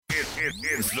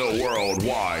It's the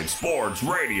Worldwide Sports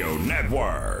Radio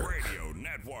Network.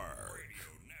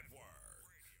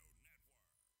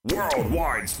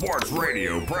 Worldwide Sports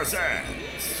Radio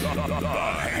presents the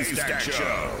Haystack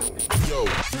Show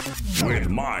with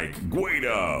Mike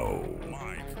Guido.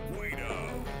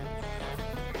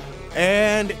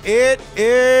 And it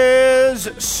is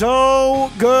so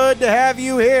good to have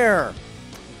you here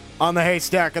on the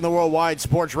Haystack and the Worldwide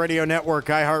Sports Radio Network,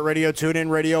 iHeartRadio,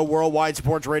 TuneIn Radio,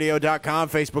 WorldwideSportsRadio.com,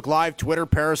 Facebook Live, Twitter,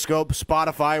 Periscope,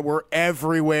 Spotify. We're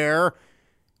everywhere.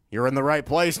 You're in the right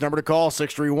place. Number to call,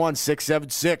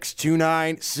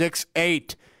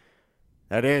 631-676-2968.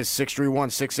 That is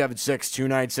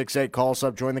 631-676-2968. Call us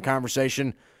up, join the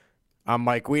conversation. I'm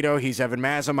Mike Guido. He's Evan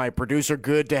Mazza, my producer.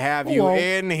 Good to have you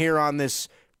in here on this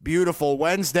beautiful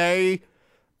Wednesday.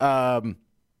 I'm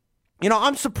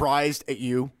surprised at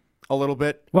you a little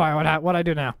bit. Why? What I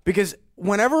do now? Because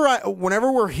whenever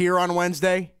we're here on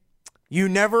Wednesday, you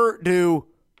never do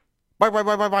Mike.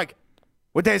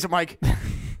 What day is it, Mike?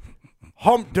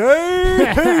 Hump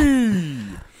day. Hey.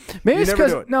 Maybe it's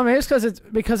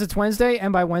because it's Wednesday,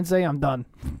 and by Wednesday I'm done.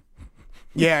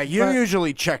 Yeah, you're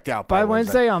usually checked out by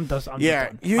Wednesday. I'm done.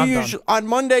 On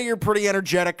Monday you're pretty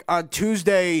energetic. On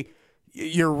Tuesday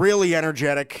you're really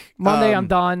energetic. Monday I'm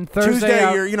done.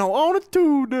 Thursday you're on a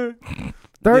Tuesday.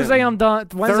 Thursday I'm done.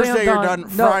 Wednesday Thursday I'm done. You're done.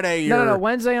 Friday you're no.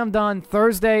 Wednesday I'm done.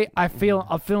 Thursday I'm feeling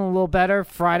a little better.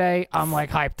 Friday I'm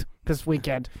like hyped because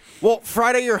weekend. Well,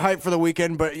 Friday you're hyped for the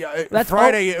weekend, but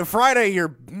Friday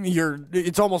you're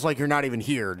it's almost like you're not even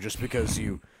here just because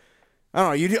you.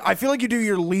 I don't know. I feel like you do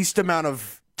your least amount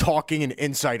of talking and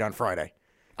insight on Friday.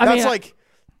 Yeah,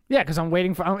 because I'm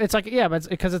waiting for. It's like but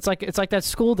because it's like that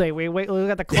school day. We look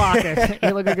at the clock and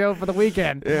you look at go for the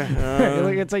weekend. Yeah, you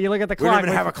look at the clock. We don't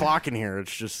even have a clock in here.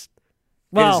 It's just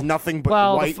it is nothing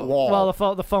but white wall.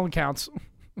 Well, the phone counts.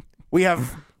 We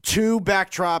have two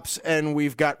backdrops and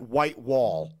we've got white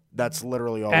wall. That's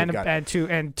literally all we've got. And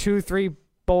three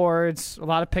boards, a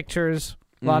lot of pictures.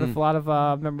 A lot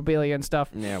of memorabilia and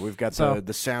stuff. Yeah, we've got the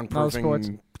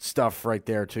soundproofing stuff right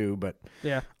there too. But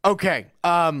yeah, okay.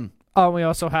 We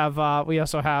also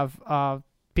have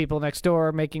people next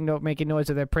door making noise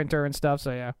with their printer and stuff.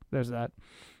 So yeah, there's that.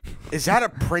 Is that a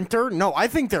printer? No, I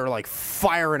think they're like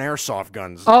fire and airsoft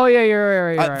guns. Oh yeah,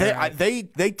 you're right. They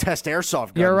test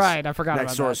airsoft guns. You're right. I forgot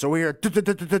next about door. that. So we hear.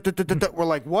 We're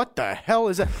like, what the hell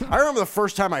is that? I remember the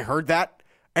first time I heard that.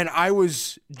 And I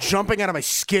was jumping out of my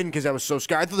skin because I was so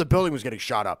scared. I thought the building was getting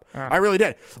shot up. I really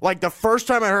did. Like, the first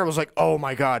time I heard it, I was like, oh,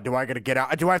 my God, do I got to get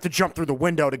out? Do I have to jump through the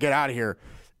window to get out of here?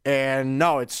 And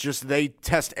no, it's just they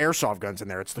test airsoft guns in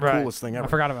there. It's the coolest thing ever. I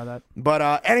forgot about that.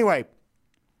 But anyway,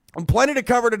 plenty to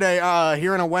cover today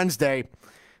here on a Wednesday.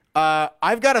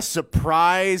 I've got a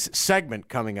surprise segment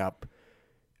coming up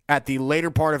at the later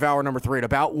part of hour number 3 at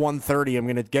about 1:30. I'm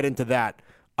going to get into that.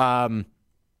 I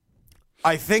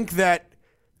think that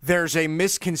there's a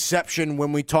misconception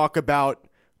when we talk about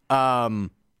what's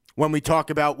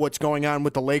going on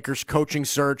with the Lakers coaching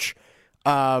search.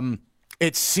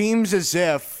 It seems as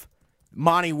if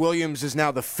Monty Williams is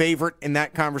now the favorite in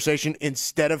that conversation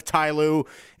instead of Ty Lue,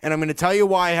 and I'm going to tell you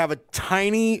why I have a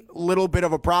tiny little bit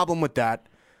of a problem with that.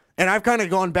 And I've kind of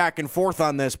gone back and forth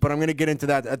on this, but I'm going to get into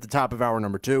that at the top of hour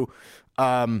number 2.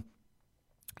 But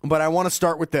I want to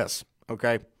start with this,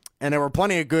 okay? And there were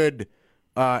plenty of good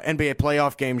NBA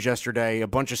playoff games yesterday, a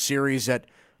bunch of series that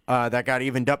got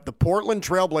evened up. The Portland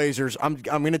Trailblazers, I'm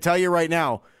going to tell you right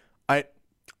now,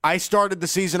 I started the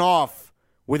season off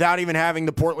without even having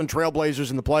the Portland Trailblazers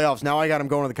in the playoffs. Now I got them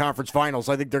going to the conference finals.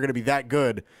 I think they're going to be that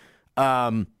good.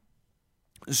 But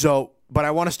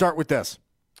I want to start with this.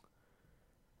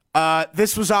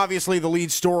 This was obviously the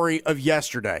lead story of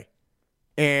yesterday,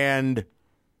 and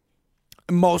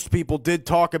most people did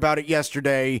talk about it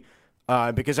yesterday.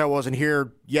 Because I wasn't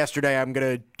here yesterday, I'm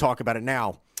going to talk about it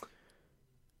now.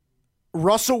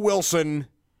 Russell Wilson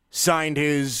signed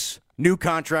his new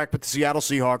contract with the Seattle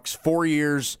Seahawks, 4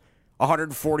 years,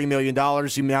 $140 million.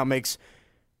 He now makes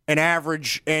an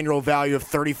average annual value of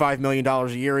 $35 million a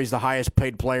year. He's the highest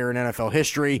paid player in NFL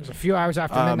history. It was a few hours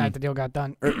after midnight the deal got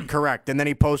done. Correct. And then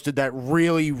he posted that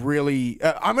really, really.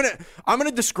 I'm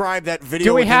gonna describe that video.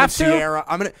 Do we have to? Sierra.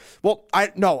 I don't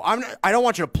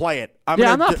want you to play it. I'm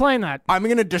not playing that. I'm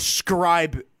gonna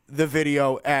describe the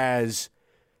video as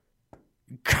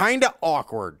kind of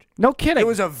awkward. No kidding. It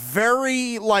was a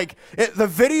very, the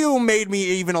video made me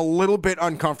even a little bit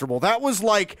uncomfortable. That was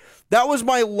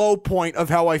my low point of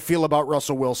how I feel about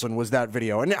Russell Wilson was that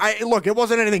video. And it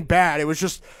wasn't anything bad. It was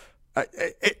just,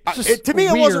 to me,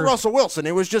 it wasn't Russell Wilson.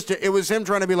 It was him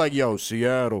trying to be like, yo,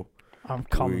 Seattle, I'm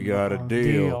coming. We got a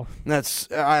deal. That's,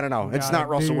 I don't know. It's not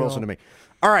Russell Wilson to me.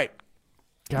 All right.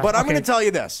 God, But I'm okay. going to tell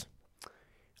you this.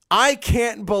 I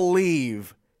can't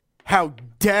believe how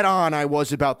dead on I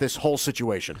was about this whole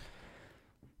situation.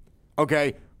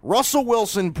 Okay? Russell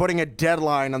Wilson putting a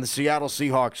deadline on the Seattle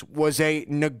Seahawks was a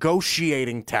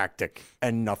negotiating tactic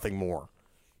and nothing more.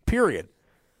 Period.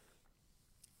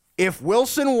 If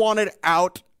Wilson wanted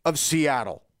out of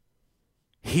Seattle,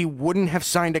 he wouldn't have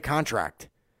signed a contract.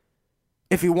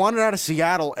 If he wanted out of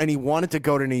Seattle and he wanted to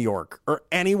go to New York or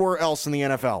anywhere else in the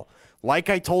NFL, like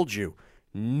I told you,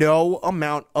 no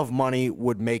amount of money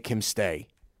would make him stay.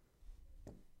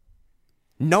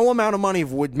 No amount of money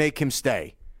would make him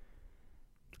stay.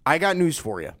 I got news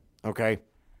for you, okay?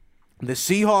 The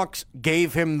Seahawks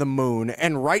gave him the moon,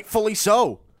 and rightfully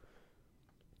so.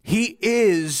 He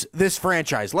is this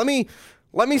franchise. Let me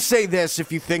say this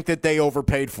if you think that they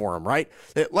overpaid for him, right?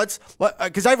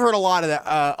 Because I've heard a lot of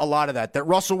that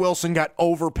Russell Wilson got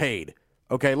overpaid.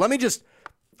 Okay, let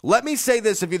me say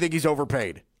this if you think he's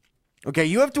overpaid. Okay,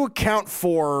 you have to account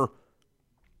for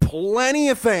plenty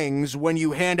of things when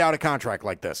you hand out a contract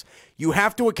like this. You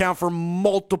have to account for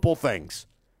multiple things.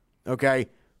 Okay?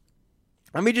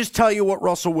 Let me just tell you what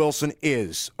Russell Wilson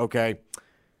is, okay?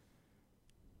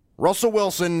 Russell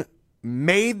Wilson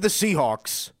made the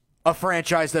Seahawks a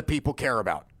franchise that people care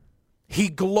about. He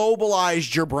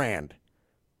globalized your brand,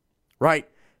 right?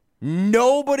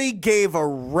 Nobody gave a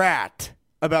rat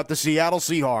about the Seattle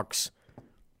Seahawks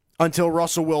until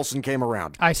Russell Wilson came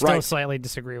around. I still right? slightly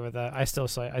disagree with that. I still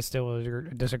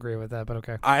disagree with that, but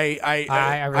okay.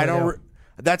 I really don't.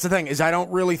 That's the thing, is I don't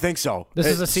really think so. This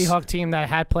is a Seahawks team that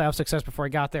had playoff success before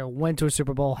he got there, went to a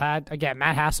Super Bowl, again,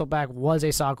 Matt Hasselbeck was a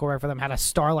solid quarterback for them, had a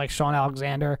star like Sean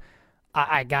Alexander.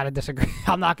 I got to disagree.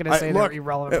 I'm not going to say they're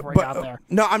irrelevant before he got there.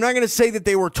 No, I'm not going to say that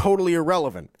they were totally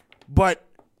irrelevant, but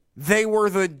they were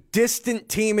the distant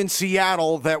team in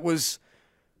Seattle that was,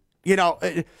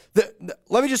 let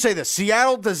me just say this.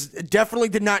 Seattle definitely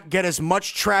did not get as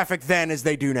much traffic then as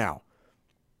they do now.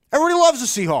 Everybody loves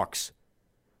the Seahawks.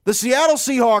 The Seattle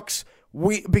Seahawks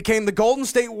became the Golden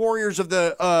State Warriors of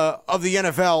the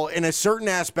NFL in a certain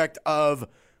aspect of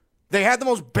they had the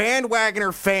most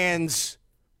bandwagoner fans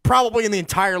probably in the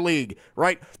entire league,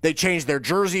 right? They changed their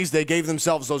jerseys. They gave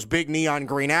themselves those big neon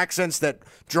green accents that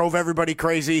drove everybody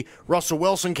crazy. Russell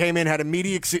Wilson came in, had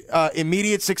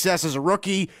immediate success as a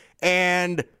rookie,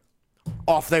 and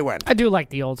off they went. I do like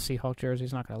the old Seahawks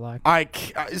jerseys, not going to lie. I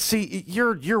see,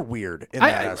 you're weird in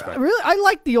that aspect. I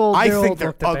like the old. I think old they're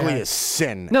look that ugly they as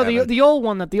sin. No, Evan. the old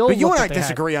one that the old. But you look and I that they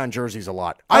disagree on jerseys a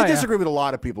lot. Oh, I yeah. disagree with a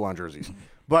lot of people on jerseys.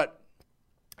 But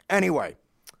anyway,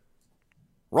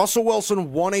 Russell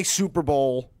Wilson won a Super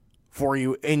Bowl for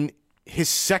you in his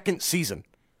second season.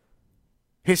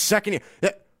 His second year.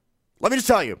 Let me just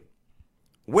tell you,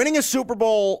 winning a Super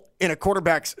Bowl in a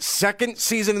quarterback's second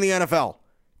season in the NFL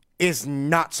is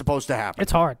not supposed to happen.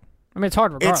 It's hard. I mean, it's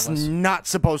hard regardless. It's not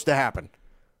supposed to happen.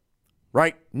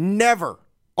 Right? Never.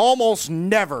 Almost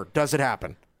never does it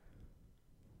happen.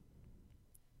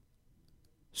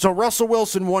 So Russell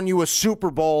Wilson won you a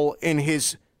Super Bowl in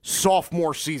his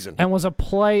sophomore season. And was a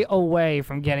play away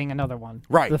from getting another one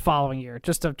Right. the following year.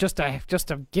 Just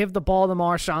to give the ball to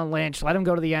Marshawn Lynch, let him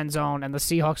go to the end zone, and the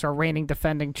Seahawks are reigning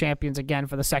defending champions again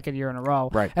for the second year in a row.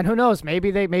 Right. And who knows?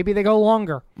 Maybe they go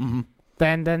longer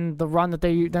than the run that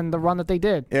they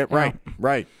did.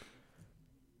 Right.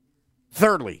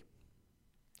 Thirdly,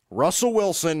 Russell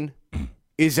Wilson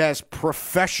is as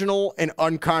professional and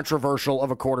uncontroversial of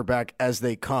a quarterback as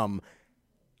they come.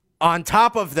 On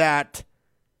top of that,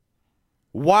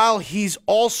 while he's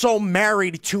also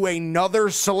married to another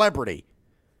celebrity.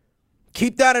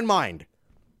 Keep that in mind.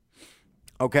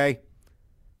 Okay?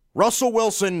 Russell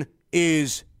Wilson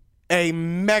is a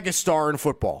megastar in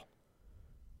football.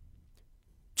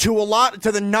 To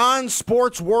the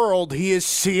non-sports world, he is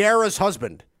Ciara's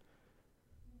husband.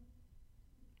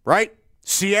 Right?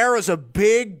 Ciara's a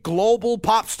big global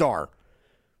pop star.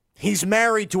 He's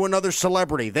married to another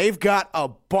celebrity. They've got a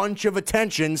bunch of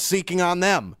attention seeking on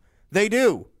them. They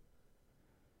do.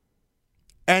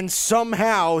 And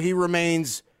somehow he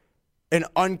remains an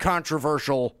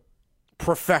uncontroversial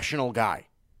professional guy.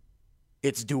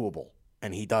 It's doable,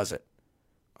 and he does it.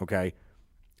 Okay?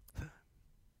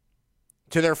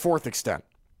 To their fourth extent,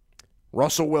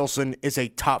 Russell Wilson is a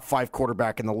top 5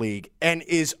 quarterback in the league and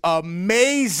is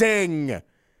amazing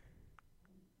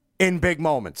in big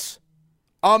moments.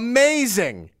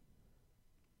 Amazing.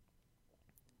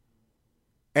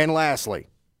 And lastly,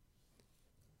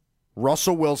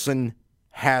 Russell Wilson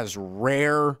has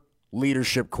rare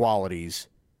leadership qualities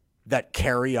that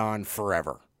carry on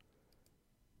forever.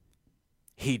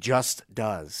 He just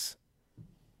does.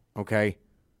 Okay?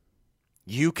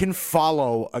 You can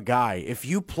follow a guy. If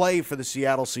you play for the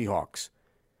Seattle Seahawks,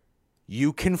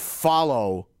 you can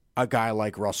follow a guy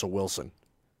like Russell Wilson.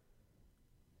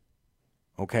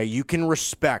 Okay, you can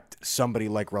respect somebody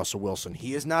like Russell Wilson.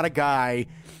 He is not a guy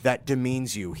that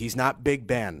demeans you. He's not Big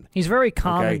Ben. He's very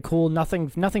calm and cool. Nothing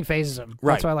phases him.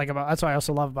 Right. That's what I like about. That's what I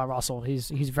also love about Russell. He's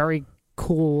very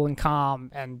cool and calm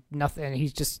and nothing. And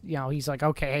he's just he's like,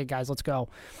 okay, hey guys, let's go.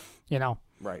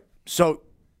 Right. So,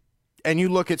 and you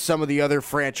look at some of the other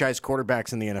franchise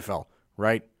quarterbacks in the NFL.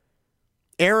 Right.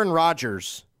 Aaron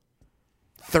Rodgers,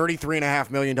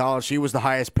 $33.5 million. He was the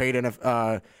highest paid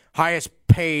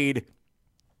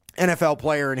NFL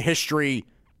player in history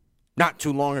not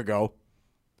too long ago.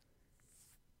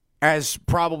 As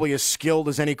probably as skilled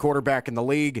as any quarterback in the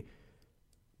league.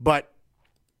 But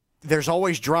there's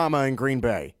always drama in Green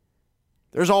Bay.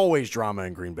 There's always drama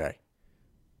in Green Bay.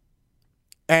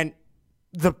 And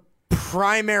the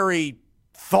primary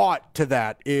thought to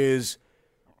that is,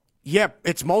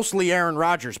 it's mostly Aaron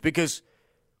Rodgers because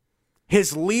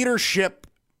his leadership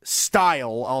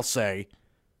style, I'll say,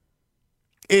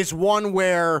 is one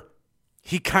where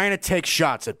he kind of takes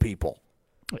shots at people.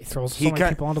 He throws so many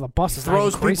people under the bus.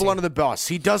 Throws people under the bus.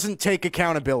 He doesn't take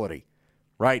accountability,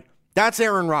 right? That's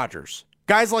Aaron Rodgers.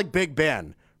 Guys like Big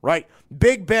Ben, right?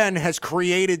 Big Ben has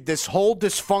created this whole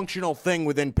dysfunctional thing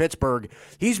within Pittsburgh.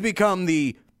 He's become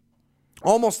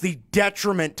almost the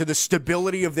detriment to the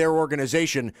stability of their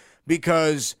organization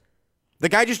because the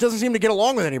guy just doesn't seem to get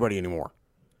along with anybody anymore.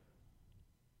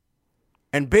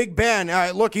 And Big Ben,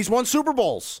 look, he's won Super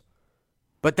Bowls.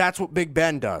 But that's what Big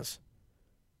Ben does.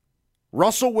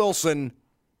 Russell Wilson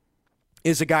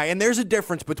is a guy, and there's a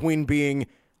difference between being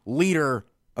a leader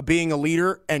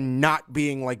and not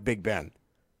being like Big Ben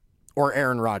or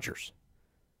Aaron Rodgers.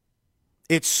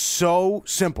 It's so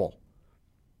simple.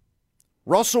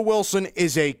 Russell Wilson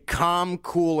is a calm,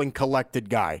 cool, and collected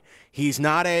guy. He's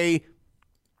not a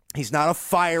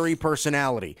fiery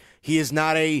personality. He is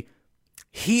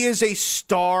a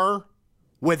star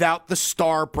without the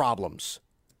star problems.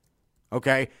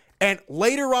 Okay? And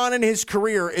later on in his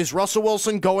career, is Russell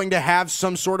Wilson going to have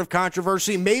some sort of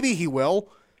controversy? Maybe he will.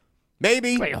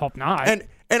 Maybe. I hope not. And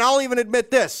I'll even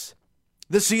admit this.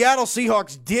 The Seattle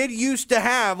Seahawks did used to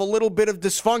have a little bit of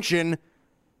dysfunction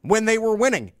when they were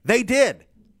winning. They did.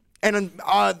 And,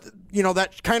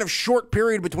 that kind of short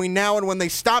period between now and when they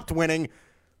stopped winning,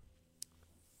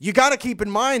 you got to keep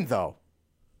in mind, though,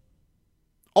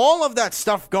 all of that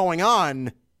stuff going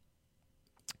on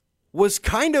was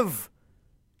kind of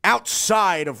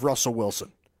outside of Russell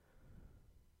Wilson.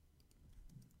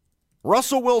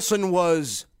 Russell Wilson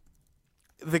was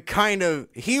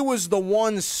he was the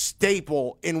one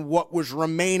staple in what was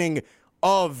remaining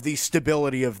of the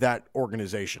stability of that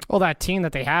organization. Well, that team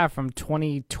that they have from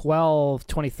 2012,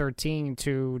 2013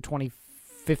 to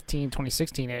 2015,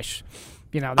 2016-ish,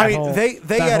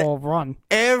 that whole run.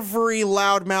 Every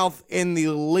loudmouth in the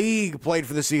league played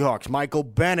for the Seahawks. Michael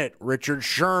Bennett, Richard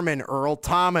Sherman, Earl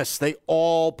Thomas, they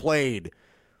all played.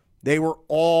 They were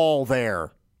all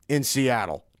there in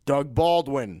Seattle. Doug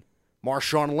Baldwin,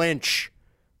 Marshawn Lynch.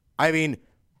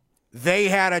 They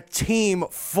had a team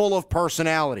full of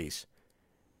personalities.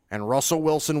 And Russell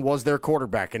Wilson was their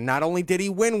quarterback. And not only did he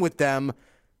win with them,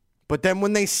 but then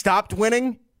when they stopped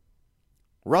winning,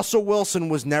 Russell Wilson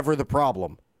was never the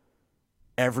problem.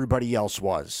 Everybody else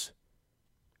was.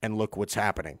 And look what's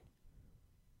happening.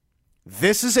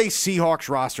 This is a Seahawks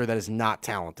roster that is not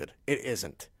talented. It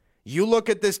isn't. You look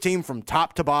at this team from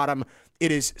top to bottom,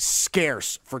 it is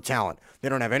scarce for talent. They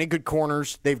don't have any good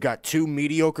corners. They've got 2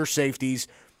 mediocre safeties.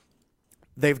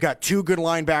 They've got 2 good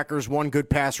linebackers, 1 good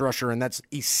pass rusher, and that's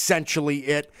essentially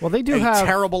it. Well, they do have a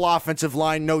terrible offensive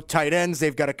line, no tight ends.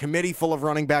 They've got a committee full of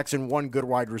running backs and 1 good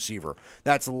wide receiver.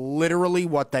 That's literally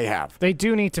what they have. They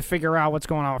do need to figure out what's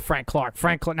going on with Frank Clark.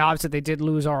 Now, obviously, they did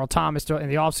lose Earl Thomas in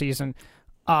the offseason.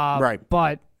 Right.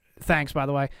 But thanks, by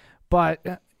the way.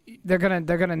 But they're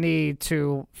gonna need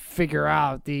to figure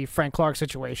out the Frank Clark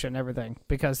situation and everything,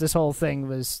 because this whole thing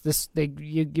was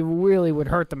you really would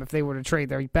hurt them if they were to trade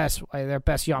their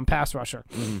best young pass rusher.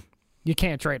 Mm-hmm. You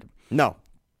can't trade him. No.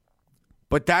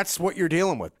 But that's what you're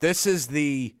dealing with. This is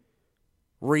the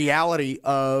reality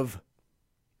of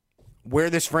where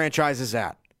this franchise is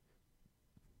at.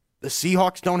 The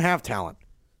Seahawks don't have talent,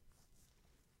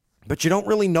 but you don't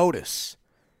really notice.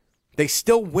 They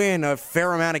still win a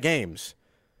fair amount of games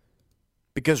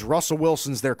because Russell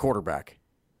Wilson's their quarterback.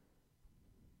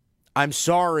 I'm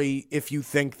sorry if you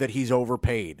think that he's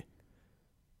overpaid,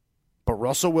 but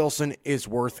Russell Wilson is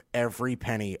worth every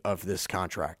penny of this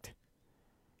contract.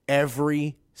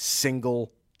 Every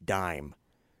single dime.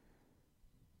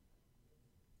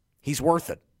 He's worth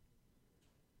it.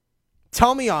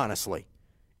 Tell me honestly,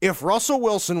 if Russell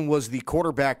Wilson was the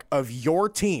quarterback of your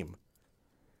team,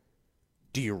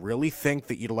 do you really think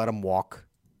that you'd let him walk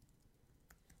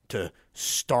to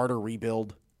start a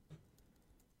rebuild?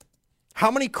 How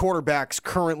many quarterbacks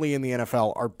currently in the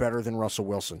NFL are better than Russell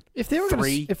Wilson? If they were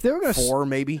Three, four,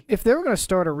 maybe. If they were going to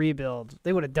start a rebuild,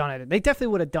 they would have done it. They definitely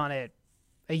would have done it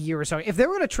a year or so. If they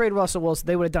were going to trade Russell Wilson,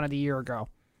 they would have done it a year ago.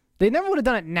 They never would have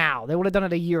done it now. They would have done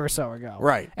it a year or so ago.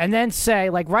 Right. And then say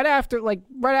right after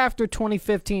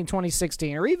 2015,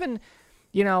 2016, or even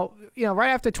right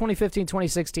after 2015,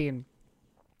 2016,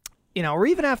 or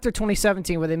even after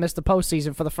 2017 where they missed the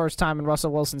postseason for the first time in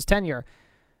Russell Wilson's tenure,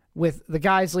 with the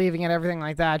guys leaving and everything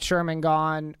like that, Sherman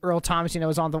gone, Earl Thomas,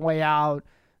 was on the way out,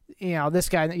 this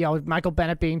guy, Michael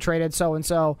Bennett being traded,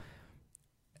 so-and-so,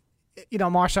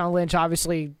 Marshawn Lynch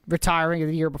obviously retiring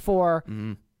the year before.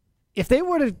 Mm-hmm. If they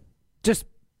were to just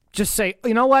say,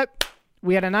 you know what,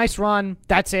 we had a nice run,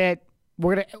 that's it,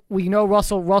 we know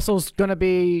Russell's going to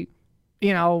be,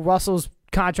 Russell's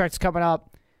contract's coming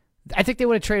up, I think they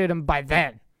would have traded him by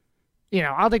then.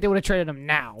 I don't think they would have traded him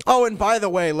now. Oh, and by the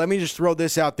way, let me just throw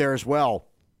this out there as well.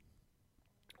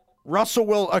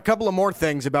 A couple of more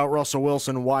things about Russell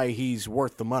Wilson, why he's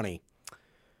worth the money.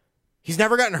 He's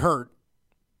never gotten hurt.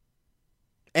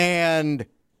 And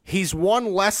he's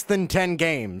won less than 10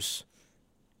 games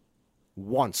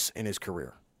once in his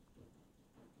career.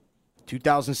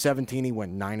 2017, he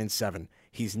went 9-7.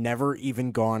 He's never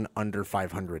even gone under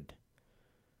 500.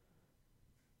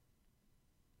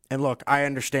 And look, I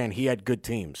understand he had good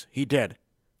teams. He did.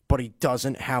 But he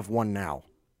doesn't have one now.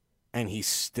 And he's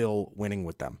still winning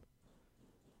with them.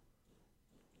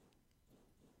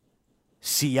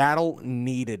 Seattle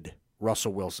needed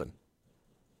Russell Wilson.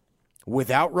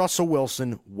 Without Russell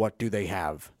Wilson, what do they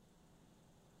have?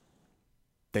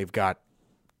 They've got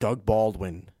Doug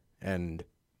Baldwin and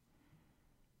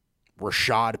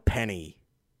Rashad Penny.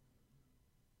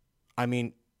 I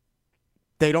mean,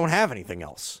 they don't have anything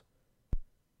else.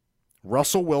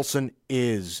 Russell Wilson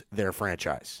is their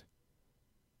franchise.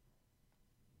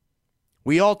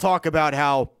 We all talk about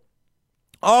how,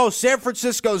 San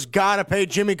Francisco's got to pay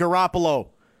Jimmy Garoppolo.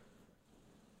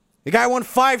 The guy won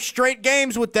 5 straight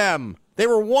games with them. They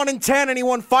were 1-10 and he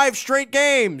won 5 straight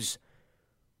games.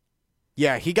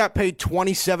 Yeah, he got paid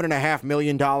 $27.5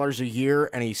 million a year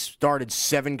and he started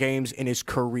 7 games in his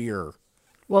career.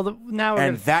 Well,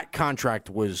 that contract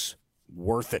was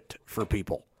worth it for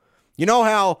people. You know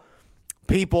how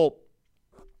people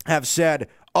have said,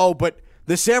 but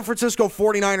the San Francisco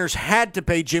 49ers had to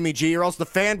pay Jimmy G or else the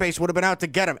fan base would have been out to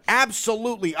get him.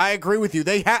 Absolutely, I agree with you.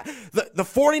 The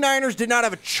 49ers did not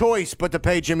have a choice but to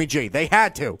pay Jimmy G. They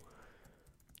had to.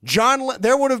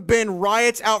 There would have been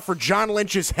riots out for John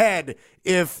Lynch's head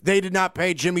if they did not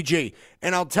pay Jimmy G.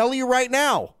 And I'll tell you right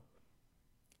now,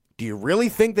 do you really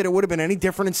think that it would have been any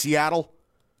different in Seattle?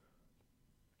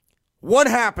 What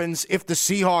happens if the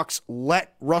Seahawks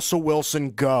let Russell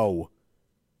Wilson go?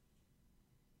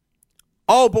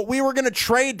 But we were going to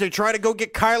trade to try to go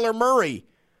get Kyler Murray.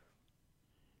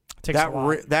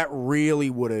 That really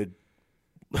would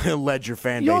have led your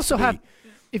fan base. You also have,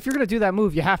 if you're going to do that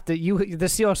move, the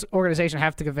Seahawks organization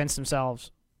have to convince themselves,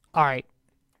 all right,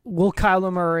 will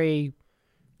Kyler Murray,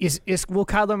 will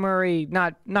Kyler Murray,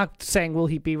 not saying will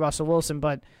he be Russell Wilson,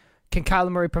 but can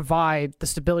Kyler Murray provide the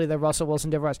stability that Russell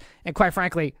Wilson did for us? And quite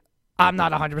frankly, I'm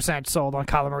not 100% sold on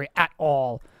Kyler Murray at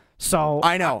all. So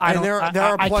I know, and there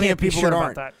are plenty of people that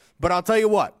aren't. But I'll tell you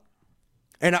what,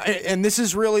 and this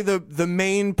is really the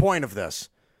main point of this.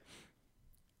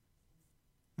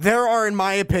 There are, in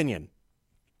my opinion,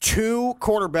 2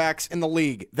 quarterbacks in the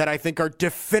league that I think are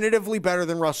definitively better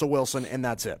than Russell Wilson, and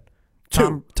that's it.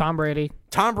 Tom Brady.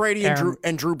 Tom Brady and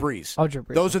Drew Brees. Oh, Drew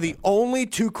Brees. Those are the only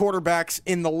 2 quarterbacks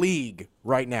in the league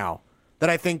right now that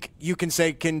I think you can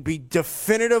say can be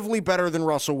definitively better than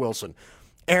Russell Wilson.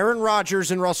 Aaron Rodgers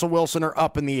and Russell Wilson are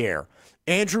up in the air.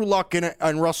 Andrew Luck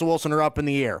and Russell Wilson are up in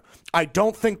the air. I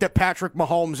don't think that Patrick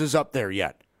Mahomes is up there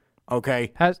yet.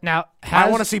 Okay? I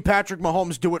want to see Patrick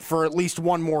Mahomes do it for at least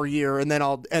one more year, and then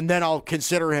I'll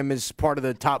consider him as part of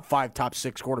the top 5, top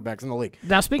 6 quarterbacks in the league.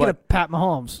 Now, speaking of Pat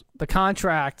Mahomes, the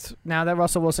contract, now that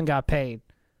Russell Wilson got paid,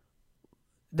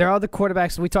 there are other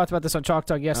quarterbacks. We talked about this on Chalk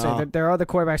Talk yesterday. There are other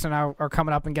quarterbacks that now are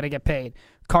coming up and going to get paid.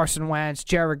 Carson Wentz,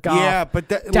 Jared Goff. Yeah, but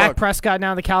Dak Prescott.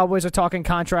 Now the Cowboys are talking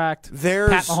contract.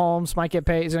 Pat Mahomes might get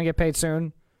paid. He's going to get paid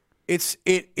soon. It's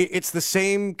the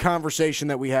same conversation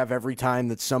that we have every time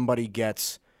that somebody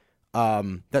gets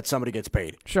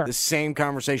paid. Sure. The same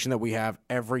conversation that we have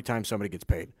every time somebody gets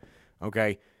paid.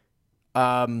 Okay.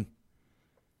 When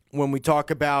we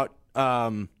talk about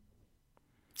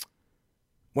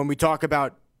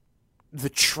the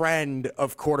trend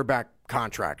of quarterback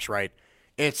contracts, right?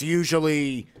 It's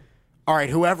usually, all right,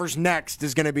 whoever's next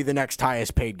is going to be the next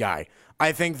highest paid guy.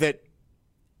 I think that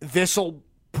this will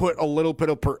put a little bit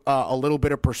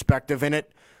of perspective in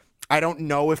it. I don't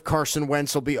know if Carson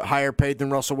Wentz will be higher paid than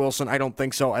Russell Wilson. I don't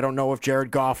think so. I don't know if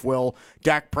Jared Goff will.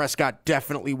 Dak Prescott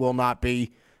definitely will not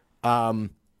be.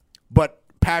 But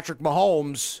Patrick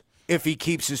Mahomes, if he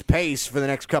keeps his pace for the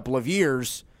next couple of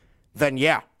years, then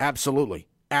yeah, absolutely.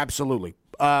 Absolutely.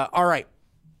 All right.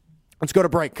 Let's go to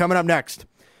break. Coming up next.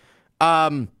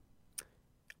 I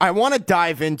want to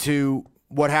dive into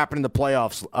what happened in the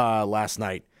playoffs last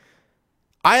night.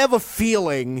 I have a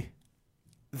feeling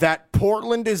that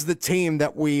Portland is the team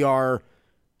that we are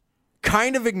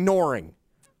kind of ignoring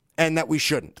and that we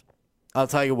shouldn't. I'll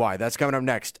tell you why. That's coming up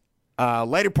next.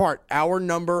 Later part, hour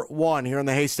number 1 here on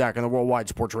the Haystack on the Worldwide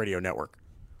Sports Radio Network.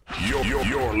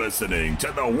 You're listening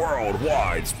to the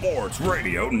Worldwide Sports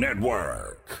Radio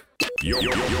Network.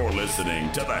 You're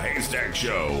listening to the Haystack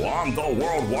Show on the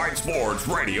Worldwide Sports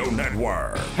Radio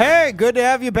Network. Hey, good to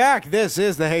have you back. This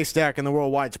is the Haystack on the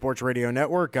Worldwide Sports Radio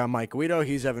Network. I'm Mike Guido.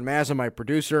 He's Evan Mazza, my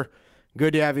producer.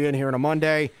 Good to have you in here on a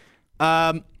Monday.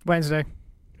 Wednesday.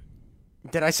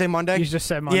 Did I say Monday? You just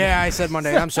said Monday. Yeah, I said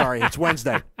Monday. I'm sorry. It's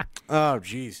Wednesday. Oh,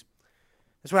 jeez.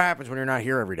 That's what happens when you're not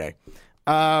here every day.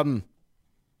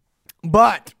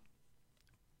 But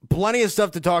plenty of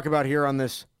stuff to talk about here on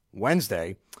this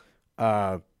Wednesday.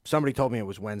 Somebody told me it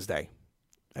was Wednesday.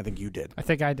 I think you did. I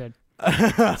think I did.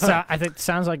 I think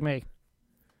sounds like me.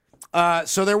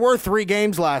 So there were 3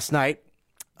 games last night.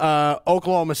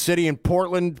 Oklahoma City and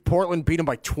Portland. Portland beat them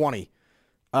by 20.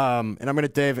 And I'm going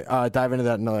to dive into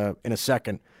that in a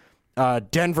second.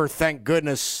 Denver, thank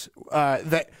goodness.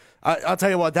 I'll tell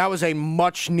you what, that was a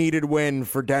much-needed win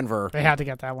for Denver. They had to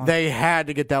get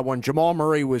that one. Jamal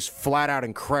Murray was flat-out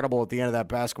incredible at the end of that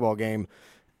basketball game.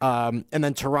 And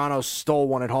then Toronto stole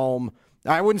one at home.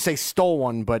 I wouldn't say stole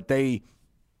one, but they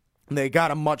got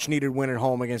a much-needed win at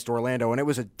home against Orlando, and it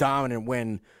was a dominant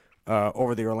win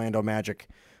over the Orlando Magic,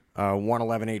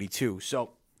 111-82.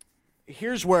 So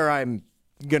here's where I'm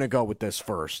going to go with this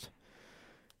first.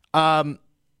 Okay,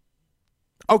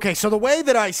 so the way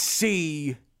that I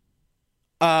see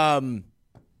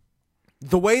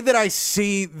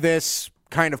this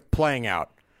kind of playing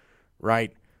out,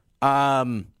 right?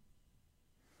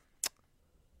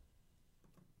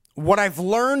 What I've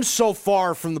learned so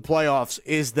far from the playoffs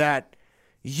is that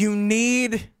you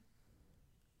need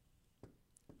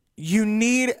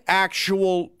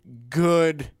actual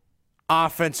good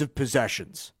offensive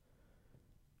possessions,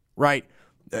 right?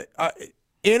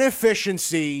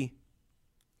 Inefficiency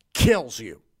kills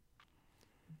you.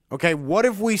 Okay, what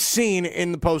have we seen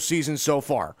in the postseason so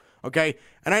far? Okay,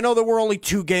 and I know that we're only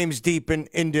 2 games deep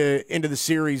into the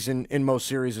series in most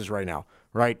series right now,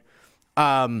 right?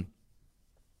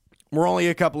 We're only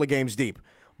a couple of games deep.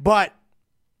 But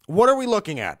what are we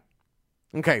looking at?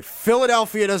 Okay,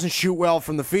 Philadelphia doesn't shoot well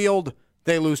from the field.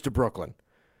 They lose to Brooklyn.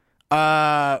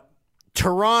 Toronto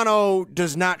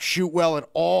does not shoot well at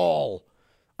all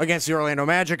against the Orlando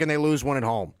Magic, and they lose one at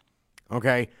home.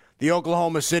 Okay, the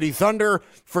Oklahoma City Thunder,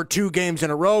 for 2 games in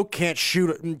a row, can't shoot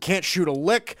a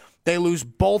lick. They lose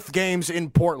both games in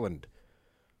Portland.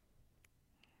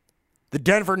 The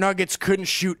Denver Nuggets couldn't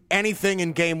shoot anything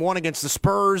in Game 1 against the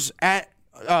Spurs at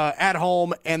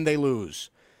home, and they lose.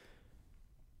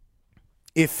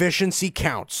 Efficiency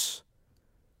counts.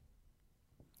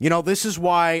 You know, this is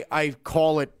why I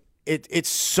call it's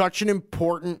such an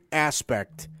important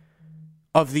aspect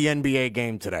of the NBA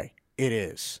game today. It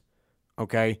is.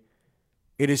 Okay?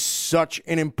 It is such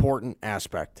an important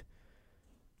aspect.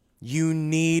 You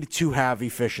need to have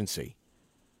efficiency.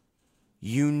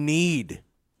 You need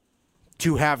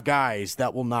to have guys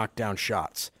that will knock down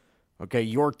shots. Okay,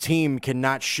 your team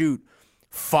cannot shoot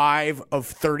 5 of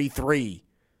 33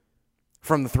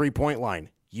 from the three-point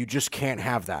line. You just can't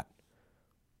have that.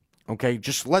 Okay,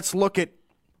 just let's look at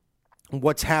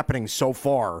what's happening so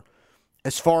far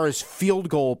as field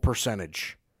goal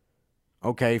percentage,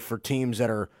 okay, for teams that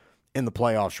are in the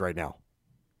playoffs right now.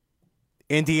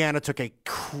 Indiana took a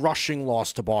crushing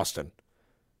loss to Boston.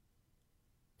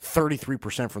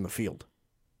 33% from the field.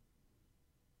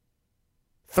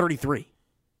 33.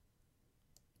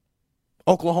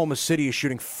 Oklahoma City is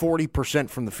shooting 40%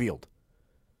 from the field.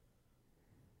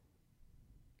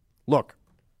 Look,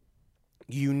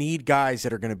 you need guys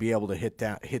that are going to be able to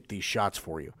hit these shots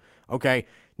for you. Okay?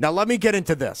 Now let me get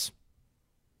into this,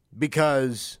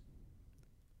 because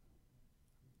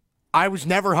I was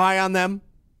never high on them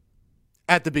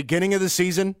at the beginning of the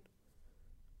season.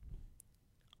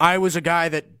 I was a guy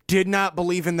that did not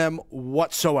believe in them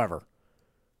whatsoever.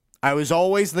 I was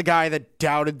always the guy that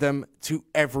doubted them to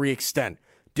every extent.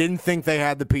 Didn't think they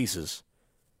had the pieces.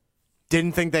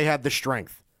 Didn't think they had the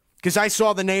strength. Because I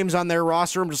saw the names on their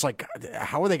roster, I'm just like,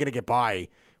 how are they going to get by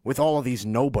with all of these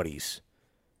nobodies?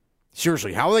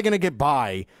 Seriously, how are they going to get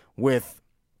by with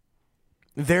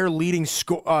their leading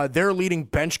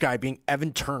bench guy being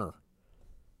Evan Turner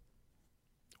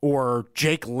or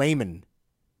Jake Layman,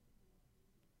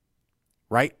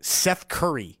 right? Seth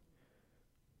Curry.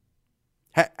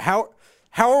 How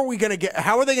are they going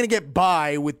to get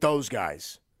by with those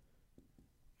guys?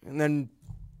 And then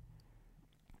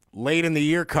late in the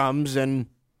year comes and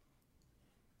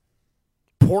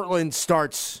Portland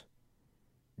starts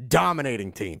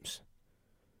dominating teams.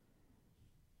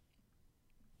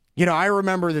 You know, I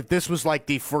remember that this was like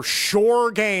the for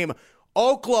sure game.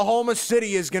 Oklahoma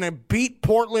City is going to beat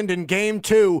Portland in game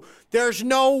 2. There's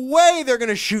no way they're going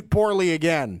to shoot poorly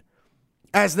again,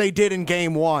 as they did in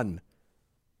game 1.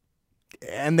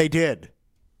 And they did.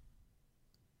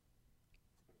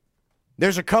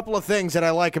 There's a couple of things that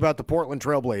I like about the Portland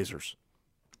Trailblazers.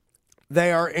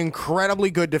 They are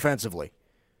incredibly good defensively.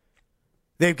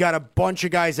 They've got a bunch of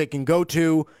guys they can go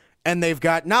to, and they've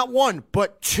got not one,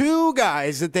 but 2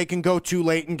 guys that they can go to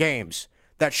late in games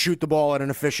that shoot the ball at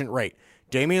an efficient rate.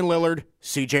 Damian Lillard,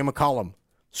 CJ McCollum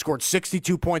scored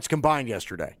 62 points combined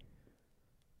yesterday.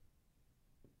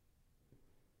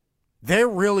 They're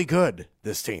really good,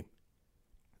 this team.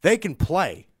 They can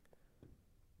play.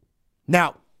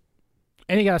 Now,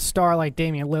 and you got a star like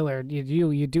Damian Lillard.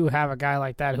 You do have a guy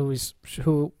like that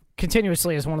who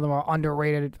continuously is one of the more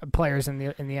underrated players in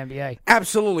the NBA.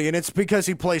 Absolutely, and it's because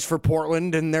he plays for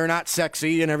Portland, and they're not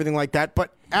sexy and everything like that.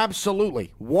 But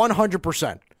absolutely,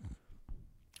 100%.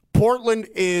 Portland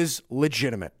is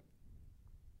legitimate.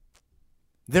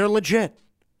 They're legit.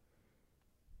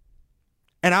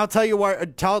 And I'll tell you why.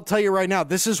 I'll tell you right now.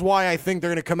 This is why I think they're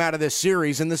going to come out of this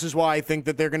series, and this is why I think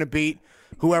that they're going to beat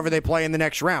whoever they play in the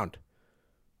next round.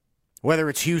 Whether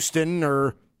it's Houston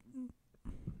or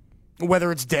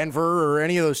whether it's Denver or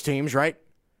any of those teams, right?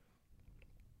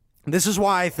 This is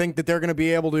why I think that they're going to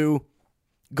be able to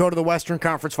go to the Western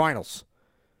Conference Finals.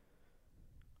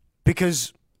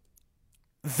 Because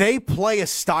they play a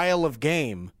style of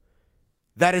game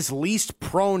that is least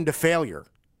prone to failure.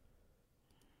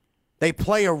 They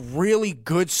play a really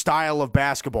good style of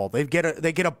basketball. They get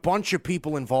a bunch of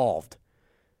people involved.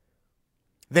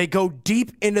 They go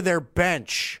deep into their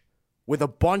bench with a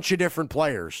bunch of different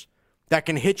players that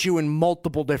can hit you in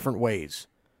multiple different ways.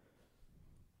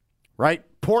 Right?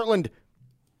 Portland,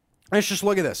 let's just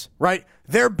look at this, right?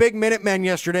 Their big minute men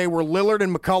yesterday were Lillard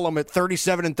and McCollum at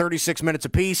 37 and 36 minutes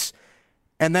apiece,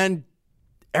 and then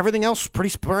everything else was pretty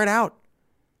spread out.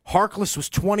 Harkless was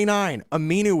 29.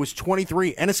 Aminu was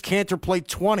 23. Enes Kanter played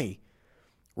 20.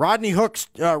 Rodney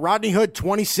Hood,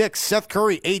 26. Seth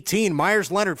Curry, 18.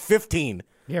 Myers Leonard, 15.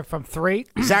 Yeah, from 3.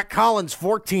 Zach Collins,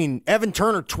 14. Evan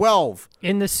Turner, 12.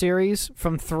 In the series,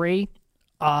 from 3,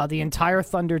 the entire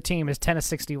Thunder team is 10 of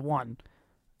 61.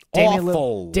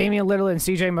 Awful. Damian Lillard and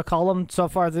CJ McCollum so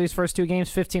far these first 2 games,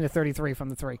 15 to 33 from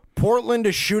the 3. Portland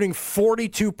is shooting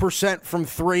 42% from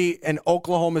 3, and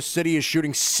Oklahoma City is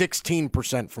shooting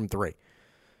 16% from 3.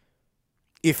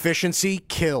 Efficiency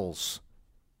kills.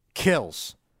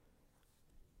 Kills.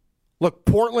 Look,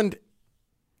 Portland,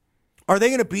 are they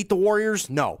going to beat the Warriors?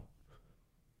 No.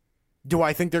 Do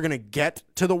I think they're going to get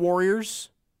to the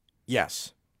Warriors?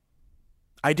 Yes.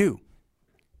 I do.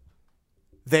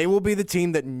 They will be the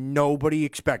team that nobody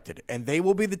expected, and they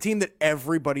will be the team that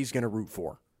everybody's going to root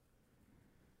for.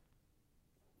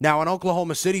 Now, on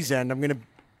Oklahoma City's end, I'm going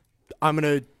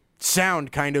to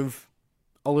sound kind of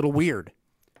a little weird.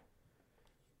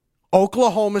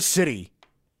 Oklahoma City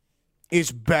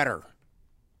is better.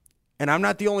 And I'm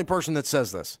not the only person that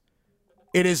says this.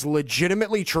 It is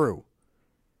legitimately true.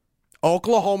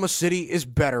 Oklahoma City is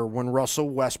better when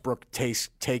Russell Westbrook takes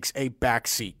a back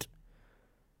seat.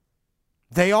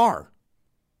 They are.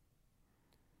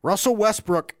 Russell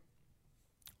Westbrook,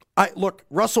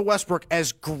 Russell Westbrook,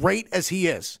 as great as he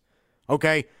is,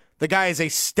 okay, the guy is a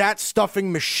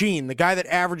stat-stuffing machine, the guy that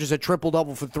averages a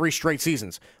triple-double for 3 straight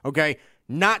seasons, okay,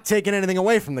 not taking anything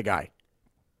away from the guy.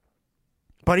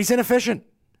 But he's inefficient.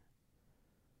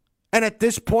 And at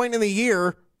this point in the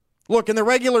year, look, in the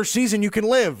regular season, you can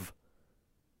live.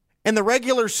 In the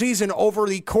regular season, over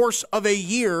the course of a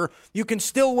year, you can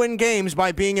still win games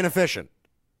by being inefficient.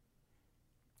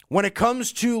 When it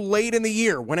comes to late in the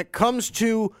year, when it comes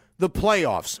to the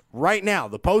playoffs, right now,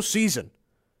 the postseason,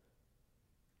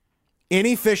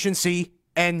 inefficiency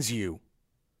ends you.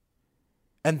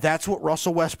 And that's what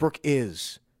Russell Westbrook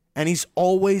is. And he's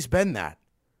always been that.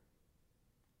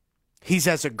 He's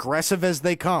as aggressive as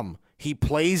they come. He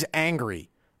plays angry,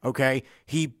 okay?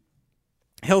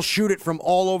 He'll shoot it from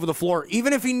all over the floor,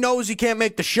 even if he knows he can't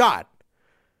make the shot.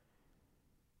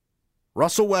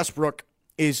 Russell Westbrook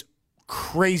is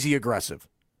crazy aggressive,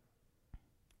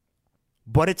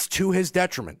 but it's to his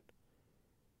detriment.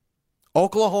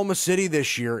 Oklahoma City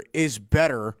this year is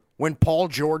better when Paul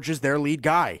George is their lead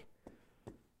guy.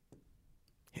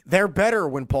 They're better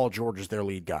when Paul George is their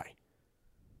lead guy.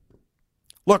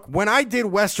 Look, when I did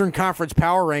Western Conference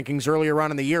power rankings earlier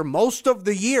on in the year, most of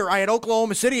the year I had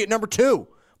Oklahoma City at number 2,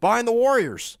 behind the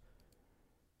Warriors.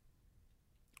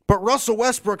 But Russell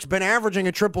Westbrook's been averaging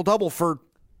a triple-double for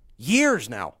years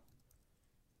now.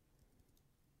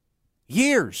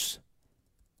 Years.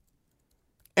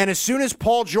 And as soon as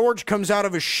Paul George comes out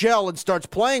of his shell and starts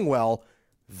playing well,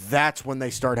 that's when they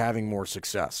start having more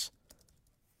success.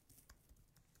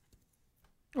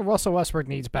 Russell Westbrook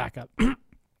needs backup.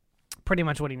 Pretty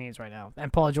much what he needs right now.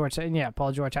 And Paul George,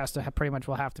 Paul George has to pretty much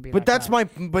will have to be.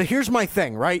 But here's my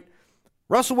thing, right?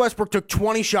 Russell Westbrook took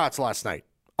 20 shots last night.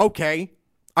 Okay,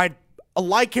 I'd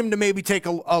like him to maybe take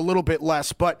a little bit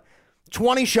less, but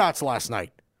 20 shots last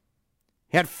night.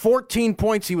 He had 14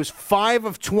 points. He was 5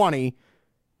 of 20,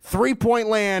 3-point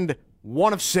land,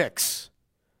 1 of 6.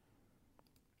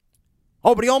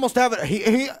 Oh, but he almost had it.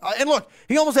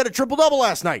 He almost had a triple-double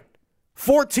last night.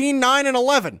 14, 9, and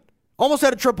 11. Almost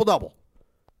had a triple-double.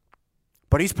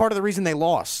 But he's part of the reason they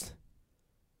lost.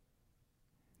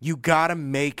 You got to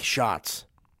make shots.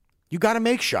 You got to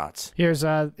make shots. Here's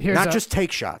not just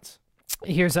take shots.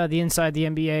 Here's the Inside the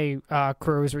NBA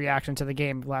crew's reaction to the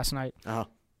game last night. Uh-huh.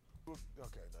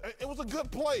 It was a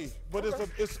good play, but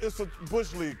it's a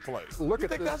Bush League play. Look at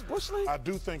this. That's Bush League? I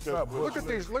do think that's Look at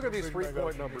these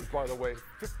 3-point numbers, by the way.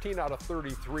 15 out of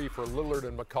 33 for Lillard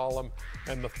and McCollum,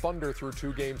 and the Thunder through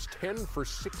 2 games, 10 for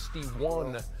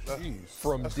 61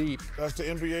 from deep. That's the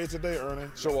NBA today, Ernie.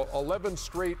 So 11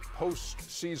 straight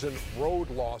postseason road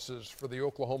losses for the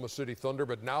Oklahoma City Thunder,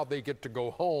 but now they get to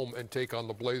go home and take on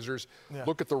the Blazers. Yeah.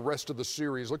 Look at the rest of the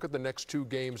series. Look at the next 2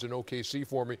 games in OKC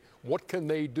for me. What can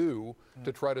they do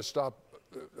to try to stop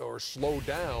or slow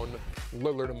down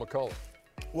Lillard and McCollum?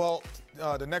 Well,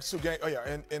 the next 2 games,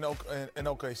 in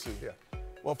OKC. Yeah.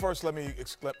 Well, first let me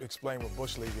explain what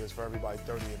Bush League is for everybody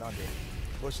 30 and under.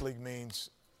 Bush League means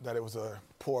that it was a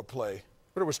poor play.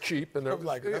 But it was cheap, and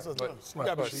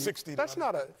that's 60. That's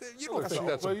not a. You don't think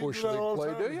that's a Bush League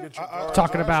play, do you?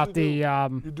 Talking about the.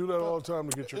 You do that all the time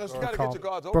to get your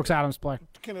guards. Brooks Adams play.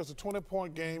 Ken, it's a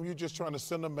 20-point game. You're just trying to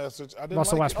send a message. I didn't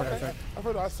Russell like Westbrook.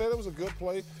 Okay. I said it was a good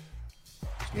play.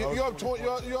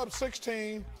 You're up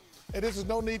 16. And this is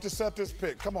no need to set this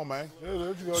pick. Come on, man.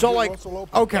 So,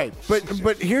 okay,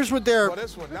 but here's what they're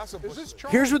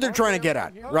trying to get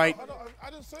at, right?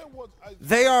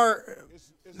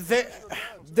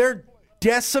 They're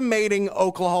decimating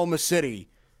Oklahoma City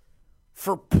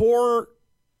for poor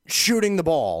shooting the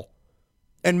ball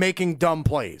and making dumb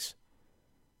plays.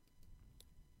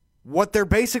 What they're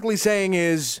basically saying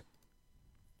is,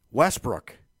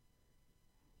 Westbrook,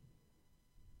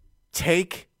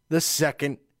 take the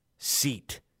second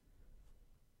seat.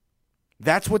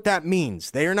 That's what that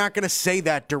means. They are not going to say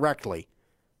that directly,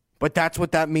 but that's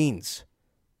what that means.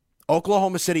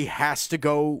 Oklahoma City has to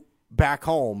go back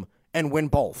home and win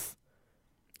both.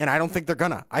 And I don't think they're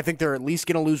going to. I think they're at least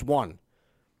going to lose one.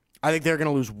 I think they're going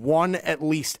to lose one at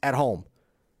least at home.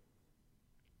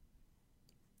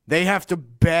 They have to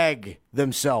beg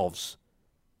themselves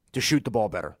to shoot the ball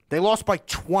better. They lost by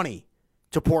 20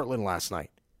 to Portland last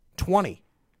night. 20.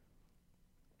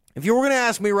 If you were going to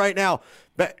ask me right now,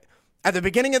 at the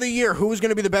beginning of the year, who was going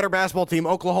to be the better basketball team,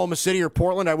 Oklahoma City or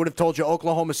Portland, I would have told you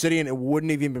Oklahoma City, and it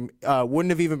wouldn't have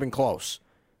even been close.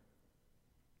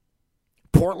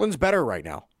 Portland's better right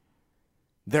now.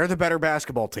 They're the better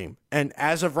basketball team. And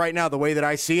as of right now, the way that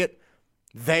I see it,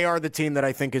 they are the team that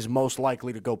I think is most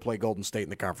likely to go play Golden State in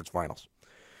the conference finals.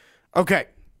 Okay.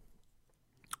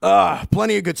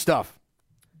 Plenty of good stuff.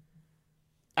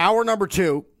 Hour number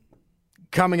 2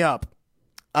 coming up.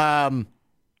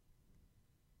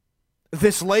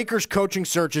 This Lakers coaching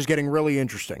search is getting really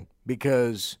interesting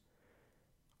because,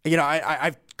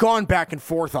 I've gone back and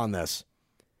forth on this.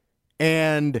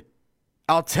 And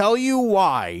I'll tell you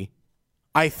why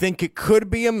I think it could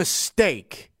be a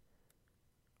mistake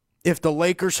if the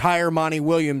Lakers hire Monty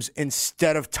Williams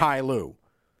instead of Ty Lue.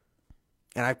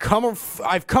 And I've come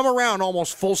around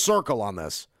almost full circle on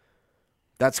this.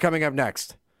 That's coming up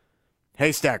next.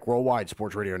 Haystack Worldwide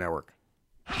Sports Radio Network.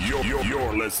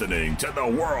 You're listening to the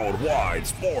Worldwide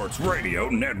Sports Radio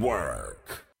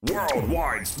Network.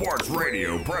 Worldwide Sports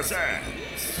Radio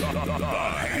presents the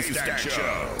Haystack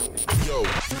Show.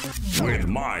 With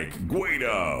Mike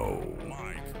Guido.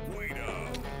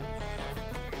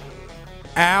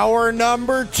 Hour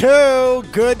number 2.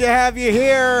 Good to have you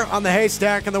here on the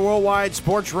Haystack and the Worldwide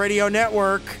Sports Radio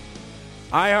Network.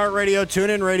 iHeartRadio,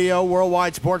 TuneIn Radio,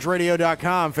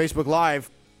 WorldwideSportsRadio.com, Facebook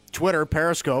Live, Twitter,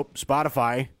 Periscope,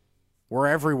 Spotify. We're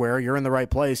everywhere. You're in the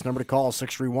right place. Number to call,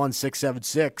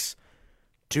 631-676-2968.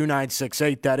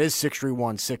 That is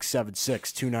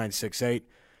 631-676-2968.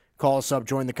 Call us up.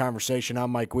 Join the conversation.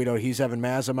 I'm Mike Guido. He's Evan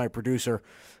Mazza, my producer.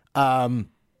 I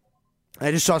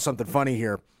just saw something funny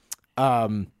here.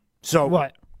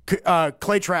 What?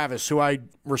 Clay Travis, who I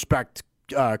respect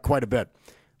quite a bit.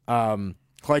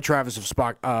 Clay Travis of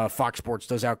Fox Sports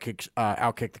does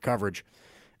Outkick the coverage.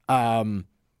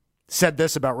 Said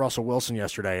this about Russell Wilson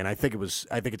yesterday, and I think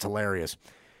it's hilarious.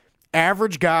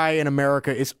 Average guy in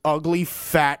America is ugly,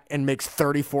 fat, and makes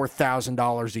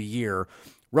 $34,000 a year.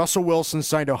 Russell Wilson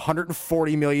signed a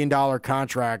 $140 million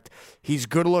contract. He's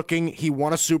good-looking. He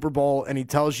won a Super Bowl, and he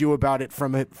tells you about it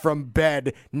from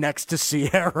bed next to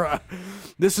Sierra.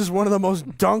 This is one of the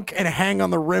most dunk and hang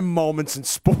on the rim moments in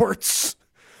sports.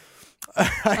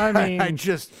 I'm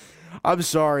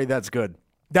sorry. That's good.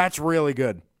 That's really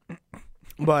good.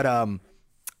 But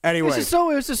anyway, it was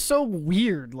just so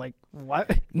weird. Like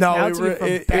what? No,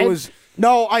 it was.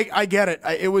 No, I get it.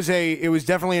 It was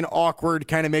definitely an awkward,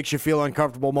 kind of makes you feel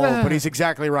uncomfortable moment. But he's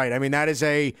exactly right. I mean, that is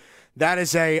a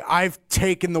I've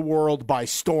taken the world by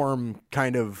storm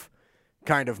kind of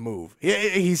move.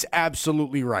 He's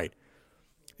absolutely right.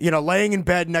 You know, laying in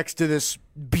bed next to this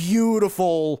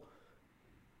beautiful,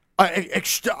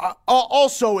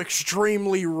 also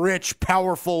extremely rich,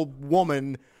 powerful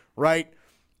woman, right?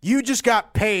 You just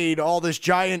got paid all this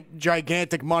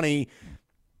gigantic money.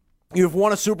 You've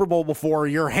won a Super Bowl before.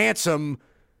 You're handsome.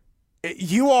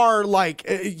 You are like,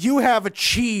 you have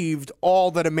achieved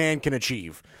all that a man can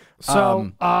achieve.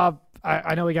 So, I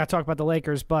know we got to talk about the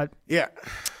Lakers, but yeah.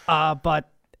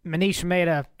 But Manish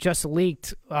Mehta just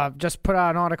put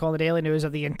out an article in the Daily News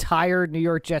of the entire New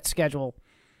York Jets schedule.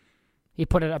 He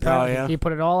put it up. He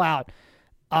put it all out.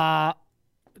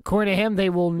 According to him, they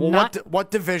will not. What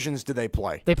divisions do they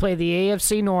play? They play the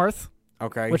AFC North.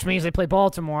 Okay. Which means they play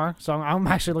Baltimore. So I'm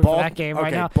actually looking for that game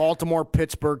right now. Baltimore,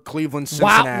 Pittsburgh, Cleveland,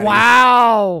 Cincinnati.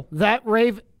 Wow.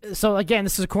 So again,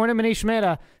 this is according to Manish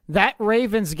Mehta. That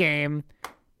Ravens game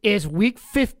is Week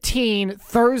 15,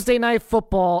 Thursday Night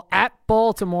Football at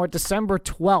Baltimore, December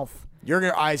 12th.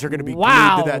 Your eyes are going to be glued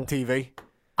to that TV.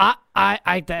 Those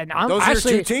are your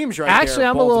two teams right there.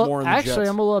 I'm a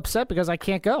little upset because I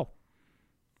can't go.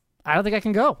 I don't think I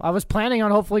can go. I was planning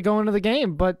on hopefully going to the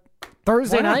game, but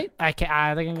Thursday night, I think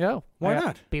I can go. Why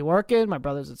not? Be working. My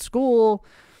brother's at school.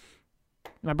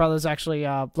 My brother's actually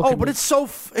looking. Oh, but it's so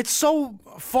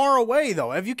far away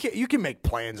though. You can make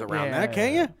plans around that,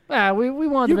 can't you? Yeah, we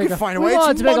wanted to make find a way.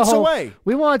 It's months away.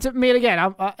 We wanted to meet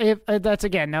again. That's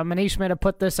again. Now Manish Mehta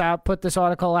put this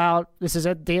article out. This is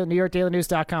at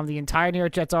NewYorkDailyNews.com. The entire New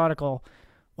York Jets article.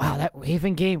 Wow, that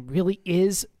Raven game really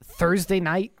is Thursday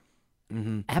night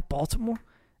at Baltimore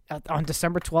on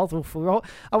December 12th.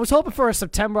 I was hoping for a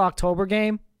September-October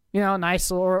game. You know, nice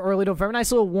little early November,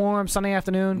 nice little warm Sunday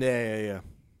afternoon. Yeah.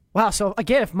 Wow. So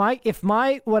again, if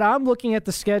what I'm looking at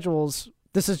the schedules,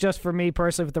 this is just for me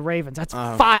personally with the Ravens. That's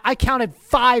 5. I counted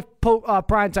 5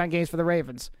 primetime games for the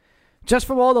Ravens, just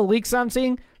from all the leaks I'm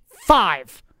seeing.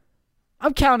 5.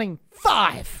 I'm counting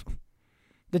 5.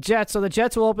 The Jets. So the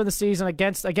Jets will open the season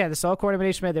against, again, this is all according to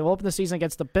Manish Mehta. They will open the season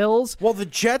against the Bills. Well, the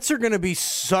Jets are going to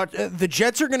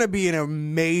be an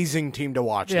amazing team to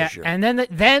watch this year. And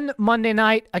then Monday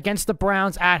night against the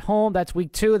Browns at home. That's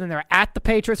week 2. Then they're at the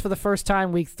Patriots for the first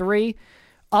time, week 3.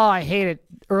 Oh, I hate it.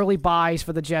 Early buys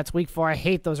for the Jets. Week 4, I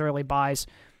hate those early buys.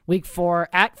 Week 4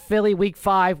 at Philly. Week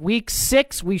 5. Week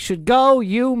 6, we should go.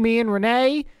 You, me, and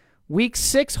Renee. Week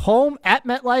 6, home at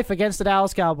MetLife against the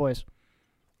Dallas Cowboys.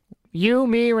 You,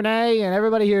 me, Renee, and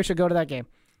everybody here should go to that game.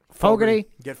 Fogarty.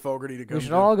 Get Fogarty to go. We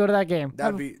should all go to that game.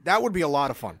 That would be a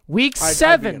lot of fun. Week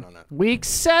 7. Week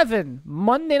 7.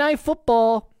 Monday Night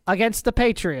Football against the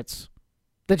Patriots.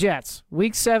 The Jets.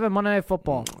 Week 7, Monday Night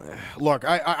Football. Look,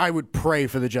 I would pray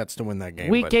for the Jets to win that game.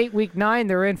 Week 8, Week 9,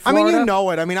 they're in Florida. I mean, you know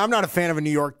it. I mean, I'm not a fan of a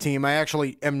New York team. I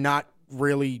actually am not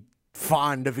really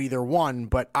fond of either one,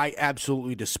 but I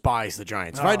absolutely despise the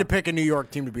Giants. If I had to pick a New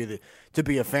York team to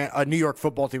be a fan, a New York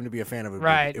football team to be a fan of,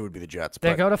 it would be the Jets.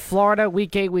 They go to Florida,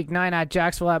 Week 8, Week 9 at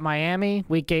Jacksonville at Miami,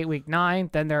 Week 8, Week 9.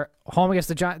 Then they're home against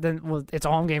the Giants. Then it's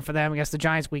a home game for them against the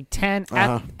Giants, Week 10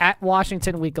 at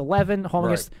Washington, Week 11.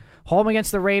 Home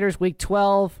against the Raiders, Week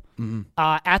 12.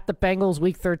 At the Bengals,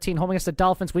 Week 13. Home against the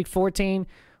Dolphins, Week 14.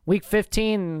 Week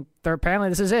 15, apparently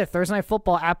this is it. Thursday Night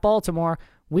Football at Baltimore.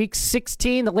 Week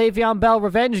 16, the Le'Veon Bell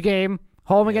revenge game.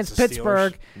 Home against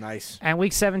Pittsburgh. Nice. And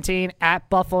Week 17, at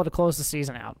Buffalo to close the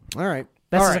season out. All right.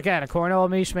 This is, again, according to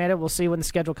Amish made it. We'll see when the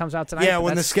schedule comes out tonight. Yeah,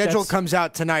 when the schedule comes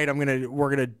out tonight, we're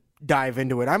gonna dive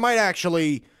into it. I might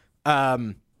actually,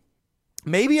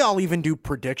 maybe I'll even do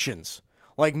predictions.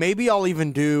 Like maybe I'll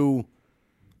even do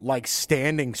like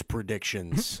standings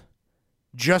predictions,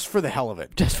 just for the hell of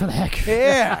it. Just for the heck.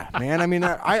 Yeah, man. I mean,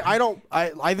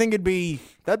 I think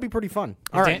that'd be pretty fun.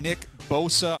 All right, Nick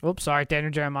Bosa. Oops, sorry.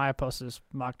 Daniel Jeremiah posted his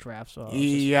mock draft. So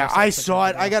I saw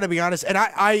it. I got to be honest, and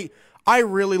I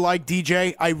really like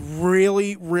DJ. I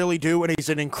really, really do, and he's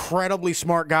an incredibly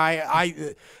smart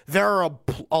guy. There are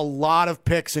a lot of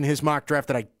picks in his mock draft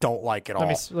that I don't like at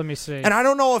all. Let me see. And I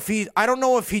don't know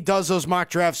if he does those mock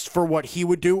drafts for what he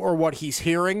would do or what he's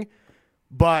hearing,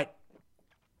 but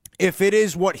if it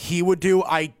is what he would do,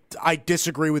 I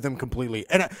disagree with him completely.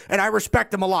 And I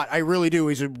respect him a lot. I really do.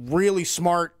 He's a really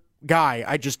smart guy.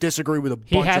 I just disagree with a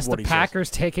bunch of what he says. He has the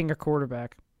Packers taking a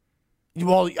quarterback.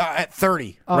 Well, at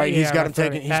 30, right? Yeah, he's got him 30.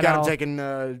 taking. He's got him taking.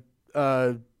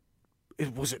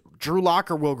 Was it Drew Lock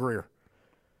or Will Grier?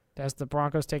 That's the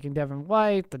Broncos taking Devin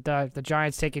White. The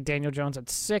Giants taking Daniel Jones at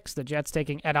 6. The Jets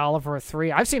taking Ed Oliver at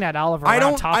 3. I've seen Ed Oliver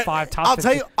around top 5, top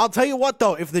 50. I'll tell you what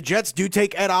though. If the Jets do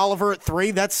take Ed Oliver at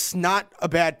 3, that's not a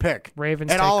bad pick. Ravens.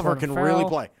 Ed take Oliver Cordell can Farrell, really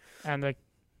play. And the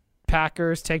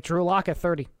Packers take Drew Lock at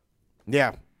 30.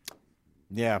 Yeah.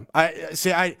 That's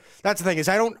the thing is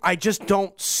I just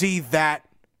don't see that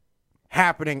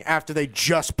happening after they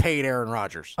just paid Aaron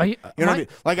Rodgers. You know what I mean?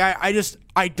 Like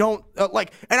I don't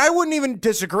like, and I wouldn't even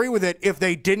disagree with it if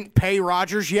they didn't pay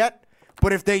Rodgers yet.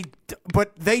 But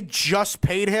they just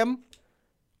paid him.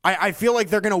 I feel like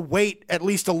they're gonna wait at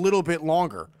least a little bit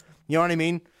longer. You know what I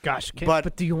mean? Gosh,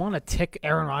 but do you want to tick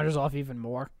Aaron Rodgers off even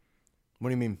more? What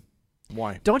do you mean?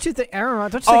 Why? Don't you think Aaron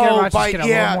Rodgers get a little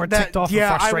more ticked off and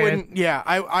frustrated?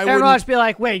 I wouldn't. Aaron Rodgers be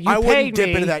like, wait, I wouldn't dip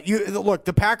into that. Look,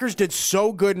 the Packers did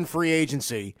so good in free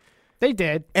agency. They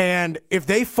did. And if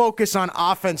they focus on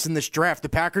offense in this draft, the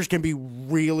Packers can be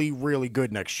really, really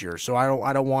good next year. So I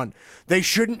don't want. They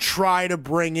shouldn't try to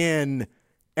bring in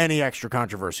any extra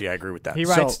controversy. I agree with that. He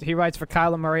writes for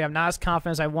Kyler Murray. I'm not as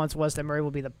confident as I once was that Murray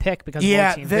will be the pick because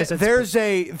of team visits.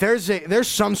 There's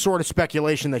some sort of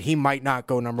speculation that he might not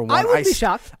go number 1. I would be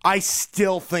shocked. I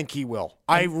still think he will.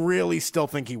 I really still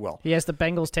think he will. He has the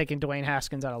Bengals taking Dwayne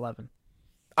Haskins at 11.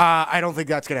 I don't think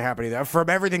that's going to happen either. From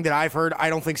everything that I've heard, I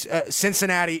don't think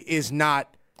Cincinnati is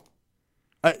not.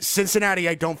 Cincinnati,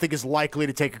 I don't think is likely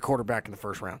to take a quarterback in the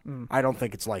first round. I don't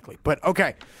think it's likely. But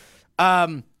okay.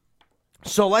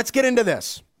 So let's get into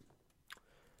this.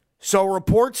 So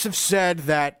reports have said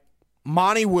that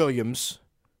Monty Williams,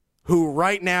 who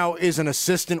right now is an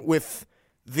assistant with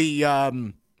the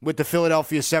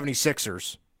Philadelphia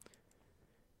 76ers,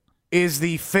 is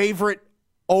the favorite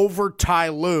over Ty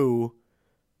Lue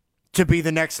to be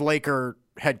the next Laker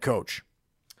head coach.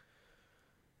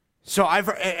 So I've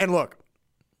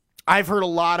heard a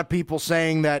lot of people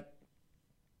saying that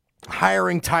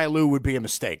hiring Ty Lue would be a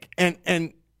mistake.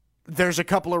 And there's a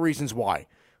couple of reasons why,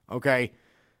 okay?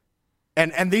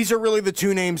 And these are really the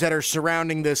two names that are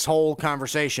surrounding this whole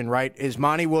conversation, right? Is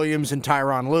Monty Williams and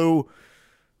Tyronn Lue.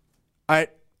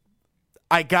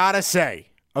 I gotta say,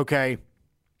 okay,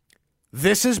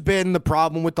 this has been the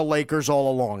problem with the Lakers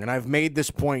all along, and I've made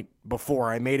this point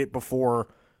before. I made it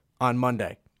before on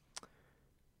Monday.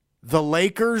 The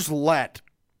Lakers let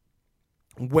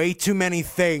way too many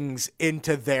things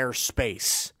into their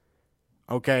space,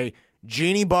 okay?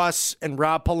 Jeannie Buss and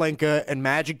Rob Pelinka and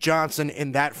Magic Johnson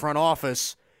in that front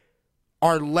office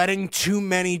are letting too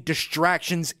many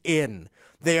distractions in.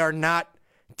 They are not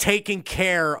taking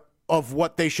care of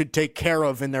what they should take care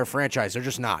of in their franchise. They're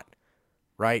just not,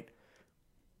 right?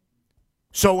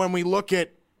 So when we look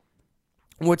at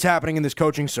what's happening in this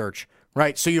coaching search,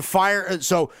 right? So you fire,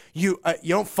 you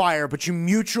don't fire, but you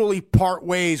mutually part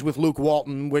ways with Luke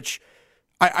Walton, which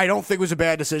I don't think was a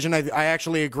bad decision. I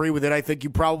actually agree with it. I think you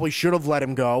probably should have let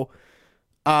him go.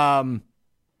 But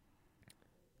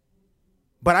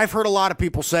I've heard a lot of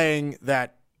people saying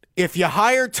that if you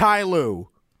hire Ty Lue,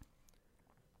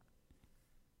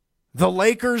 the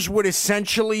Lakers would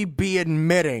essentially be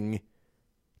admitting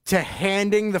to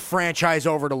handing the franchise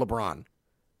over to LeBron.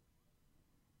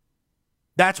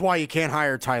 That's why you can't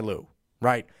hire Ty Lue,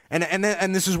 right? And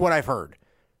this is what I've heard,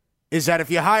 is that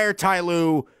if you hire Ty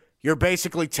Lue, you're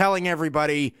basically telling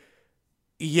everybody,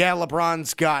 yeah, LeBron,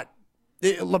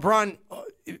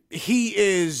 he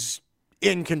is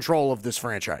in control of this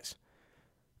franchise.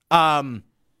 I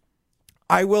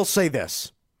I will say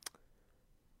this.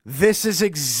 This is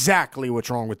exactly what's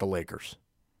wrong with the Lakers.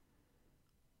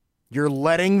 You're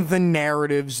letting the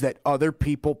narratives that other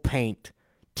people paint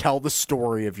tell the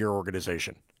story of your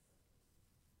organization.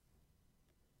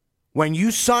 When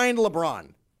you signed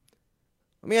LeBron,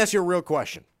 let me ask you a real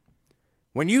question.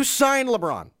 When you signed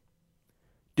LeBron,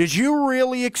 did you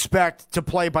really expect to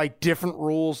play by different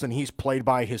rules than he's played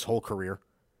by his whole career?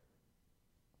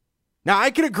 Now,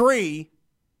 I can agree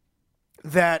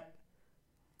that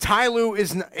Ty Lue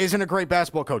isn't a great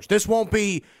basketball coach. This won't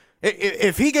be,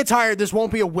 if he gets hired, this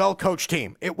won't be a well-coached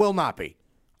team. It will not be.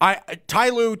 Ty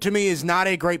Lue, to me, is not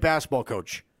a great basketball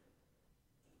coach.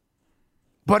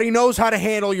 But he knows how to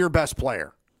handle your best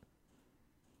player.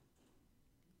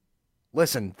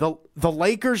 Listen, the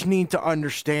Lakers need to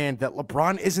understand that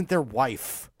LeBron isn't their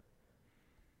wife.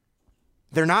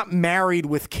 They're not married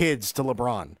with kids to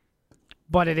LeBron.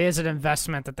 But it is an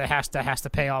investment that has to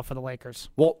pay off for the Lakers.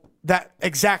 Well, that's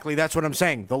what I'm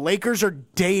saying. The Lakers are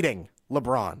dating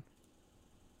LeBron.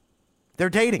 They're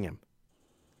dating him.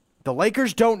 The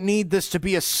Lakers don't need this to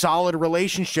be a solid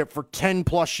relationship for 10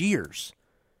 plus years.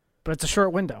 But it's a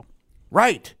short window.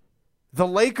 Right. The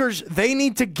Lakers, they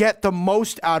need to get the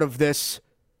most out of this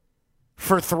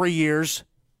for 3 years,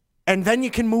 and then you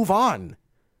can move on.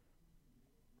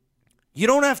 You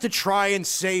don't have to try and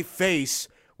save face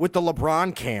with the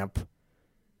LeBron camp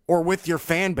or with your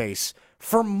fan base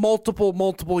for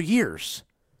multiple years.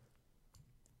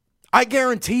 I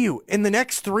guarantee you, in the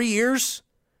next 3 years,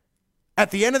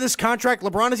 at the end of this contract,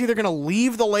 LeBron is either going to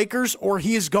leave the Lakers or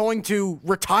he is going to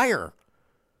retire.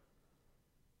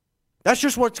 That's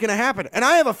just what's going to happen. And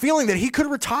I have a feeling that he could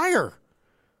retire.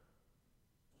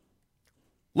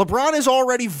 LeBron is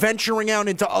already venturing out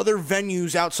into other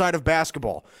venues outside of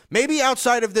basketball. Maybe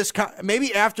outside of this,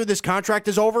 maybe after this contract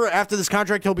is over, after this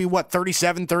contract, he'll be,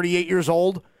 37, 38 years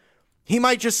old? He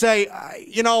might just say,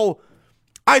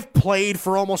 I've played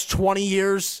for almost 20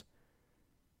 years.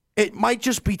 It might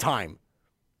just be time.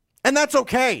 And that's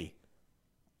okay.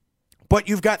 But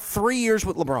you've got 3 years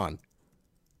with LeBron.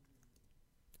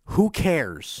 Who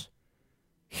cares?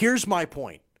 Here's my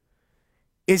point.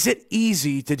 Is it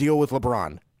easy to deal with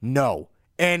LeBron? No.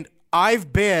 And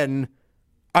I've been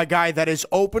a guy that is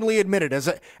openly admitted as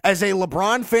a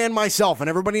LeBron fan myself, and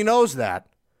everybody knows that.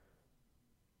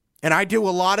 And I do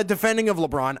a lot of defending of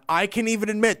LeBron. I can even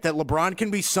admit that LeBron can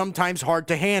be sometimes hard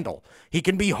to handle. He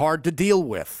can be hard to deal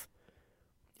with.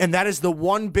 And that is the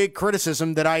one big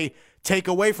criticism that I take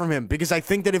away from him, because I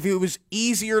think that if he was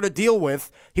easier to deal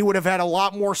with, he would have had a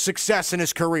lot more success in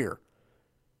his career.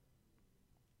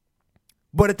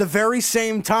 But at the very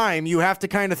same time, you have to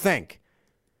kind of think,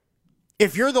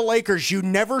 if you're the Lakers, you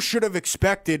never should have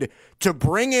expected to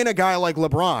bring in a guy like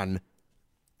LeBron,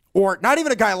 or not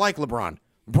even a guy like LeBron,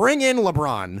 bring in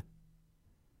LeBron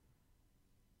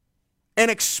and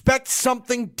expect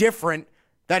something different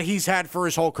that he's had for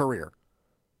his whole career.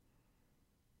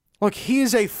 Look, he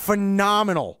is a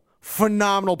phenomenal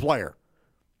player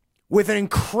with an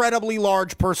incredibly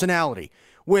large personality,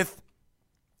 with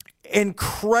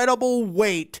incredible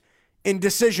weight in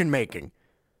decision-making.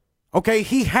 Okay,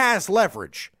 he has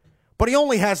leverage, but he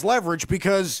only has leverage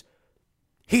because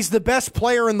he's the best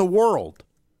player in the world.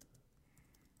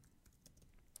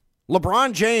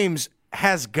 LeBron James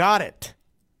has got it.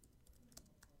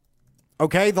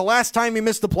 Okay, the last time he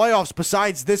missed the playoffs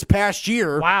besides this past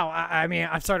year. Wow, I mean,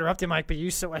 I'm sorry to interrupt you, Mike, but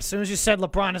as soon as you said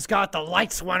LeBron has got it, the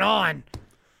lights went on.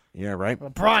 Yeah, right.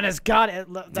 LeBron has got it.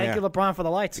 Thank you, LeBron, for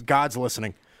the lights. God's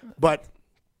listening. But,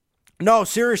 no,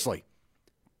 seriously.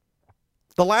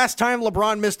 The last time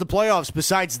LeBron missed the playoffs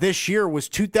besides this year was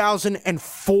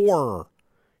 2004,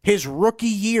 his rookie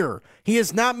year. He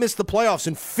has not missed the playoffs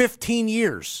in 15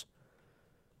 years.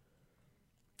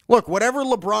 Look, whatever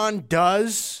LeBron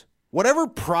does, whatever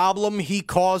problem he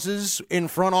causes in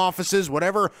front offices,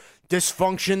 whatever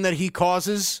dysfunction that he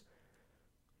causes,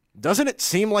 doesn't it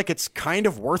seem like it's kind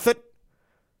of worth it?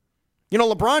 You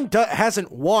know, LeBron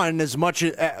hasn't won as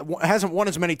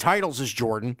many titles as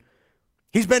Jordan.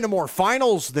 He's been to more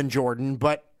finals than Jordan,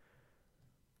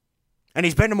 and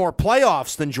he's been to more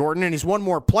playoffs than Jordan, and he's won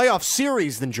more playoff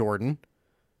series than Jordan.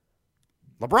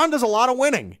 LeBron does a lot of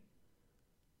winning.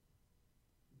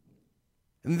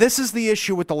 And this is the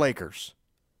issue with the Lakers.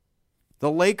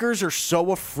 The Lakers are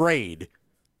so afraid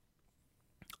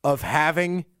of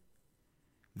having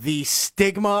the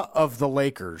stigma of the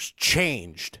Lakers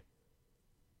changed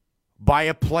by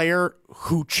a player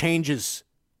who changes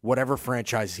whatever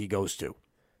franchise he goes to.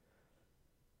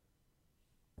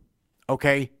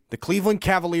 Okay? The Cleveland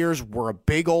Cavaliers were a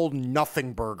big old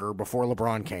nothing burger before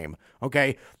LeBron came.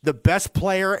 Okay? The best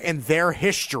player in their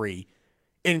history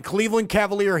in Cleveland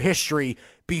Cavalier history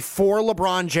before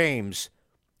LeBron James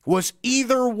was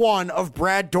either one of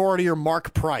Brad Daugherty or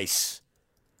Mark Price.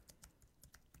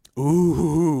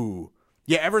 Ooh.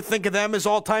 You ever think of them as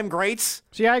all-time greats?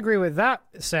 See, I agree with that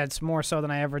sense more so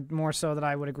than I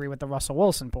would agree with the Russell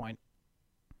Wilson point.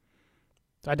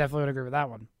 I definitely would agree with that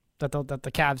one. That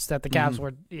the Cavs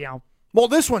were, you know. Well,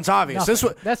 this one's obvious.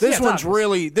 Nothing.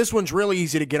 This one's really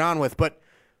easy to get on with, but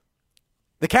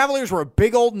the Cavaliers were a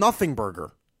big old nothing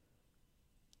burger.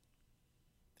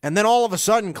 And then all of a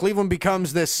sudden, Cleveland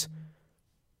becomes this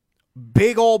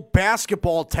big old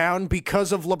basketball town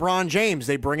because of LeBron James.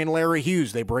 They bring in Larry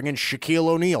Hughes. They bring in Shaquille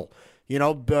O'Neal. You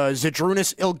know,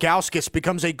 Zydrunas Ilgauskas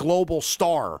becomes a global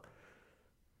star.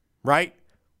 Right?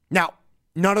 Now,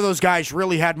 none of those guys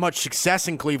really had much success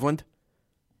in Cleveland.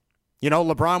 You know,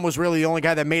 LeBron was really the only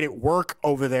guy that made it work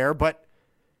over there, but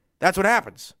that's what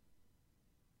happens.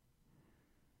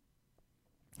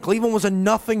 Cleveland was a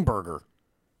nothing burger.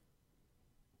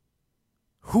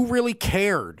 Who really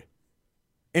cared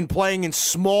in playing in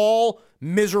small,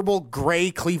 miserable,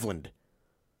 gray Cleveland?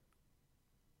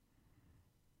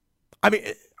 I mean,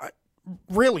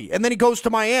 really. And then he goes to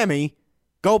Miami,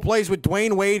 plays with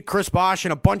Dwayne Wade, Chris Bosh,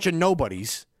 and a bunch of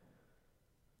nobodies.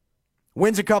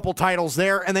 Wins a couple titles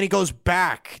there, and then he goes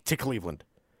back to Cleveland.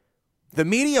 The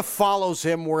media follows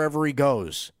him wherever he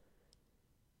goes.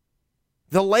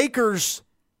 The Lakers,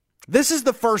 this is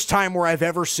the first time where I've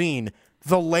ever seen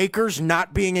the Lakers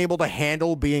not being able to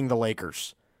handle being the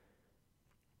Lakers.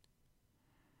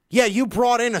 Yeah, you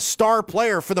brought in a star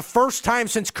player for the first time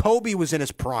since Kobe was in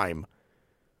his prime.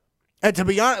 And to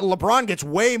be honest, LeBron gets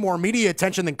way more media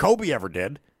attention than Kobe ever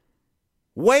did.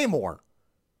 Way more.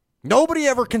 Nobody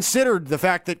ever considered the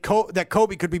fact that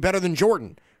Kobe could be better than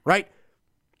Jordan, right?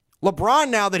 LeBron,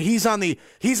 now that he's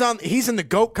in the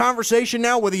GOAT conversation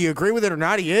now, whether you agree with it or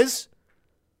not, he is.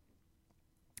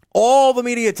 All the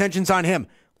media attention's on him.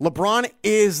 LeBron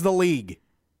is the league.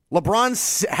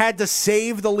 LeBron had to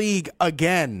save the league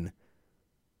again.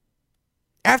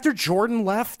 After Jordan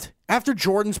left, after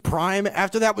Jordan's prime,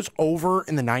 after that was over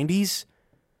in the 90s,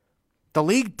 the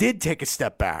league did take a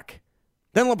step back.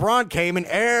 Then LeBron came and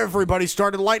everybody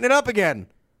started lighting it up again.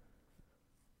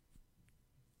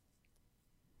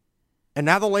 And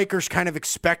now the Lakers kind of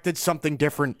expected something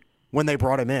different when they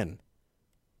brought him in.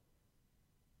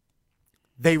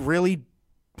 They really,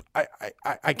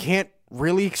 I can't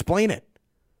really explain it.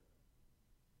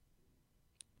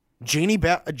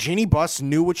 Jeannie Buss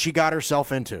knew what she got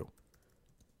herself into.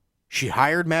 She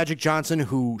hired Magic Johnson,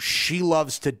 who she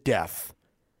loves to death,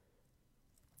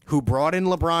 who brought in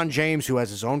LeBron James, who has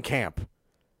his own camp.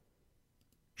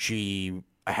 She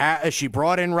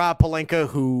brought in Rob Pelinka,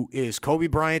 who is Kobe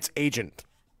Bryant's agent.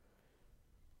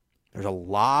 There's a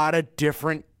lot of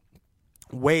different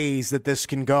ways that this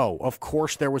can go. Of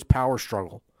course there was power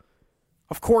struggle.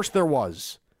 Of course there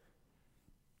was.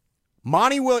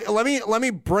 Let me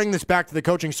bring this back to the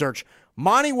coaching search.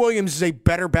 Monty Williams is a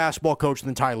better basketball coach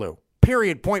than Ty Lue.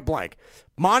 Period. Point blank.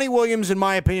 Monty Williams, in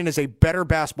my opinion, is a better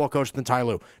basketball coach than Ty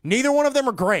Lue. Neither one of them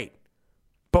are great.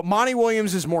 But Monty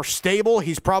Williams is more stable.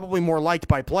 He's probably more liked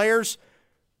by players.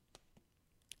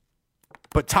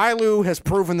 But Ty Lue has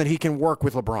proven that he can work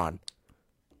with LeBron.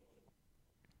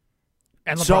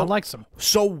 And LeBron likes him.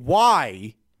 So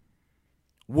why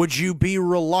would you be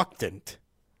reluctant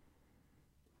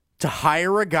to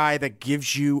hire a guy that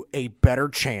gives you a better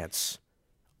chance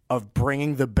of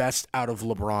bringing the best out of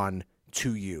LeBron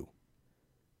to you?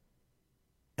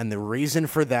 And the reason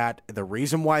for that, the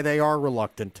reason why they are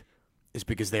reluctant, is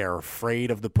because they are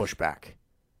afraid of the pushback.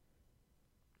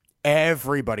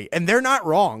 Everybody, and they're not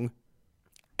wrong,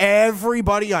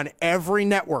 everybody on every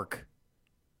network,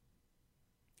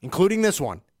 including this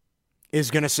one, is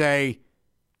going to say,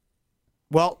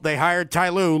 well, they hired Ty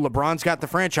Lue. LeBron's got the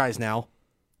franchise now.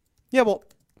 Yeah, well,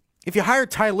 if you hire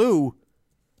Ty Lue,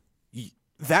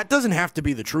 that doesn't have to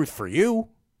be the truth for you.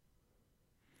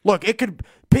 Look,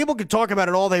 people could talk about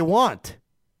it all they want.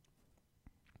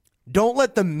 Don't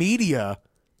let the media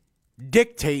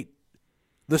dictate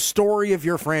the story of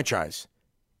your franchise.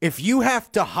 If you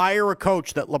have to hire a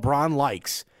coach that LeBron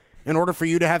likes in order for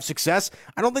you to have success,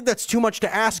 I don't think that's too much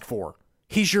to ask for.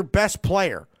 He's your best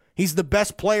player. He's the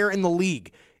best player in the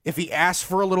league. If he asks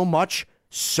for a little much,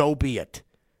 so be it.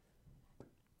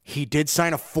 He did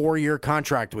sign a 4-year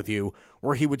contract with you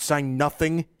where he would sign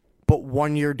nothing but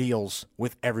 1-year deals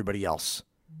with everybody else.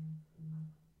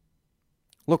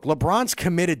 Look, LeBron's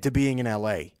committed to being in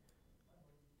LA.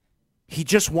 He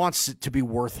just wants it to be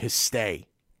worth his stay.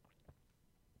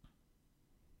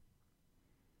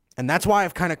 And that's why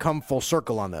I've kind of come full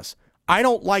circle on this. I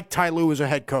don't like Ty Lue as a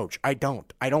head coach. I don't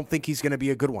think he's going to be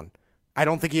a good one. I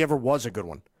don't think he ever was a good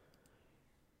one.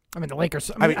 I mean, the Lakers.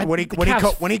 When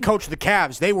he coached the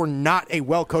Cavs, they were not a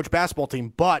well-coached basketball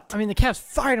team. But I mean, the Cavs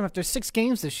fired him after 6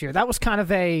 games this year. That was kind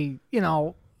of a,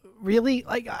 really,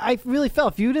 I really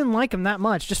felt if you didn't like him that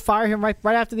much, just fire him right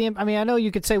after the. I mean, I know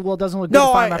you could say, well, it doesn't look good to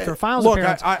fire him after a finals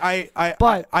appearance.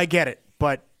 I get it,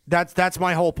 but that's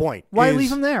my whole point. Why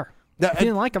leave him there? If you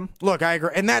didn't like him. Look, I agree,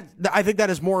 and I think that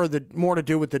is more to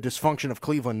do with the dysfunction of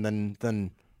Cleveland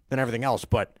than everything else.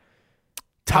 But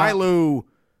Ty Lue.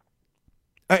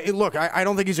 Look, I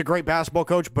don't think he's a great basketball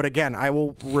coach, but again, I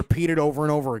will repeat it over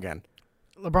and over again.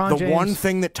 The one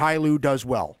thing that Ty Lue does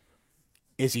well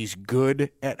is he's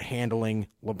good at handling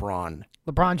LeBron.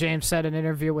 LeBron James said in an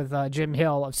interview with Jim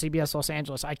Hill of CBS Los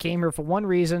Angeles, I came here for one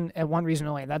reason and one reason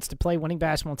only. That's to play winning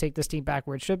basketball and take this team back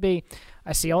where it should be.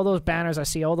 I see all those banners.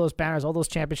 All those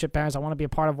championship banners. I want to be a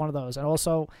part of one of those. And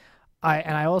also,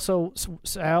 I also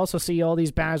see all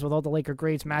these banners with all the Laker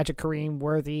greats, Magic, Kareem,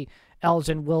 Worthy,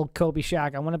 Elgin, Wilt, Kobe,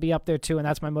 Shaq. I want to be up there too, and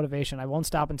that's my motivation. I won't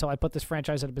stop until I put this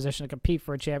franchise in a position to compete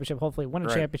for a championship, hopefully win a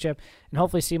championship, and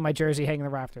hopefully see my jersey hanging in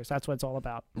the rafters. That's what it's all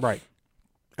about. Right.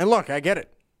 And look, I get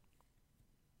it.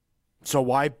 So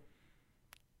why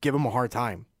give him a hard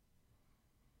time?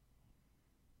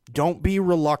 Don't be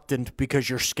reluctant because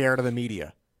you're scared of the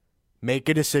media. Make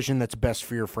a decision that's best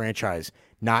for your franchise,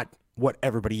 not what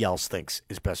everybody else thinks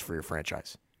is best for your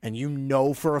franchise. And you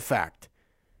know for a fact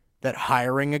that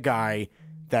hiring a guy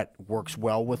that works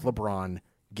well with LeBron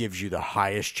gives you the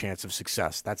highest chance of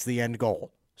success. That's the end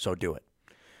goal. So do it.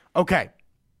 Okay.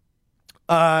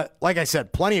 Like I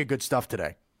said, plenty of good stuff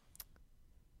today.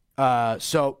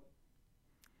 So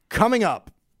coming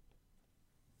up,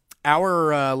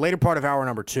 our later part of hour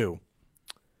number 2.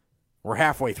 We're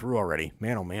halfway through already.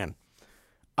 Man, oh man.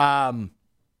 I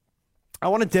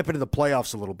want to dip into the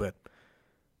playoffs a little bit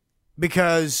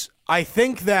because I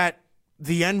think that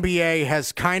the NBA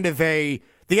has the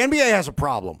NBA has a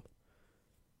problem.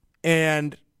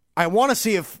 And I want to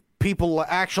see if people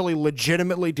actually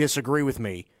legitimately disagree with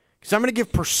me because I'm going to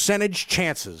give percentage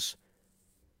chances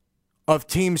of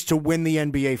teams to win the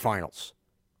NBA Finals.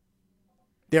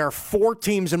 There are 4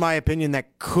 teams, in my opinion,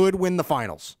 that could win the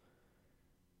Finals.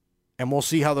 And we'll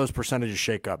see how those percentages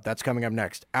shake up. That's coming up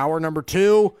next. Hour number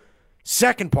 2,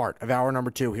 second part of hour number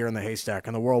 2 here in the Haystack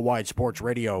on the Worldwide Sports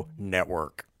Radio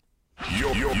Network.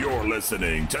 You're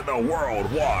listening to the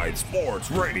Worldwide Sports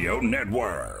Radio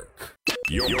Network.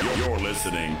 You're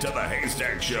listening to the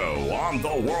Haystack Show on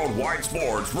the Worldwide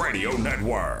Sports Radio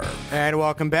Network. And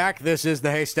welcome back. This is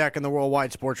the Haystack on the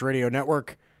Worldwide Sports Radio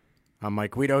Network. I'm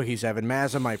Mike Guido. He's Evan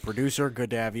Mazza, my producer. Good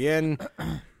to have you in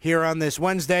here on this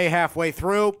Wednesday, halfway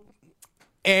through,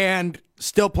 and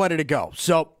still plenty to go.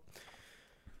 So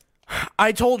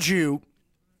I told you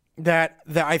that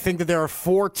I think that there are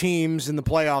 4 teams in the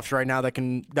playoffs right now that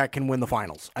can win the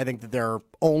finals. I think that there are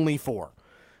only 4.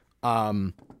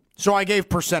 So I gave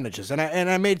percentages, and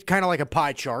I made kind of like a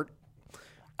pie chart.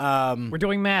 We're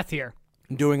doing math here.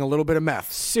 I'm doing a little bit of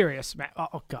math. Serious math.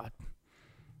 Oh God.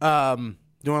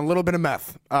 Doing a little bit of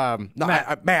meth.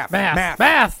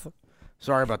 Math.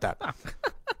 Sorry about that.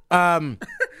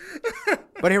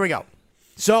 But here we go.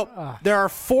 So there are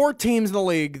 4 teams in the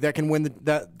league that can win the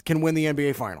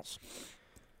NBA Finals.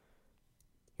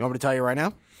 You want me to tell you right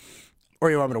now,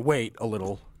 or you want me to wait a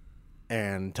little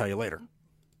and tell you later?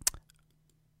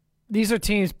 These are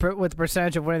teams with the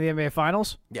percentage of winning the NBA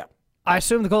Finals. Yeah. I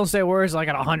assume the Golden State Warriors are like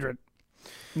at 100,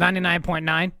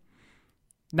 99.9.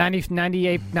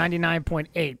 98,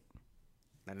 99.8.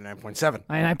 99.7.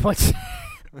 99.7.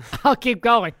 I'll keep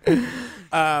going.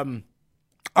 All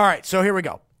right, so here we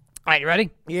go. All right, you ready?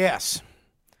 Yes.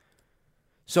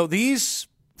 So these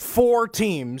 4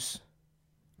 teams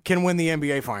can win the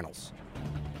NBA Finals.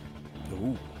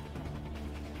 Ooh.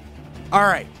 All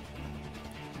right.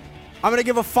 I'm going to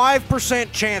give a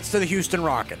 5% chance to the Houston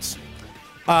Rockets.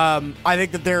 I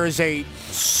think that there is a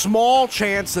small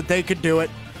chance that they could do it.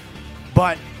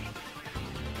 But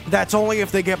that's only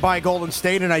if they get by Golden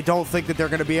State, and I don't think that they're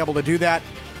going to be able to do that.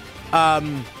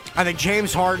 I think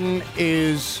James Harden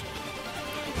is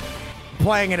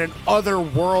playing at an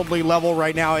otherworldly level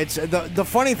right now. It's the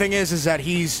funny thing is that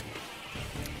he's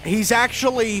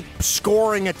actually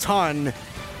scoring a ton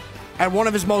at one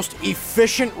of his most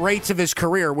efficient rates of his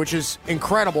career, which is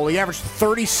incredible. He averaged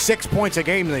 36 points a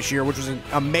game this year, which was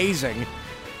amazing.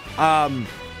 And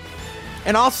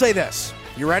I'll say this.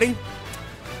 You ready?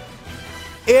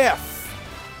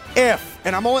 If,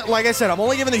 and I'm only, like I said, I'm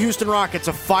only giving the Houston Rockets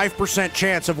a 5%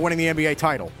 chance of winning the NBA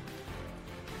title.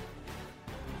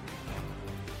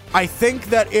 I think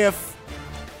that if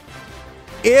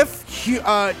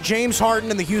James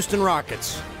Harden and the Houston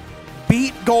Rockets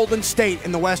beat Golden State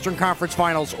in the Western Conference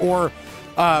Finals or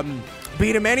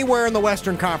beat them anywhere in the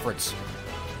Western Conference,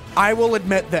 I will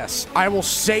admit this. I will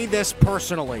say this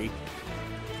personally,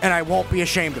 and I won't be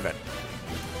ashamed of it.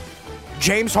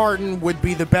 James Harden would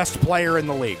be the best player in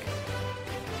the league.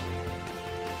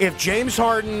 If James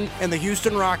Harden and the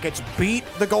Houston Rockets beat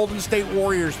the Golden State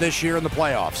Warriors this year in the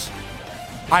playoffs,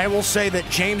 I will say that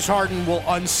James Harden will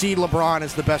unseat LeBron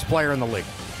as the best player in the league.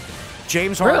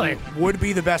 James Harden would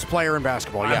be the best player in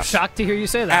basketball, yes. I'm shocked to hear you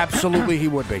say that. Absolutely he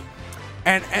would be.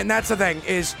 And that's the thing,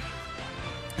 is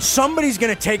somebody's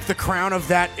going to take the crown of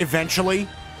that eventually,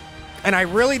 and I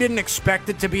really didn't expect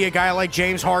it to be a guy like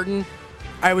James Harden.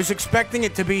 I was expecting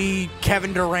it to be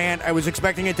Kevin Durant. I was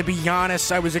expecting it to be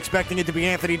Giannis. I was expecting it to be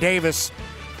Anthony Davis.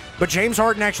 But James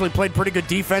Harden actually played pretty good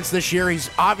defense this year. He's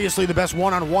obviously the best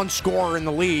one-on-one scorer in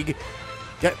the league.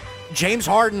 James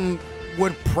Harden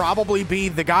would probably be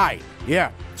the guy.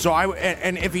 Yeah. So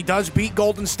and if he does beat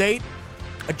Golden State,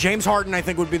 James Harden, I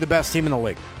think, would be the best team in the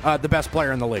league, the best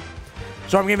player in the league.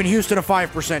 So I'm giving Houston a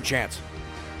 5% chance.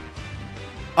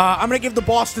 I'm going to give the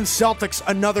Boston Celtics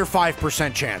another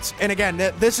 5% chance. And again,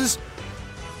 this is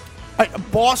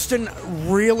Boston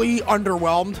really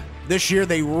underwhelmed this year.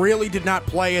 They really did not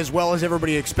play as well as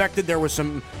everybody expected. There was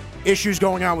some issues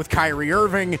going on with Kyrie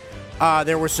Irving.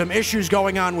 There were some issues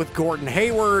going on with Gordon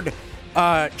Hayward.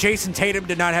 Jason Tatum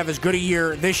did not have as good a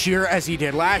year this year as he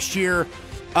did last year.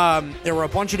 There were a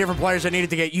bunch of different players that needed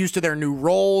to get used to their new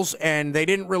roles, and they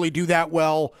didn't really do that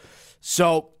well.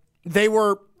 So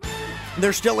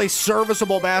they're still a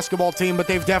serviceable basketball team, but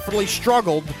they've definitely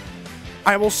struggled.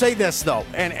 I will say this, though,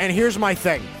 and here's my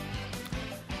thing.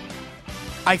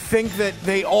 I think that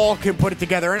they all can put it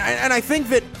together, and I think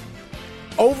that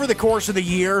over the course of the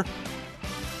year,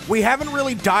 we haven't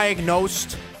really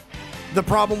diagnosed the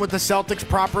problem with the Celtics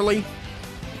properly.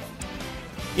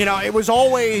 You know, it was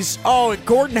always,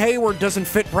 Gordon Hayward doesn't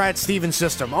fit Brad Stevens'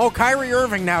 system. Oh, Kyrie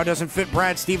Irving now doesn't fit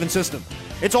Brad Stevens' system.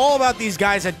 It's all about these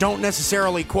guys that don't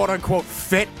necessarily, quote-unquote,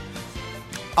 fit.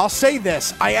 I'll say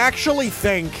this. I actually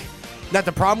think that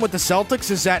the problem with the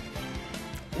Celtics is that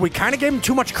we kind of gave them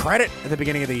too much credit at the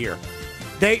beginning of the year.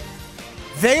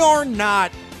 They are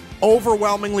not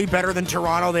overwhelmingly better than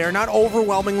Toronto. They are not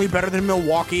overwhelmingly better than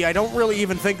Milwaukee. I don't really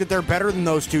even think that they're better than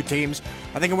those two teams.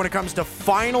 I think when it comes to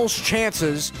finals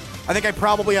chances, I think I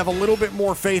probably have a little bit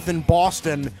more faith in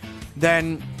Boston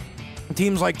than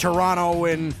teams like Toronto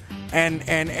and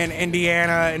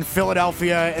Indiana and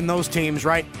Philadelphia and those teams,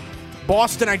 right?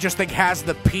 Boston, I just think, has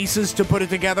the pieces to put it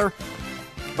together.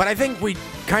 But I think we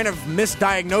kind of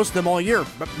misdiagnosed them all year.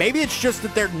 But maybe it's just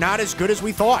that they're not as good as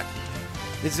we thought.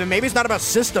 Maybe it's not about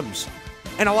systems.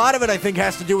 And a lot of it, I think,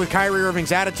 has to do with Kyrie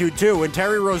Irving's attitude, too. And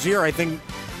Terry Rozier, I think,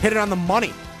 hit it on the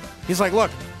money. He's like,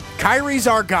 look, Kyrie's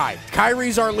our guy.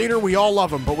 Kyrie's our leader. We all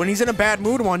love him. But when he's in a bad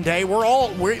mood one day, we're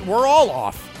all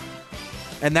off.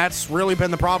 And that's really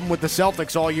been the problem with the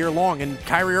Celtics all year long. And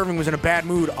Kyrie Irving was in a bad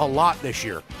mood a lot this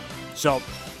year. So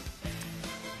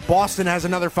Boston has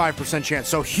another 5% chance.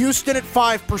 So Houston at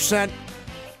 5%,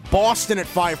 Boston at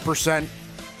 5%.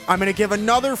 I'm going to give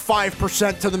another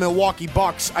 5% to the Milwaukee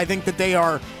Bucks. I think that they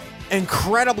are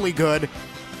incredibly good.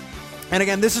 And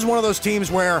again, this is one of those teams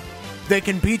where they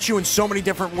can beat you in so many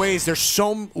different ways. They're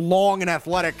so long and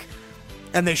athletic,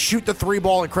 and they shoot the three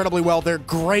ball incredibly well. They're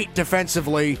great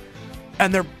defensively,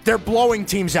 and they're blowing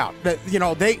teams out. You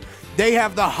know, they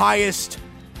have the highest.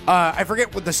 I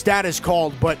forget what the stat is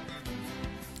called, but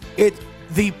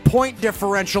the point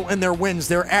differential in their wins,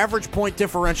 their average point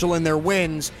differential in their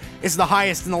wins is the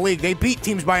highest in the league. They beat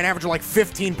teams by an average of like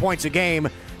 15 points a game.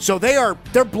 So they're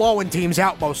blowing teams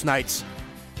out most nights.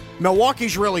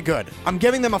 Milwaukee's really good. I'm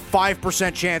giving them a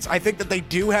 5% chance. I think that they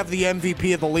do have the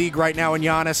MVP of the league right now in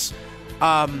Giannis.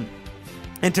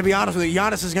 And to be honest with you,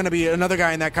 Giannis is going to be another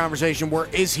guy in that conversation where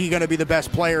is he going to be the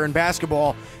best player in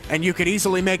basketball? And you could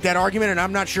easily make that argument, and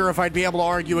I'm not sure if I'd be able to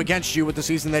argue against you with the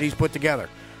season that he's put together.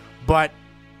 But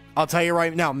I'll tell you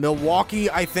right now, Milwaukee,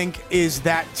 I think, is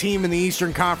that team in the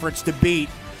Eastern Conference to beat.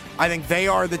 I think they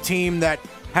are the team that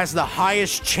has the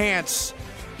highest chance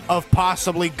of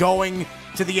possibly going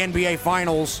to the NBA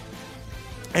Finals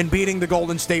and beating the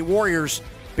Golden State Warriors,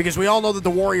 because we all know that the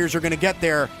Warriors are going to get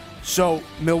there. So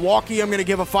Milwaukee, I'm going to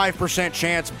give a 5%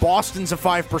 chance. Boston's a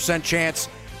 5% chance.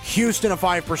 Houston, a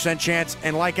 5% chance.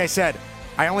 And like I said,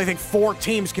 I only think 4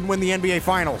 teams can win the NBA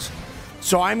Finals.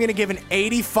 So I'm going to give an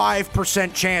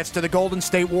 85% chance to the Golden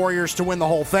State Warriors to win the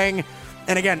whole thing.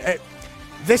 And again,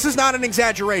 this is not an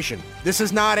exaggeration. This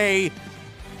is not a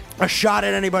shot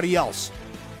at anybody else.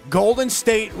 Golden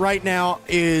State right now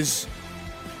is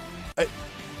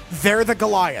they're the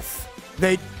Goliath.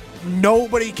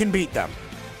 Nobody can beat them.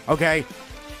 Okay?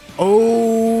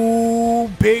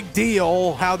 Oh, big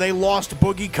deal how they lost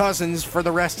Boogie Cousins for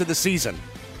the rest of the season.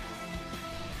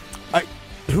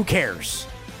 Who cares?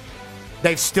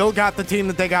 They've still got the team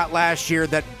that they got last year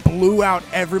that blew out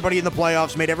everybody in the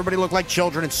playoffs, made everybody look like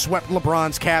children, and swept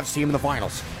LeBron's Cavs team in the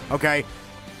finals. Okay?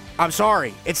 I'm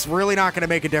sorry. It's really not going to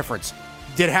make a difference.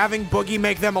 Did having Boogie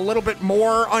make them a little bit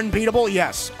more unbeatable?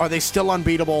 Yes. Are they still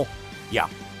unbeatable? Yeah.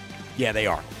 Yeah, they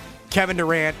are. Kevin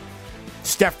Durant,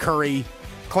 Steph Curry,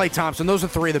 Klay Thompson, those are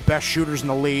three of the best shooters in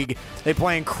the league. They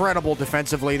play incredible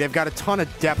defensively. They've got a ton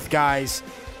of depth guys.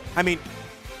 I mean,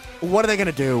 what are they going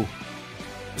to do?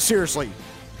 Seriously,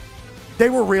 they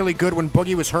were really good when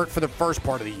Boogie was hurt for the first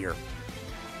part of the year.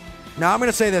 Now, I'm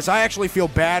going to say this. I actually feel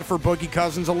bad for Boogie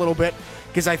Cousins a little bit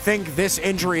because I think this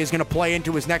injury is going to play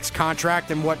into his next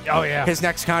contract and what his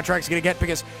next contract is going to get,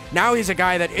 because now he's a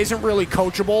guy that isn't really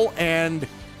coachable and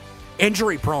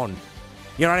injury prone.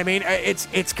 You know what I mean?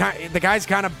 It's kind of, the guy's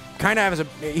kind of has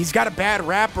he's got a bad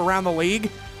rap around the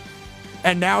league,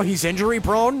 and now he's injury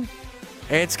prone.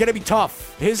 It's going to be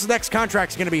tough. His next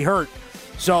contract's going to be hurt.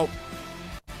 So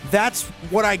that's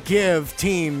what I give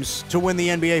teams to win the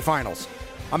NBA Finals.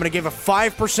 I'm going to give a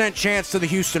 5% chance to the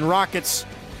Houston Rockets,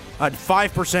 a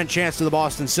 5% chance to the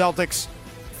Boston Celtics,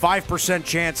 5%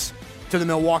 chance to the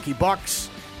Milwaukee Bucks,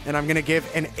 and I'm going to give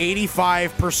an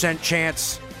 85%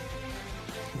 chance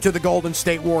to the Golden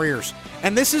State Warriors.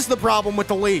 And this is the problem with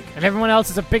the league. And everyone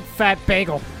else is a big fat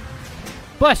bagel.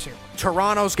 Bless you.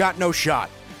 Toronto's got no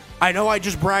shot. I know I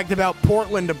just bragged about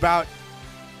Portland about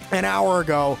an hour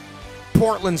ago.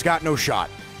 Portland's got no shot.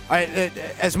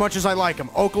 As much as I like them,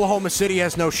 Oklahoma City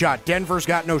has no shot. Denver's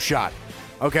got no shot.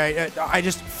 Okay,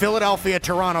 Philadelphia,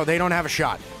 Toronto, they don't have a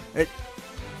shot.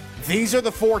 These are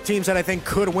the four teams that I think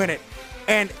could win it.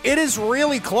 And it is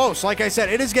really close. Like I said,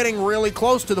 it is getting really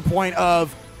close to the point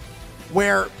of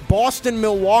where Boston,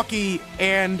 Milwaukee,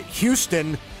 and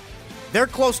Houston, they're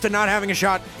close to not having a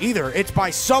shot either. It's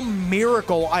by some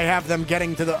miracle I have them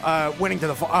getting to the winning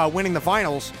the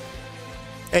finals.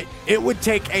 It would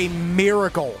take a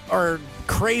miracle or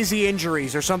crazy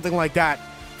injuries or something like that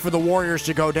for the Warriors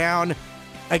to go down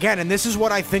again. And this is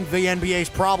what I think the NBA's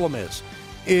problem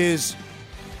is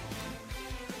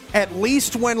at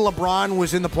least when LeBron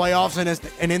was in the playoffs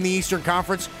and in the Eastern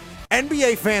Conference,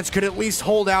 NBA fans could at least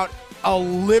hold out a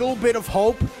little bit of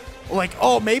hope. Like,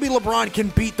 oh, maybe LeBron can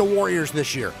beat the Warriors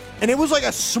this year. And it was like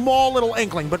a small little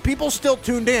inkling, but people still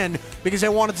tuned in because they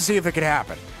wanted to see if it could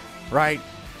happen, right?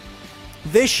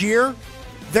 This year,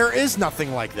 there is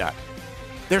nothing like that.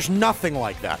 There's nothing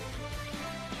like that.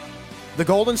 The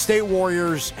Golden State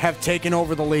Warriors have taken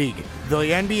over the league. The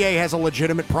NBA has a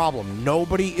legitimate problem.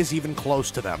 Nobody is even close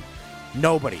to them.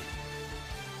 Nobody.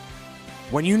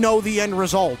 When you know the end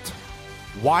result,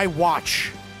 why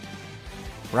watch?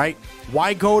 Right?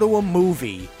 Why go to a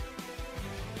movie?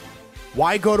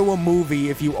 Why go to a movie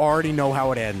if you already know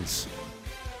how it ends?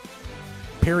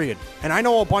 Period. And I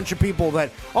know a bunch of people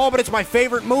that, but it's my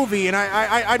favorite movie, and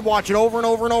I'd watch it over and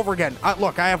over and over again.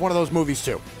 Look, I have one of those movies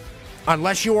too.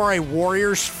 Unless you are a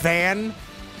Warriors fan,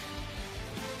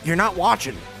 you're not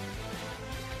watching.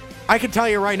 I can tell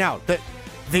you right now that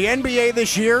the NBA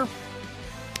this year,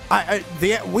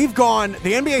 the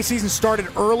NBA season started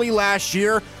early last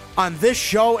year on this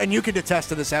show, and you can attest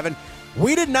to this, Evan.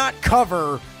 We did not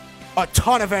cover a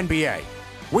ton of NBA.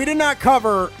 We did not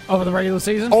cover... Over the regular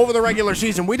season? Over the regular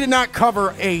season. We did not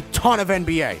cover a ton of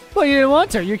NBA. Well, you didn't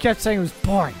want to. You kept saying it was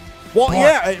boring. Well, boring.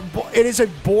 Yeah, it is a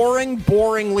boring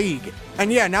league.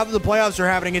 And yeah, now that the playoffs are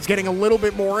happening, it's getting a little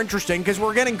bit more interesting because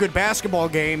we're getting good basketball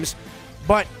games.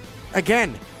 But,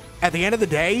 again, at the end of the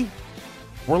day,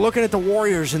 we're looking at the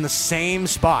Warriors in the same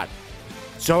spot.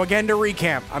 So, again, to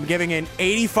recap, I'm giving an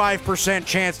 85%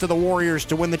 chance to the Warriors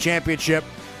to win the championship,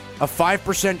 a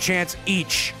 5% chance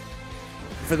each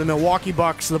for the Milwaukee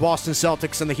Bucks, the Boston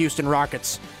Celtics, and the Houston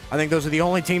Rockets. I think those are the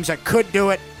only teams that could do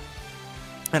it,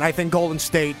 and I think Golden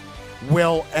State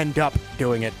will end up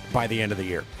doing it by the end of the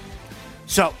year.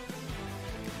 So,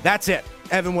 that's it.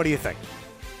 Evan, what do you think?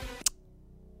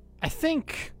 I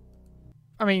think,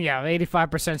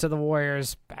 85% to the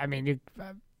Warriors.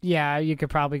 You could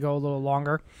probably go a little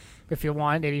longer if you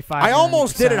want, 85. I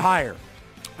almost did it higher.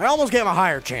 I almost gave him a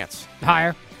higher chance.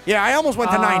 Higher? Yeah, I almost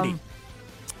went to 90.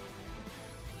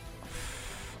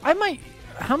 I might.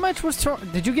 How much was Toronto?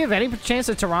 Did you give any chance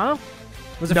to Toronto?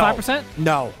 Was it 5%?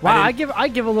 No. Wow, I give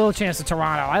a little chance to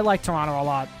Toronto. I like Toronto a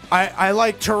lot. I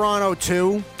like Toronto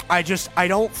too. I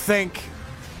don't think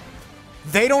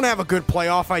they don't have a good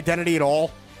playoff identity at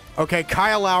all. Okay,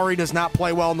 Kyle Lowry does not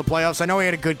play well in the playoffs. I know he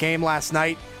had a good game last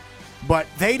night, but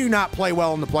they do not play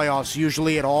well in the playoffs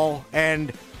usually at all.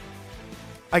 And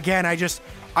again, I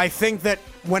think that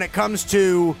when it comes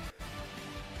to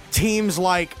teams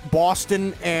like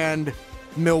Boston and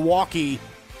Milwaukee,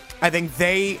 I think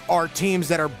they are teams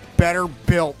that are better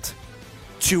built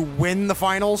to win the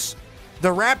finals. The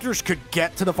Raptors could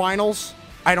get to the finals.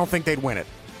 I don't think they'd win it,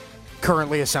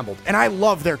 currently assembled. And I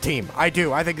love their team. I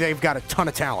do. I think they've got a ton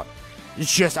of talent.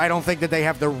 It's just I don't think that they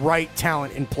have the right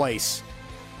talent in place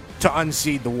to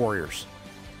unseed the Warriors.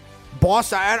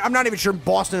 Boston, I'm not even sure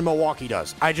Boston and Milwaukee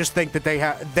does. I just think that they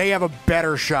have a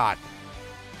better shot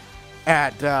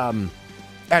at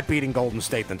beating Golden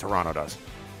State than Toronto does.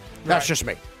 That's just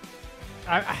me.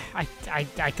 I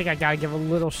think I gotta give a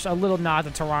little nod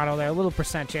to Toronto there, a little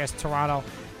percent chance to Toronto.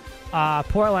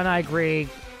 Portland, I agree.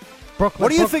 Brooklyn.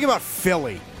 What do you think about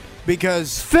Philly?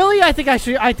 Because Philly, I think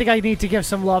I need to give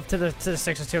some love to the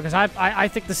Sixers too, because I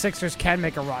think the Sixers can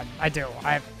make a run. I do.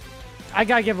 I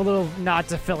gotta give a little nod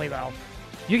to Philly though.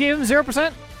 You gave them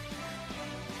 0%?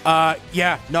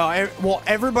 Yeah, no. Well,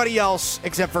 everybody else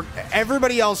except for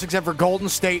Golden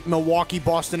State, Milwaukee,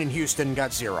 Boston, and Houston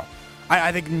got 0.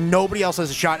 I think nobody else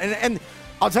has a shot. And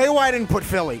I'll tell you why I didn't put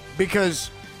Philly, because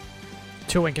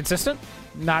too inconsistent,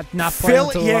 not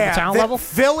playing to the talent level.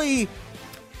 Philly,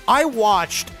 I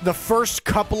watched the first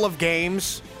couple of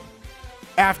games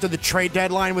after the trade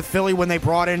deadline with Philly when they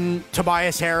brought in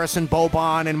Tobias Harris and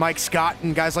Boban and Mike Scott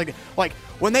and guys like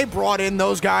when they brought in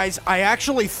those guys,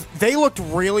 they looked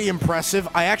really impressive.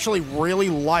 I actually really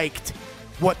liked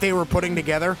what they were putting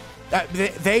together.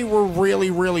 They were really,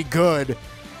 really good.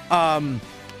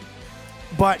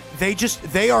 But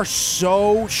they are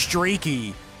so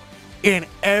streaky in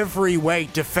every way.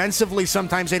 Defensively,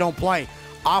 sometimes they don't play.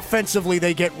 Offensively,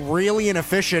 they get really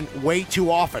inefficient way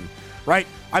too often, right?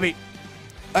 I mean,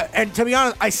 and to be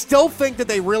honest, I still think that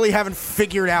they really haven't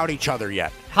figured out each other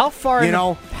yet. How far?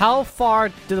 How far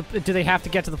do they have to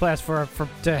get to the playoffs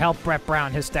to help Brett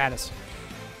Brown his status?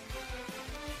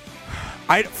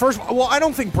 I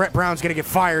don't think Brett Brown's going to get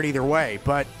fired either way,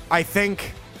 but I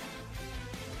think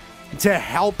to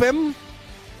help him,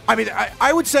 I mean,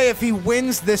 I would say if he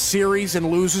wins this series and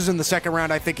loses in the second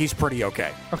round, I think he's pretty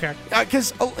okay. Okay.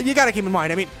 Because you got to keep in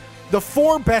mind, I mean, the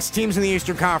 4 best teams in the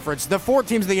Eastern Conference, the 4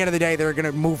 teams at the end of the day that are going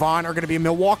to move on are going to be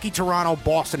Milwaukee, Toronto,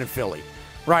 Boston, and Philly,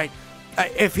 right?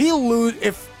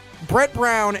 If Brett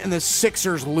Brown and the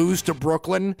Sixers lose to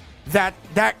Brooklyn, that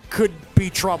could be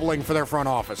troubling for their front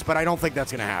office, but I don't think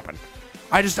that's going to happen.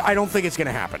 I don't think it's going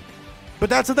to happen. But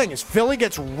that's the thing, is Philly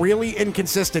gets really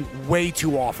inconsistent way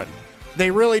too often.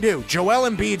 They really do. Joel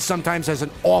Embiid sometimes has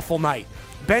an awful night.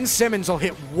 Ben Simmons will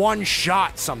hit one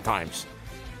shot sometimes.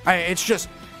 It's just...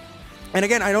 And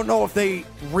again, I don't know if they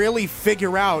really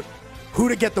figure out who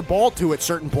to get the ball to at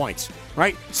certain points,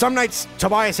 right? Some nights,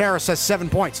 Tobias Harris has 7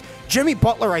 points. Jimmy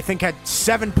Butler, I think, had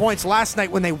 7 points last night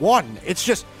when they won. It's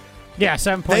just... Yeah,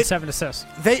 7.7 assists.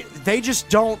 They just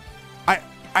don't...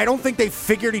 I don't think they've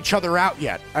figured each other out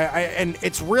yet. And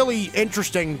it's really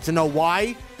interesting to know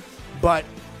why, but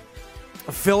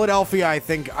Philadelphia, I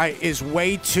think, is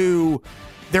way too...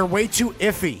 They're way too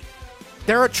iffy.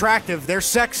 They're attractive, they're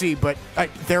sexy, but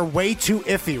they're way too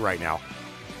iffy right now.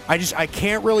 I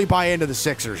can't really buy into the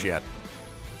Sixers yet.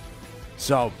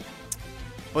 So,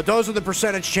 but those are the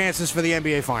percentage chances for the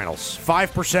NBA Finals.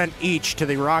 5% each to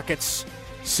the Rockets,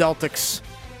 Celtics,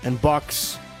 and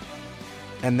Bucks.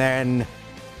 And then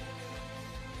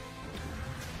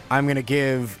I'm going to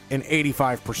give an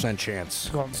 85% chance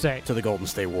to the Golden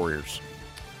State Warriors.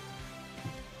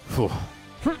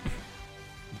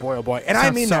 Boy, oh boy. And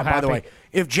I mean that, by the way.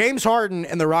 If James Harden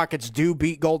and the Rockets do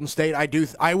beat Golden State,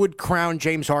 I would crown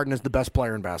James Harden as the best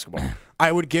player in basketball.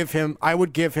 I would give him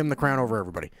the crown over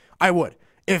everybody. I would.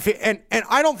 And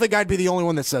I don't think I'd be the only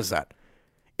one that says that.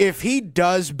 If he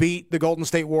does beat the Golden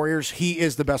State Warriors, he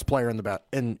is the best player in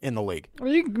the league.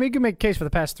 Well, you can make a case for the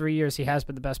past 3 years he has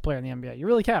been the best player in the NBA. You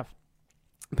really have.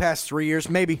 Past 3 years,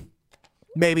 maybe.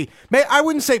 I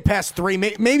wouldn't say past 3,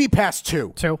 maybe past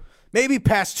 2. 2. Maybe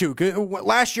past 2.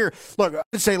 Last year, look, I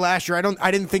would say last year, I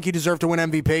didn't think he deserved to win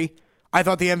MVP. I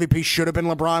thought the MVP should have been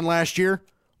LeBron last year,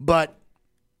 but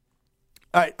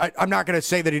I'm not going to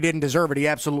say that he didn't deserve it. He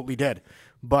absolutely did.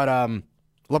 But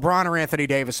LeBron or Anthony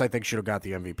Davis, I think, should have got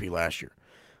the MVP last year.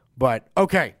 But,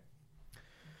 okay.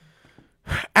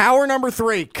 Hour number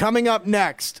 3, coming up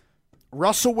next.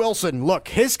 Russell Wilson, look,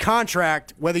 his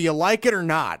contract, whether you like it or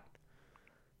not,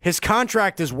 his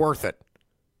contract is worth it.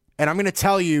 And I'm going to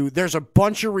tell you, there's a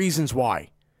bunch of reasons why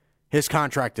his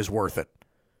contract is worth it.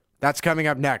 That's coming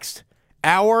up next.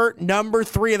 Hour number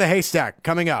 3 of the Haystack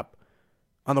coming up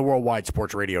on the Worldwide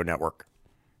Sports Radio Network.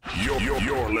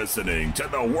 You're listening to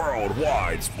the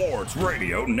Worldwide Sports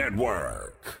Radio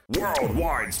Network.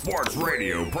 Worldwide Sports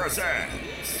Radio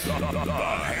presents the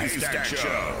Haystack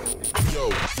Show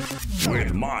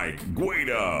with Mike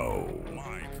Guido.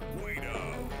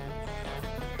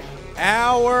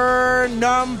 Hour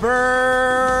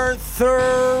number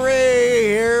 3.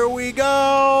 Here we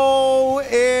go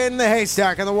in the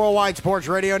Haystack on the Worldwide Sports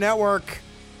Radio Network.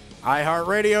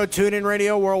 iHeartRadio, TuneIn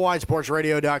Radio,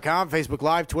 WorldwideSportsRadio.com, Facebook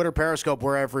Live, Twitter, Periscope.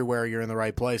 We're everywhere. You're in the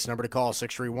right place. Number to call,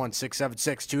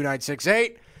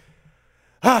 631-676-2968.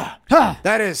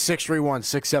 That is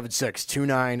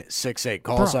 631-676-2968.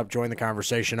 Call us up. Join the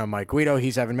conversation. I'm Mike Guido.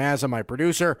 He's Evan Mazza, my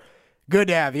producer. Good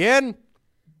to have you in.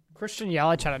 Christian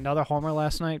Yelich had another homer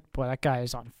last night. Boy, that guy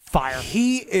is on fire.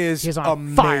 He's on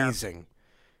amazing. Fire.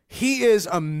 He is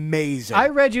amazing. I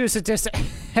read you a statistic.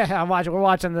 We're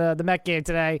watching the Met game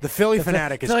today. The Philly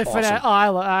Fanatic is awesome.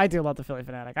 I do love the Philly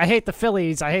Fanatic. I hate the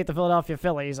Phillies. I hate the Philadelphia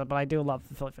Phillies, but I do love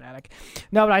the Philly Fanatic.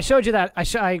 No, but I showed you that.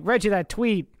 I read you that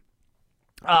tweet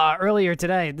earlier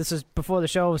today. This is before the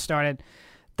show started.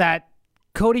 That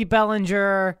Cody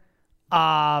Bellinger,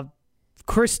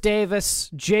 Chris Davis,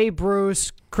 Jay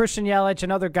Bruce, Christian Yelich,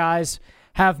 and other guys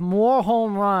have more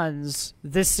home runs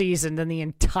this season than the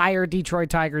entire Detroit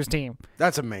Tigers team.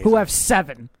 That's amazing. Who have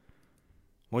 7.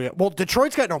 Well, yeah. Well,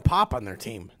 Detroit's got no pop on their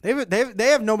team. They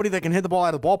have nobody that can hit the ball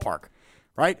out of the ballpark,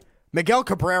 right? Miguel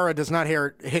Cabrera does not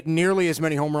hit nearly as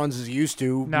many home runs as he used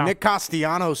to. No. Nick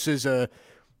Castellanos is a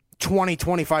 20,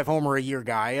 25 homer a year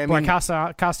guy.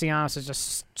 Castellanos is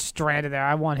just stranded there.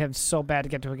 I want him so bad to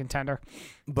get to a contender.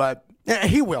 But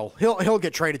he will. He'll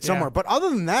get traded somewhere. Yeah. But other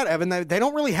than that, Evan, they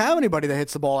don't really have anybody that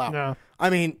hits the ball out. No. I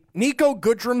mean, Nico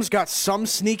Goodrum's got some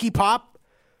sneaky pop,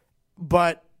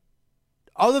 but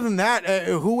other than that,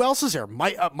 who else is there?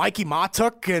 Mikey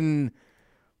Matuk and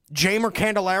Jeimer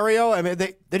Candelario. I mean,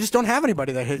 they just don't have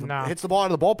anybody that hits the ball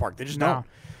out of the ballpark. They just don't.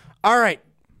 All right.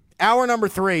 Hour number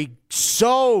 3.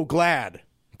 So glad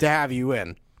to have you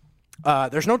in.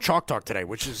 There's no chalk talk today,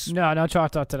 which is no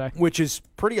chalk talk today, which is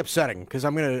pretty upsetting because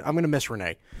I'm gonna miss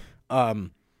Renee.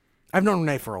 I've known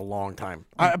Renee for a long time.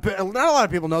 Not a lot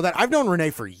of people know that. I've known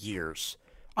Renee for years.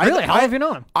 Really? How have you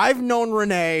known him? I've known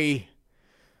Renee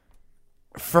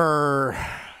for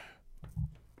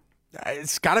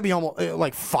it's got to be almost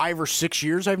like 5 or 6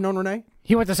 years. I've known Renee.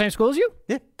 He went to the same school as you?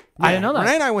 Yeah. I didn't know that.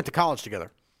 Renee and I went to college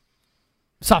together.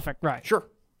 Suffolk, right? Sure,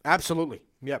 absolutely.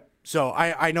 Yep. So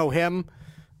I know him.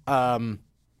 I've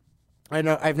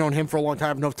known him for a long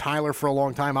time. I've known Tyler for a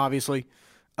long time, obviously.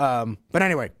 But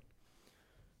anyway,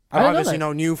 I've obviously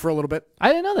known you for a little bit. I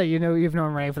didn't know that you've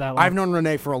known Renee for that long. I've known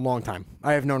Renee for a long time.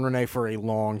 I have known Renee for a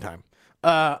long time.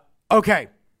 Okay.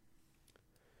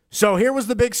 So here was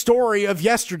the big story of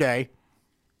yesterday.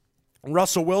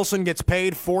 Russell Wilson gets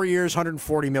paid 4 years,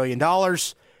 $140 million.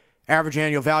 Average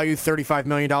annual value, $35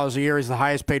 million a year. He's the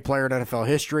highest paid player in NFL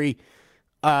history.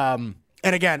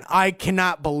 And again, I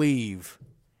cannot believe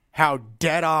how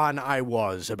dead on I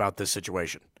was about this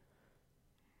situation.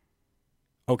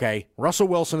 Okay, Russell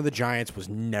Wilson of the Giants was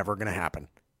never going to happen.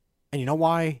 And you know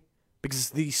why?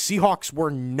 Because the Seahawks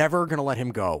were never going to let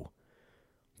him go.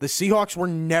 The Seahawks were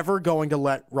never going to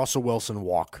let Russell Wilson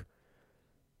walk.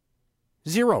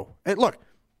 0. And look,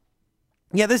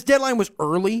 yeah, this deadline was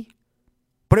early,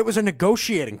 but it was a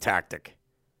negotiating tactic.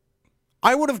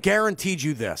 I would have guaranteed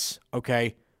you this,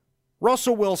 okay?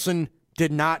 Russell Wilson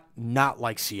did not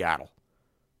like Seattle,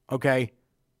 okay?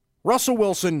 Russell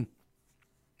Wilson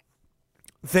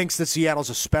thinks that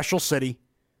Seattle's a special city.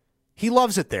 He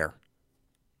loves it there.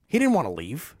 He didn't want to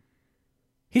leave.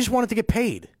 He just wanted to get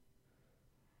paid.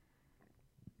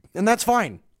 And that's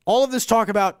fine. All of this talk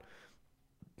about,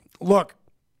 look,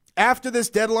 after this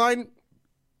deadline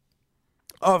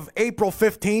of April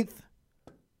 15th,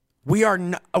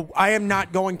 I am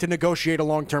not going to negotiate a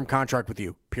long-term contract with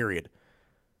you, period.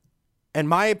 And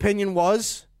my opinion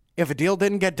was, if a deal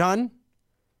didn't get done,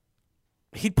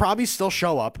 he'd probably still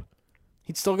show up.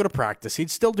 He'd still go to practice.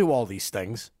 He'd still do all these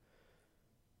things.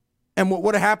 And what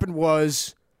would have happened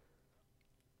was,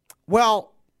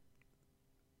 well,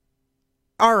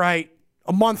 all right,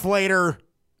 a month later,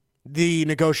 the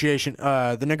negotiations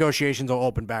will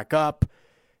open back up,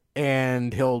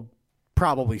 and he'll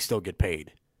probably still get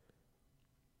paid.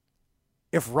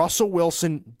 If Russell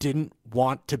Wilson didn't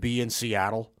want to be in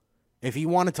Seattle, if he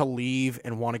wanted to leave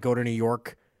and want to go to New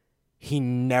York, he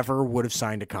never would have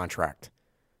signed a contract.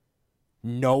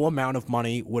 No amount of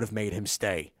money would have made him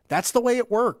stay. That's the way it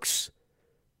works.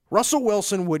 Russell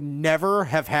Wilson would never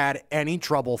have had any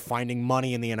trouble finding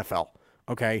money in the NFL,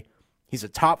 okay? He's a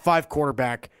top 5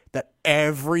 quarterback that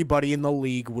everybody in the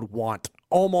league would want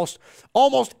almost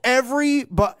every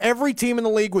team in the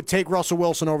league would take Russell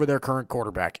Wilson over their current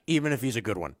quarterback, even if he's a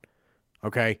good one.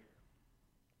 Okay?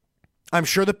 I'm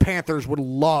sure the Panthers would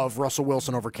love Russell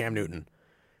Wilson over Cam Newton.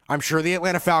 I'm sure the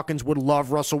Atlanta Falcons would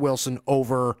love Russell Wilson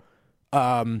over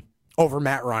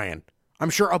Matt Ryan. I'm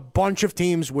sure a bunch of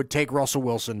teams would take Russell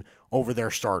Wilson over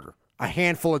their starter. A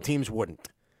handful of teams wouldn't.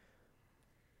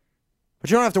 But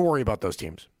you don't have to worry about those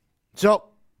teams. So,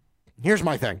 here's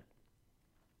my thing.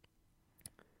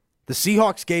 The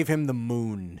Seahawks gave him the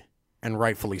moon, and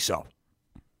rightfully so.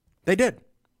 They did.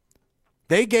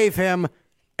 They gave him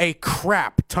a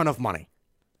crap ton of money.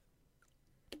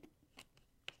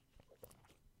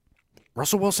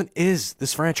 Russell Wilson is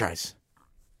this franchise.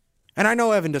 And I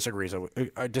know Evan disagrees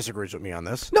with me on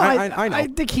this. No, I know. I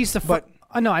think he's the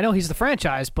I know he's the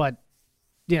franchise, but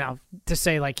to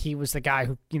say like he was the guy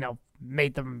who,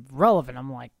 made them relevant,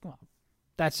 I'm like, well,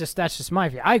 that's just my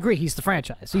view. I agree, he's the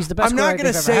franchise. He's the best. I'm not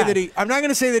going to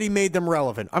say that he made them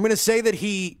relevant. I'm going to say that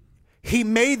he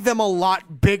made them a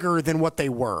lot bigger than what they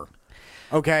were.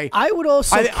 Okay, I would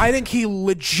also. I think he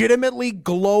legitimately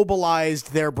globalized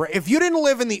their brand. If you didn't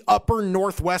live in the upper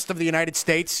northwest of the United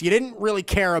States, you didn't really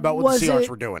care about what the Seahawks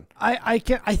were doing. I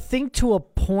think to a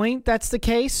point that's the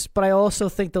case, but I also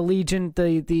think the Legion,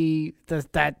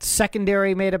 that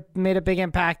secondary made a big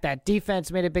impact. That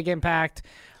defense made a big impact.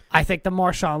 I think the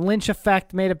Marshawn Lynch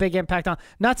effect made a big impact on.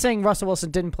 Not saying Russell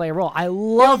Wilson didn't play a role. I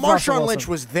love Marshawn Lynch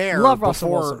was there.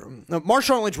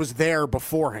 Marshawn Lynch was there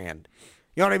beforehand.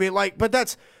 You know what I mean?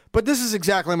 But this is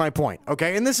exactly my point.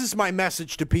 Okay, and this is my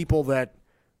message to people that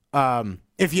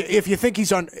if you think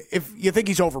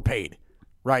he's overpaid,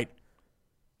 right?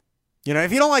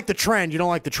 If you don't like the trend, you don't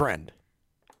like the trend.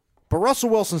 But Russell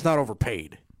Wilson's not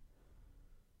overpaid.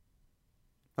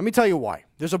 Let me tell you why.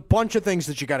 There's a bunch of things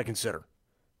that you got to consider.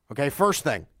 Okay, first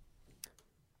thing,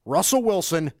 Russell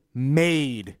Wilson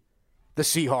made the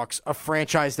Seahawks a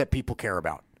franchise that people care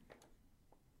about.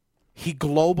 He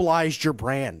globalized your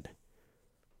brand.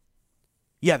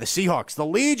 Yeah, the Seahawks, the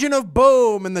Legion of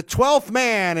Boom and the 12th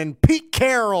Man and Pete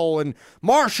Carroll and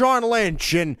Marshawn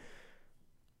Lynch and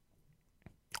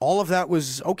all of that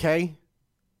was okay.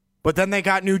 But then they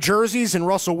got new jerseys and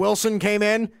Russell Wilson came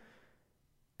in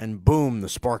and boom, the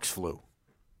sparks flew.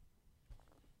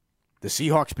 The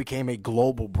Seahawks became a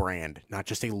global brand, not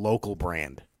just a local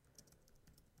brand.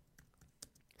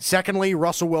 Secondly,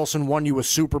 Russell Wilson won you a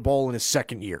Super Bowl in his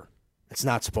second year. It's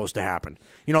not supposed to happen.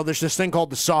 There's this thing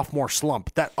called the sophomore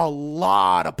slump that a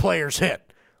lot of players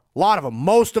hit. A lot of them.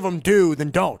 Most of them do,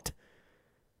 then don't.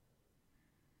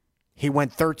 He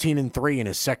went 13-3 in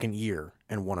his second year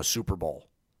and won a Super Bowl.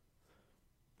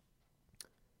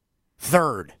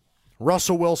 Third,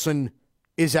 Russell Wilson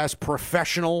is as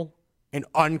professional and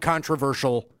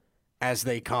uncontroversial as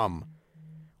they come.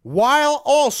 While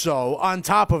also, on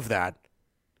top of that,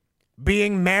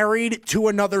 being married to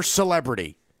another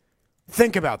celebrity.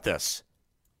 Think about this.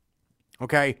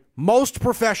 Okay? Most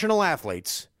professional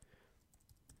athletes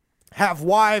have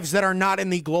wives that are not in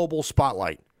the global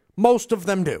spotlight. Most of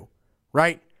them do,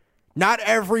 right? Not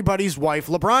everybody's wife.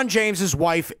 LeBron James's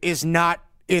wife is not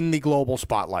in the global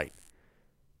spotlight.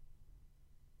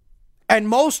 And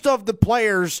most of the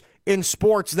players in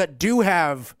sports that do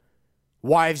have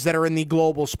wives that are in the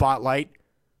global spotlight,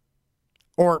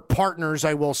 or partners,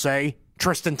 I will say,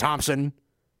 Tristan Thompson,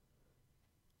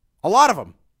 a lot of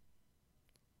them.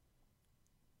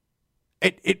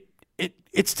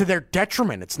 It's to their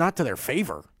detriment. It's not to their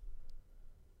favor.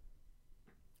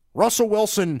 Russell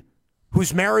Wilson,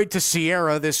 who's married to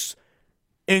Ciara, this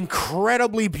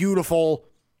incredibly beautiful,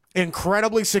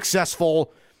 incredibly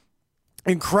successful,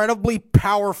 incredibly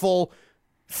powerful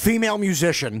female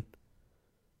musician,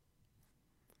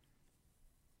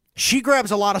 she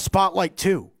grabs a lot of spotlight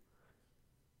too.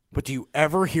 But do you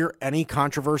ever hear any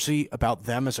controversy about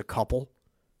them as a couple?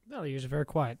 No, they're usually very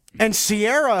quiet. And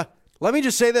Ciara, let me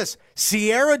just say this.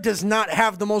 Ciara does not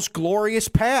have the most glorious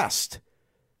past,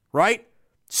 right?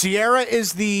 Ciara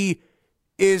is the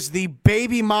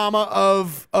baby mama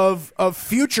of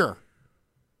Future.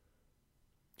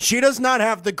 She does not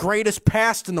have the greatest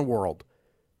past in the world.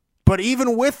 But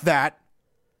even with that,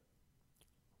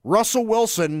 Russell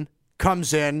Wilson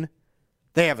comes in.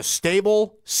 They have a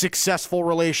stable, successful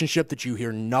relationship that you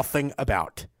hear nothing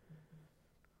about.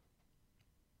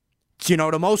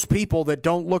 To most people that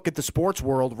don't look at the sports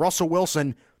world, Russell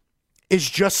Wilson is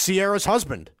just Ciara's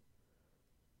husband.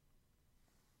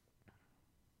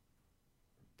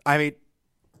 I mean,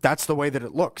 that's the way that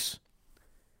it looks.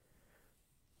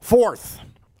 Fourth,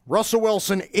 Russell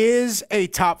Wilson is a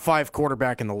top 5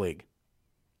 quarterback in the league.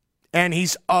 And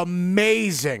he's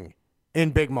amazing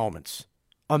in big moments.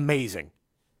 Amazing.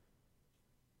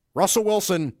 Russell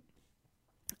Wilson,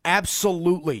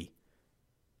 absolutely.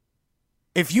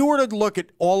 If you were to look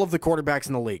at all of the quarterbacks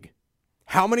in the league,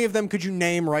 how many of them could you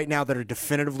name right now that are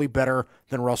definitively better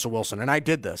than Russell Wilson? And I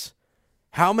did this.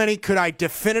 How many could I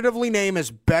definitively name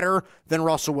as better than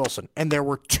Russell Wilson? And there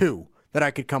were 2 that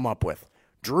I could come up with.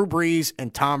 Drew Brees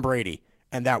and Tom Brady.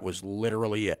 And that was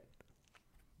literally it.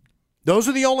 Those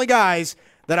are the only guys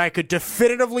that I could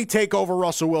definitively take over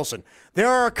Russell Wilson. There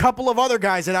are a couple of other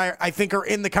guys that I think are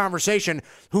in the conversation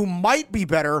who might be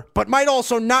better, but might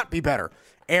also not be better.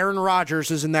 Aaron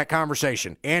Rodgers is in that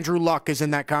conversation. Andrew Luck is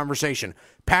in that conversation.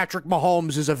 Patrick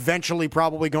Mahomes is eventually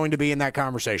probably going to be in that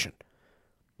conversation.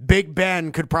 Big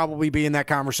Ben could probably be in that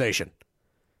conversation.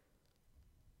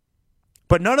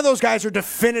 But none of those guys are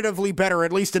definitively better,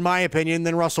 at least in my opinion,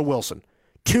 than Russell Wilson.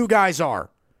 2 guys are.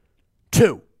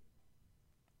 2.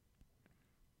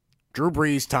 Drew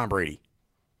Brees, Tom Brady.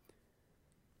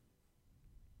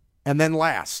 And then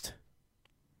last,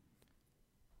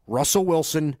 Russell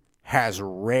Wilson has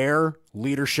rare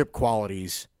leadership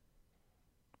qualities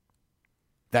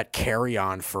that carry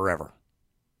on forever.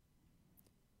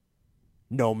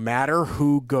 No matter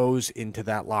who goes into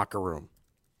that locker room,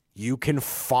 you can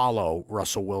follow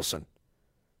Russell Wilson.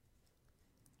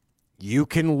 You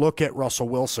can look at Russell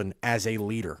Wilson as a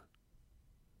leader.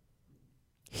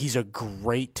 He's a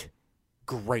great,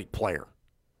 great player.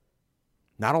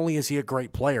 Not only is he a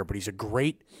great player, but he's a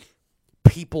great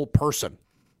people person.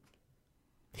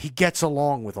 He gets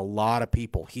along with a lot of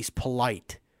people. He's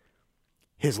polite.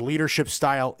 His leadership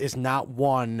style is not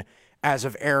one as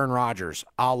of Aaron Rodgers,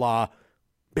 a la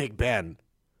Big Ben,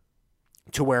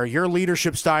 to where your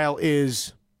leadership style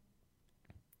is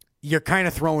you're kind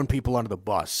of throwing people under the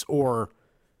bus, or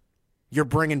you're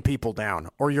bringing people down,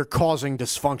 or you're causing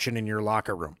dysfunction in your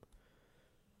locker room.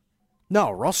 No,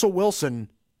 Russell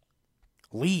Wilson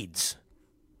leads.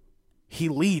 He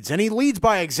leads, and he leads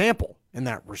by example in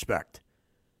that respect.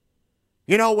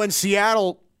 You know, when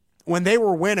Seattle, when they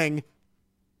were winning,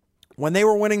 when they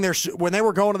were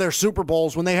going to their Super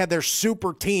Bowls, when they had their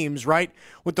super teams, right,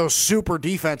 with those super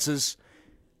defenses,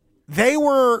 they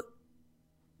were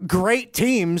great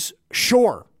teams,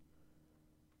 sure.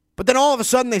 But then all of a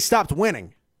sudden they stopped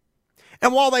winning.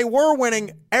 And while they were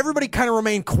winning, everybody kind of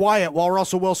remained quiet while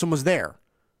Russell Wilson was there.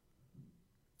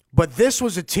 But this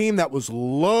was a team that was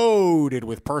loaded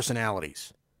with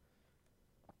personalities.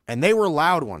 And they were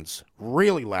loud ones,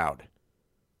 really loud.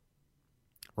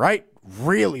 Right?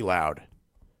 Really loud.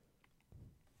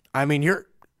 I mean, you're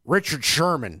Richard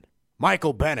Sherman,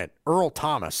 Michael Bennett, Earl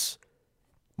Thomas,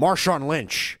 Marshawn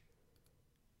Lynch.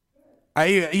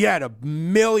 You had a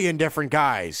million different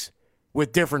guys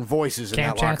with different voices in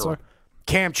that locker room.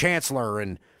 Cam Chancellor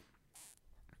and,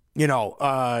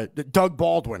 Doug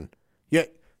Baldwin.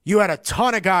 You had a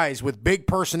ton of guys with big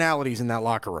personalities in that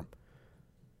locker room.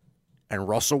 And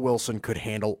Russell Wilson could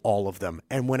handle all of them.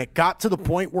 And when it got to the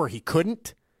point where he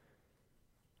couldn't,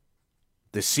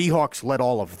 the Seahawks let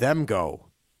all of them go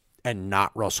and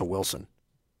not Russell Wilson.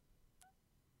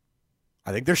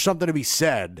 I think there's something to be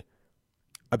said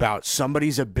about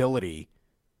somebody's ability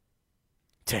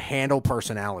to handle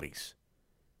personalities.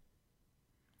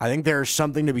 I think there's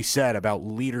something to be said about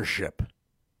leadership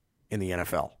in the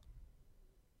NFL.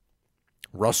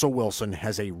 Russell Wilson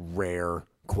has a rare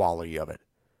quality of it.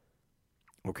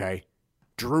 Okay?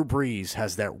 Drew Brees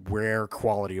has that rare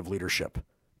quality of leadership.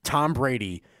 Tom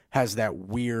Brady has that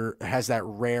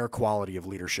rare quality of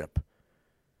leadership.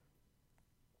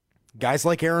 Guys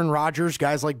like Aaron Rodgers,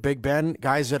 guys like Big Ben,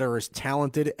 guys that are as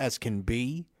talented as can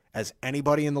be, as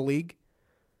anybody in the league,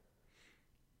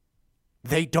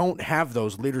 they don't have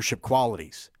those leadership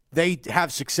qualities. They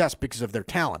have success because of their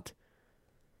talent.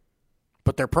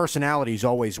 But their personalities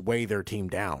always weigh their team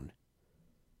down.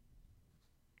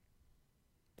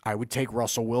 I would take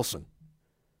Russell Wilson.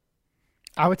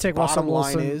 I would take Russell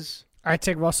Wilson. Bottom line is, I'd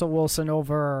take Russell Wilson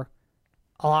over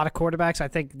a lot of quarterbacks. I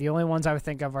think the only ones I would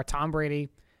think of are Tom Brady,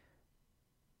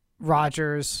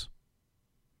 Rodgers,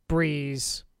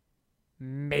 Brees,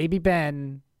 maybe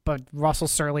Ben, but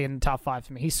Russell's certainly in the top 5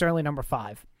 for me. He's certainly number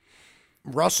 5.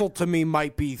 Russell, to me,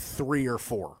 might be 3 or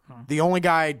 4. The only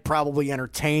guy I'd probably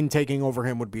entertain taking over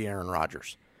him would be Aaron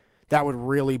Rodgers. That would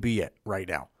really be it right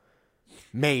now.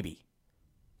 Maybe.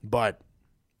 But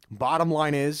bottom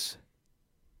line is,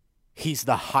 he's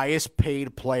the highest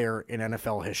paid player in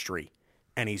NFL history,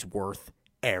 and he's worth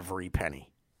every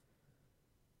penny.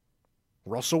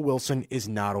 Russell Wilson is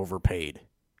not overpaid.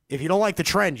 If you don't like the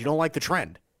trend, you don't like the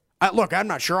trend. Look, I'm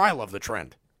not sure I love the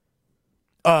trend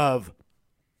of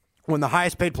when the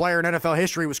highest paid player in NFL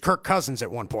history was Kirk Cousins at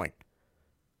one point.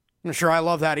 I'm not sure I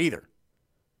love that either.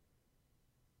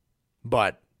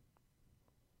 But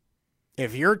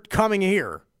if you're coming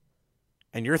here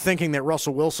and you're thinking that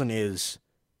Russell Wilson is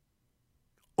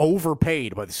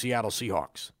overpaid by the Seattle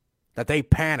Seahawks, that they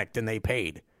panicked and they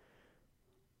paid,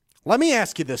 let me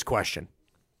ask you this question.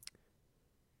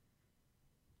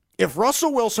 If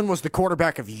Russell Wilson was the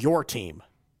quarterback of your team,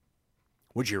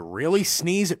 would you really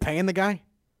sneeze at paying the guy?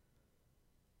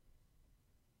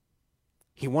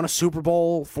 He won a Super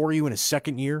Bowl for you in his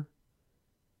second year.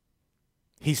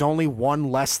 He's only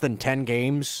won less than 10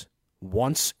 games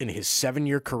once in his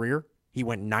 7-year career. He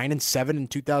went 9-7 in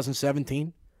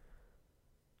 2017.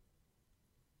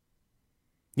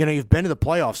 You know, you've been to the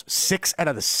playoffs 6 out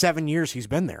of the 7 years he's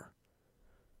been there.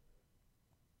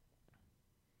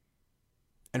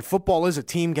 And football is a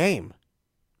team game.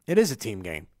 It is a team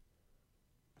game.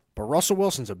 But Russell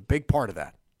Wilson's a big part of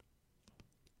that.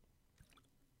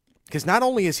 Because not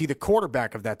only is he the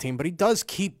quarterback of that team, but he does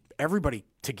keep everybody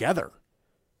together.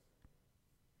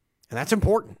 And that's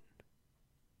important.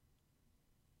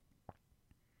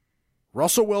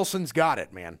 Russell Wilson's got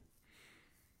it, man.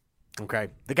 Okay?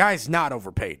 The guy's not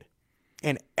overpaid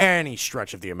in any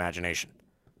stretch of the imagination.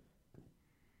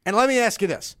 And let me ask you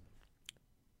this.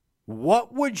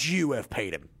 What would you have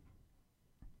paid him?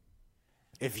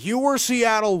 If you were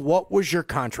Seattle, what was your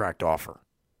contract offer?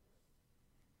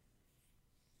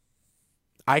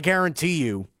 I guarantee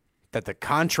you that the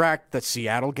contract that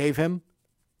Seattle gave him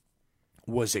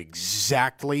was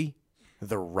exactly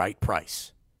the right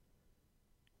price.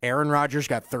 Aaron Rodgers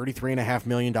got $33.5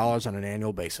 million on an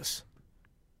annual basis.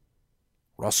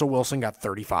 Russell Wilson got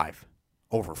 $35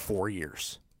 over 4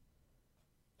 years.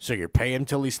 So you're paying him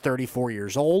till he's 34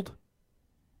 years old.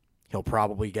 He'll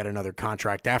probably get another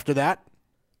contract after that,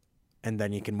 and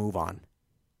then you can move on.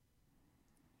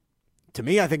 To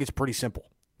me, I think it's pretty simple.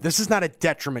 This is not a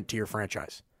detriment to your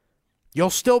franchise. You'll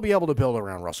still be able to build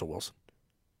around Russell Wilson.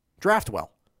 Draft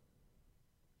well.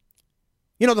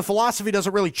 You know, the philosophy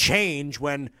doesn't really change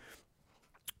when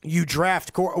you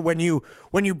draft, when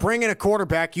you bring in a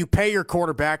quarterback, you pay your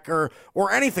quarterback or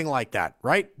anything like that,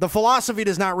 right? The philosophy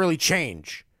does not really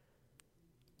change.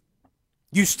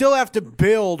 You still have to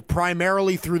build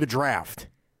primarily through the draft.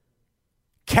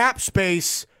 Cap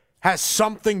space has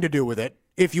something to do with it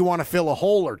if you want to fill a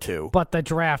hole or two. But the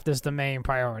draft is the main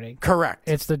priority. Correct.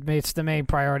 It's the main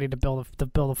priority to build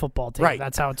a football team. Right.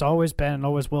 That's how it's always been and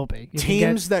always will be.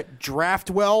 Teams that draft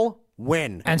well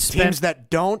win. And teams that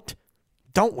don't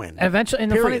win.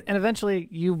 Eventually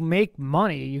you make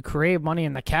money, you create money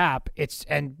in the cap.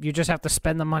 And you just have to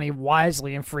spend the money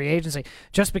wisely in free agency.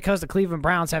 Just because the Cleveland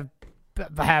Browns have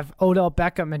Odell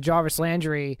Beckham and Jarvis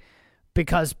Landry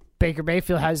because Baker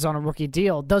Mayfield has on a rookie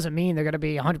deal doesn't mean they're going to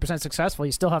be 100% successful.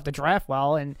 You still have to draft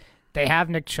well, and they have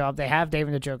Nick Chubb, they have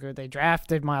David Njoku, they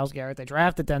drafted Myles Garrett, they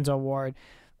drafted Denzel Ward.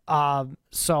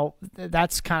 So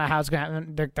that's kind of how it's going to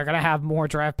happen. They're going to have more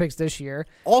draft picks this year.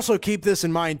 Also keep this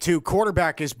in mind, too.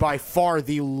 Quarterback is by far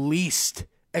the least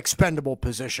expendable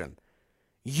position.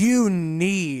 You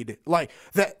need,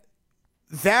 that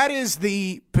is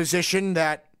the position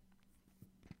that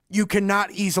you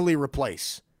cannot easily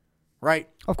replace, right?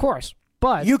 Of course,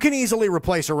 but you can easily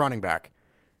replace a running back.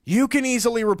 You can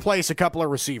easily replace a couple of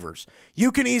receivers.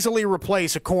 You can easily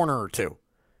replace a corner or two.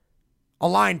 A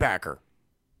linebacker.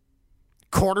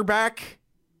 Quarterback,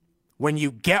 when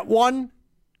you get one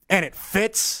and it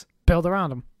fits, build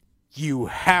around him. You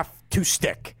have to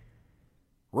stick.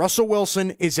 Russell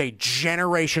Wilson is a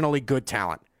generationally good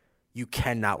talent. You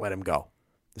cannot let him go.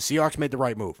 The Seahawks made the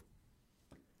right move.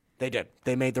 They did.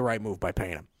 They made the right move by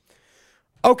paying him.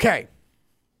 Okay.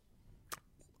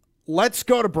 Let's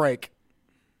go to break.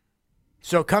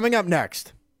 So coming up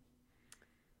next,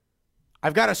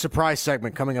 I've got a surprise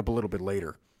segment coming up a little bit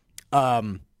later.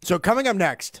 So coming up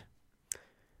next,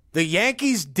 the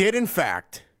Yankees did, in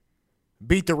fact,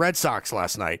 beat the Red Sox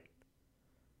last night.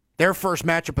 Their first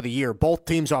matchup of the year. Both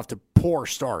teams off to poor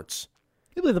starts.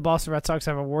 You believe the Boston Red Sox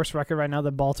have a worse record right now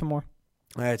than Baltimore?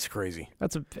 That's crazy.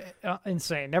 That's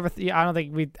insane. I don't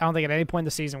think at any point in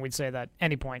the season we'd say that.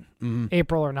 Any point,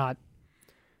 April or not.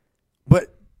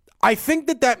 But I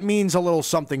think that means a little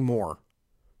something more.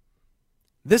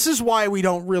 This is why we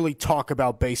don't really talk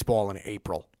about baseball in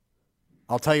April.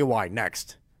 I'll tell you why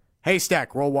next.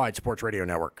 Haystack Worldwide Sports Radio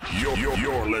Network.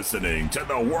 You're listening to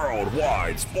the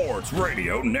Worldwide Sports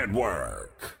Radio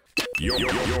Network. You're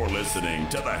listening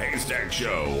to the Haystack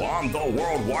Show on the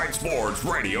Worldwide Sports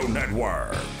Radio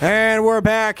Network. And we're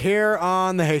back here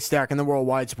on the Haystack and the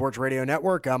Worldwide Sports Radio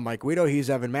Network. I'm Mike Guido. He's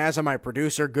Evan Mazza, my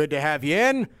producer. Good to have you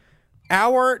in.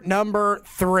 Hour number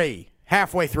 3,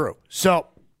 halfway through. So,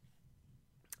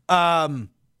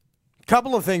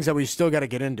 couple of things that we still got to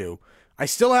get into. I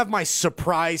still have my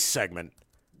surprise segment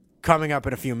coming up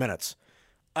in a few minutes.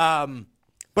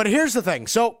 But here's the thing.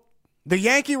 So the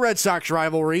Yankee-Red Sox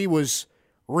rivalry was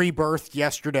rebirthed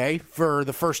yesterday for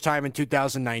the first time in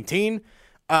 2019.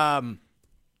 Little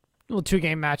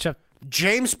 2-game matchup.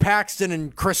 James Paxton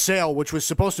and Chris Sale, which was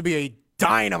supposed to be a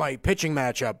dynamite pitching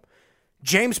matchup.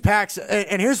 James Paxton,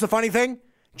 and here's the funny thing.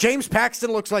 James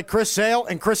Paxton looks like Chris Sale,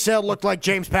 and Chris Sale looked like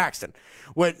James Paxton.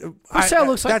 Sale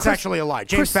looks like that's actually a lie.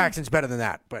 James Paxton's better than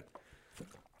that. But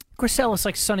Chris Sale looks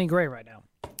like Sonny Gray right now.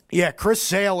 Yeah, Chris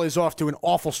Sale is off to an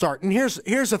awful start. And here's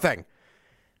the thing.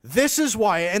 This is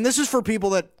why, and this is for people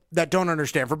that don't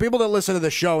understand. For people that listen to the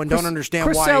show and don't understand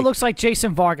why. Chris Sale looks like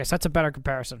Jason Vargas. That's a better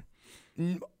comparison.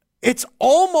 It's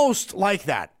almost like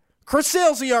that. Chris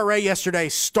Sale's ERA yesterday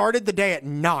started the day at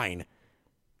 9.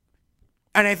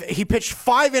 And he pitched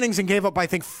 5 innings and gave up, I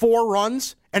think, 4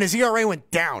 runs, and his ERA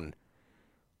went down.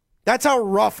 That's how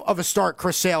rough of a start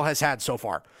Chris Sale has had so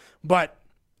far. But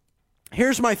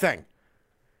here's my thing.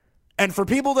 And for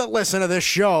people that listen to this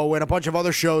show and a bunch of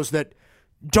other shows that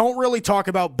don't really talk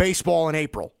about baseball in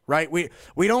April, right? We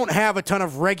don't have a ton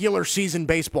of regular season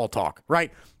baseball talk,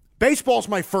 right? Baseball's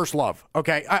my first love,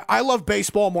 okay? I love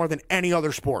baseball more than any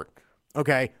other sport,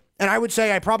 okay? And I would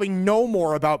say I probably know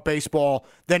more about baseball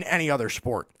than any other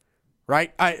sport,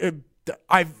 right?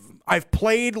 I've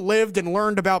played, lived, and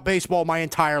learned about baseball my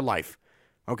entire life,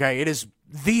 okay? It is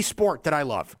the sport that I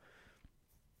love.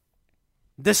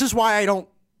 This is why I don't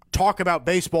talk about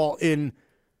baseball in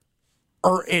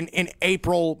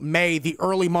April, May, the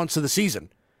early months of the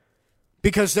season,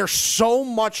 because there's so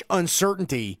much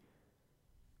uncertainty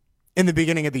in the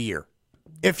beginning of the year.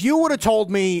 If you would have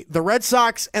told me the Red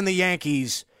Sox and the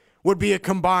Yankees would be a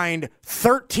combined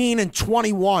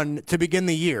 13-21 to begin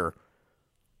the year,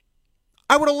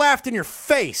 I would have laughed in your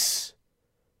face.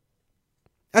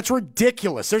 That's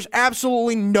ridiculous. There's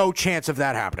absolutely no chance of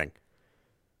that happening.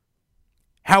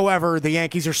 However, the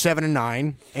Yankees are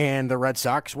 7-9, and the Red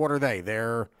Sox, what are they?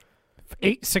 They're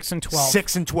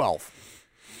 6-12.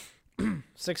 6-12.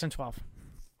 6-12.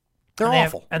 They're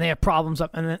awful. And they have problems up.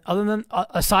 And then, other than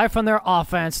aside from their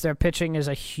offense, their pitching is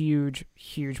a huge,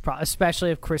 huge problem,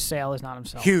 especially if Chris Sale is not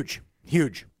himself. Huge.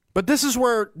 But this is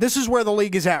where the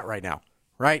league is at right now,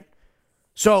 right?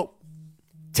 So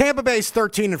Tampa Bay's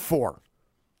 13-4.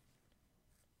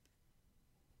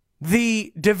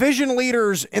 The division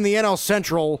leaders in the NL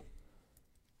Central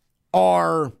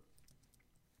are,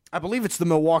 I believe it's the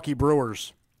Milwaukee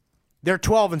Brewers. They're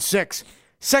 12-6.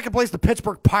 Second place, the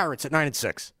Pittsburgh Pirates at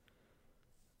 9-6.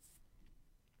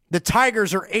 The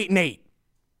Tigers are 8-8.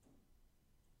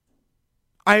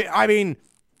 I mean,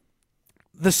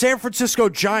 the San Francisco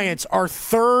Giants are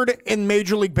third in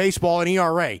Major League Baseball in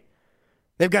ERA.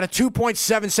 They've got a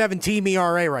 2.77 team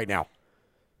ERA right now.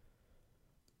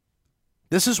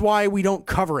 This is why we don't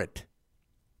cover it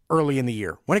early in the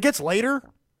year. When it gets later,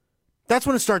 that's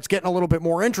when it starts getting a little bit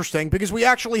more interesting because we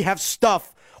actually have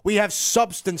stuff, we have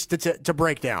substance to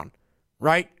break down,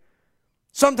 right?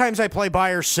 Sometimes I play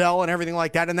buy or sell and everything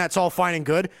like that, and that's all fine and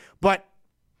good. But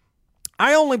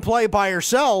I only play buy or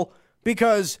sell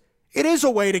because it is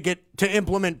a way to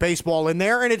implement baseball in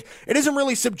there, and it isn't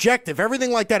really subjective.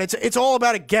 Everything like that, it's all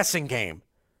about a guessing game.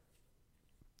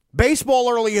 Baseball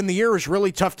early in the year is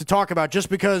really tough to talk about just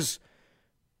because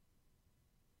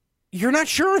you're not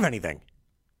sure of anything.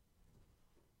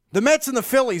 The Mets and the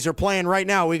Phillies are playing right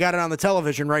now. We got it on the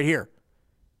television right here.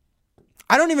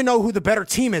 I don't even know who the better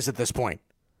team is at this point.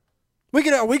 We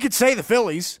could say the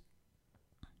Phillies,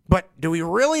 but do we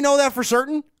really know that for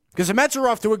certain? Because the Mets are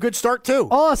off to a good start, too.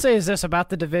 All I'll say is this about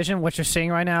the division, what you're seeing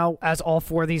right now, as all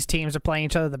 4 of these teams are playing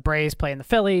each other, the Braves playing the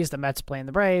Phillies, the Mets playing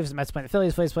the Braves, the Mets playing the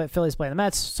Phillies, Phillies playing the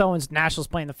Mets, so-and-so, Nationals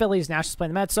playing the Phillies, Nationals playing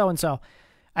the Mets, so-and-so.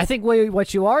 I think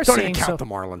what you are seeing... Don't even count the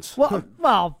Marlins.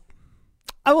 Well,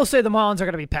 I will say the Marlins are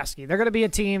going to be pesky. They're going to be a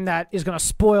team that is going to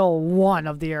spoil one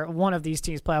of these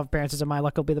teams' playoff appearances, and my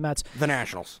luck will be the Mets. The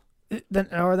Nationals.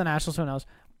 Or the Nationals, who knows.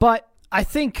 But I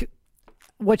think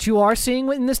what you are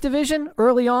seeing in this division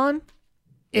early on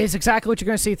is exactly what you're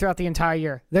going to see throughout the entire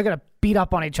year. They're going to beat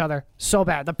up on each other so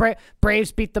bad. The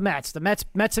Braves beat the Mets. The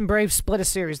Mets and Braves split a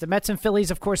series. The Mets and Phillies,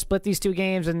 of course, split these 2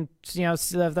 games, and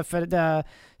the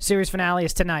series finale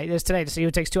is today to see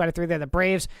who takes 2 out of 3 there. The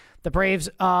Braves,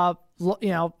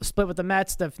 split with the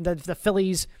Mets. The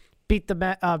Phillies beat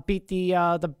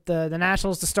the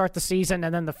Nationals to start the season,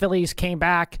 and then the Phillies came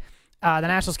back. The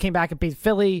Nationals came back and beat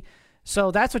Philly.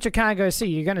 So that's what you're kind of going to see.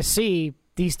 You're going to see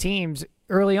these teams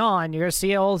early on. You're going to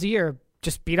see all year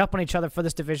just beat up on each other for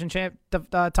this division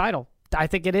title. I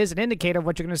think it is an indicator of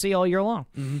what you're going to see all year long.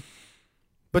 Mm-hmm.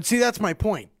 But see, that's my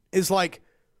point. Is like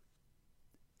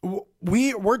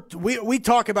we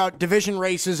talk about division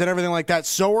races and everything like that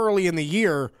so early in the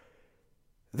year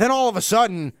Then all of a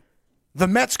sudden, the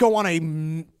Mets go on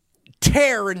a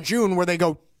tear in June where they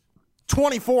go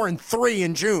 24-3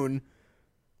 in June,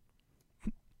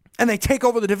 and they take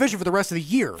over the division for the rest of the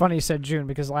year. Funny you said June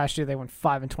because last year they went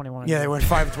 5-21. Yeah, they went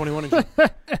 5-21 in June.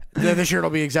 This year it'll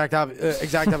be exact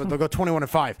opposite. They'll go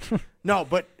 21-5. No,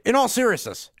 but in all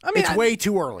seriousness, it's way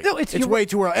too early. No, it's way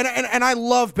too early. And I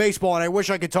love baseball, and I wish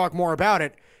I could talk more about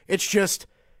it. It's just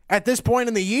at this point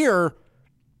in the year,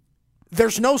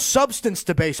 there's no substance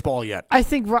to baseball yet. I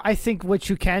think what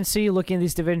you can see looking at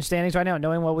these division standings right now,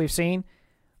 knowing what we've seen.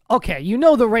 Okay,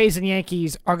 the Rays and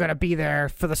Yankees are going to be there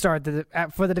for the start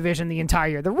for the division the entire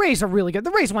year. The Rays are really good.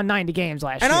 The Rays won 90 games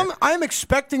last year. And I'm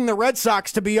expecting the Red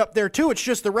Sox to be up there too. It's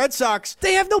just the Red Sox.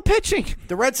 They have no pitching.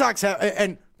 The Red Sox have,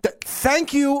 and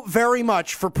thank you very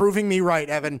much for proving me right,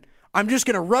 Evan. I'm just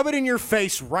going to rub it in your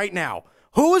face right now.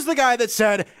 Who was the guy that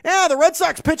said, the Red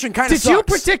Sox pitching kind of sucks? Did you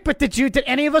predict, but did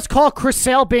any of us call Chris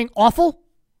Sale being awful?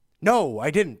 No,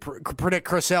 I didn't predict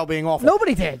Chris Sale being awful.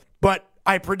 Nobody did. But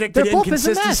I predicted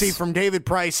inconsistency from David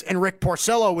Price and Rick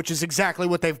Porcello, which is exactly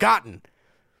what they've gotten.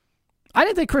 I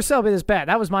didn't think Chris Sale would be this bad.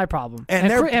 That was my problem.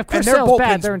 If Chris Sale's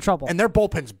bad, they're in trouble. And their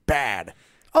bullpen's bad.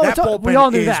 Oh, we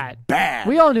all knew that. Bad.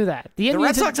 We all knew that. The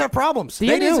Red Sox have problems.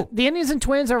 The Indians and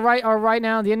Twins are right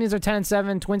now. The Indians are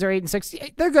 10-7. Twins are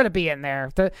 8-6. They're going to be in there.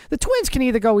 The Twins can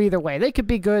either go either way. They could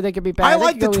be good. They could be bad. I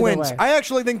like the Twins. I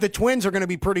actually think the Twins are going to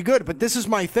be pretty good. But this is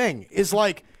my thing. Is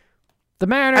like the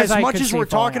Mariners. As much as we're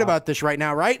talking about this right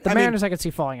now, right? The Mariners I could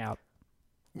see falling out.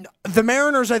 The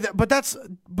Mariners, but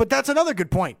that's another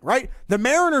good point, right? The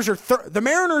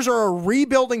Mariners are a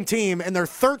rebuilding team, and they're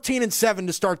 13-7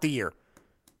 to start the year.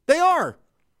 They are.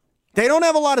 They don't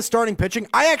have a lot of starting pitching.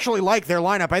 I actually like their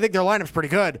lineup. I think their lineup's pretty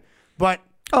good. But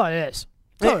it is.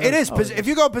 It is. If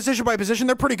you go position by position,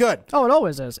 they're pretty good. Oh, it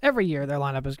always is. Every year their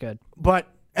lineup is good. But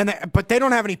they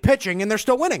don't have any pitching, and they're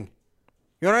still winning.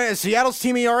 You know what I mean? Seattle's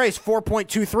team ERA is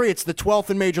 4.23. It's the 12th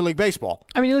in Major League Baseball.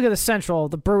 I mean, you look at the Central.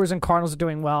 The Brewers and Cardinals are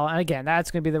doing well, and again, that's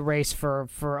going to be the race for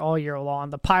all year long.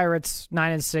 The Pirates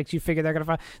 9-6. You figure they're going to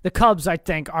find the Cubs. I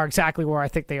think are exactly where I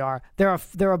think they are.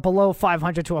 They're a below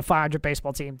 500 to a 500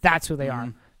 baseball team. That's who they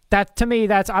are. That to me,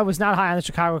 I was not high on the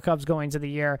Chicago Cubs going into the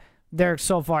year. They're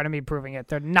so far to me proving it.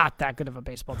 They're not that good of a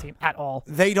baseball team at all.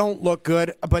 They don't look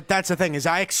good, but that's the thing is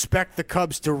I expect the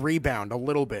Cubs to rebound a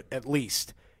little bit at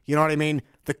least. You know what I mean?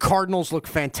 The Cardinals look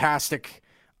fantastic,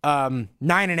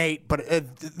 9-8, but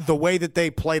the way that they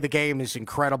play the game is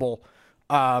incredible.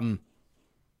 And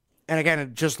again,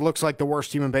 it just looks like the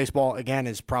worst team in baseball. Again,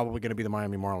 is probably going to be the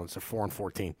Miami Marlins. They're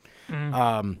 4-14.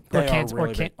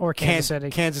 Or Kansas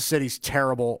City. Kansas City's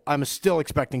terrible. I'm still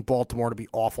expecting Baltimore to be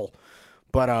awful,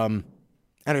 but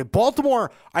anyway,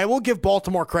 Baltimore. I will give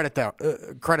Baltimore credit though.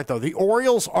 The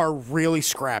Orioles are really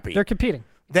scrappy. They're competing.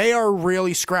 They are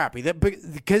really scrappy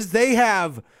because they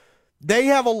have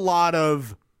a lot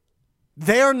of.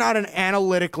 They are not an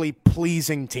analytically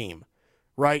pleasing team,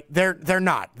 right? They're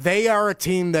not. They are a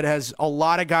team that has a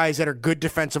lot of guys that are good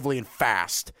defensively and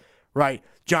fast, right?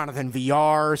 Jonathan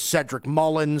Villar, Cedric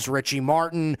Mullins, Richie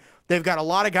Martin. They've got a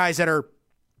lot of guys that are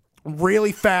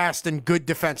really fast and good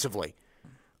defensively.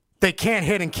 They can't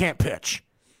hit and can't pitch.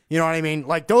 You know what I mean?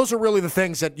 Like, those are really the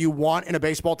things that you want in a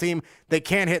baseball team. They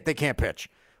can't hit, they can't pitch.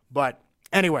 But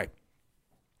anyway,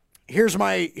 here's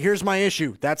my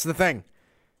issue. That's the thing,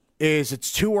 is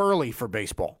it's too early for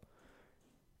baseball.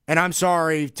 And I'm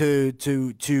sorry to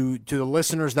the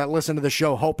listeners that listen to the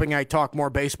show hoping I talk more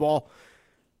baseball.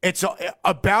 It's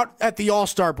about at the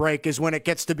All-Star break is when it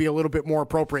gets to be a little bit more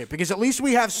appropriate because at least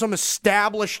we have some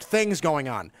established things going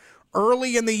on.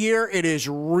 Early in the year, it is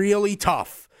really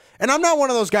tough. And I'm not one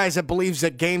of those guys that believes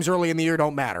that games early in the year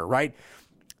don't matter, right?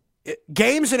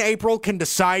 Games in April can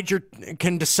decide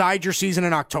your season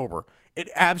in October. It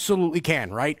absolutely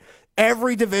can, right?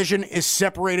 Every division is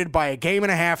separated by a game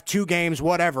and a half, 2 games,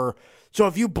 whatever. So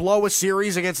if you blow a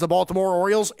series against the Baltimore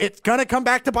Orioles, it's going to come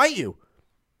back to bite you.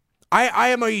 I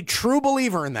am a true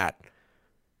believer in that.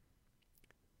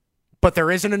 But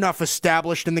there isn't enough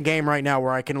established in the game right now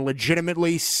where I can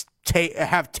legitimately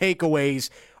have takeaways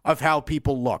of how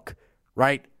people look,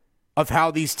 right? Of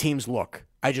how these teams look.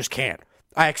 I just can't.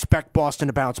 I expect Boston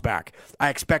to bounce back. I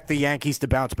expect the Yankees to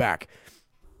bounce back.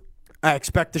 I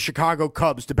expect the Chicago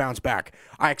Cubs to bounce back.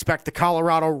 I expect the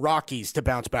Colorado Rockies to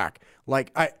bounce back.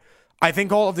 Like, I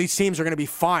think all of these teams are going to be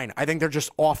fine. I think they're just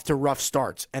off to rough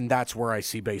starts, and that's where I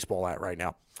see baseball at right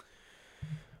now.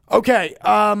 Okay,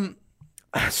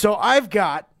 so I've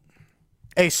got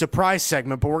a surprise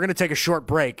segment, but we're going to take a short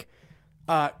break.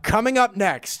 Coming up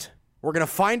next, we're going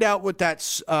to find out what that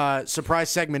surprise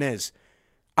segment is.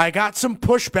 I got some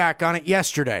pushback on it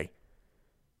yesterday.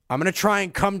 I'm going to try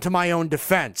and come to my own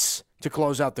defense to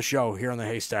close out the show here on the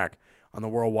Haystack on the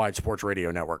Worldwide Sports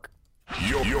Radio Network.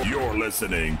 You're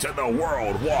listening to the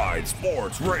Worldwide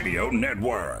Sports Radio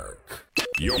Network.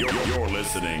 You're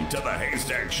listening to the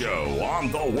Haystack Show on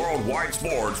the Worldwide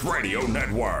Sports Radio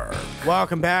Network.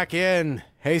 Welcome back in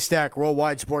Haystack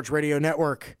Worldwide Sports Radio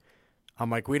Network. I'm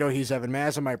Mike Guido. He's Evan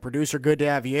Mazza, my producer. Good to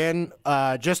have you in.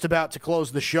 Just about to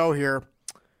close the show here.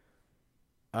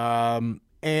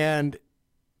 And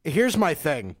here's my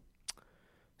thing.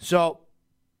 So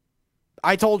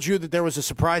I told you that there was a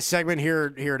surprise segment.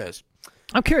 Here it is.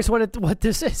 I'm curious what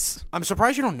this is. I'm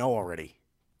surprised you don't know already.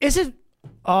 Is it?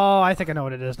 Oh, I think I know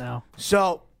what it is now.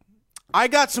 So I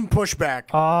got some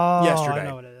pushback yesterday. I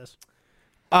know what it is.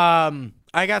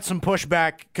 I got some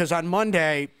pushback because on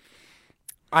Monday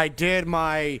I did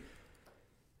my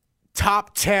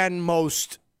top 10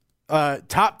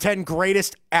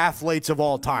 greatest athletes of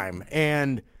all time,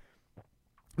 and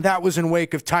that was in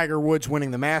wake of Tiger Woods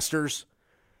winning the Masters.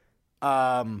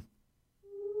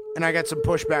 And I got some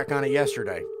pushback on it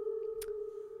yesterday.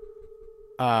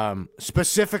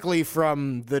 Specifically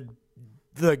from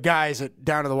the guys at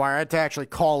Down to the Wire. I had to actually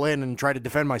call in and try to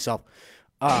defend myself.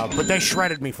 But they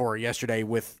shredded me for it yesterday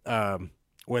with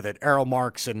it. Errol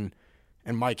Marks and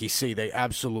Mikey C. They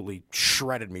absolutely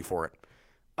shredded me for it.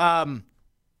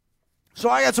 So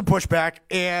I got some pushback,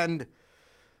 and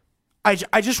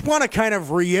I just want to kind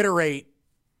of reiterate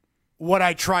what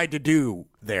I tried to do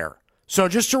there. So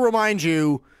just to remind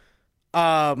you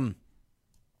of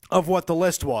what the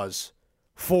list was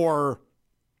for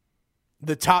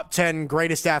the top 10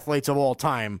 greatest athletes of all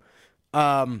time.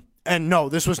 And no,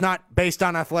 this was not based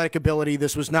on athletic ability.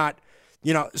 This was not,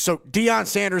 so Deion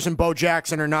Sanders and Bo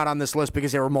Jackson are not on this list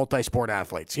because they were multi-sport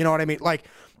athletes. You know what I mean? Like,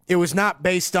 it was not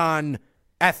based on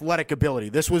athletic ability.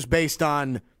 This was based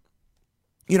on,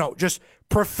 just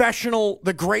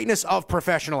the greatness of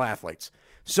professional athletes.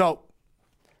 So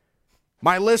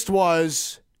my list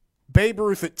was Babe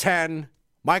Ruth at 10,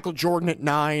 Michael Jordan at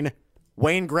 9,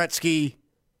 Wayne Gretzky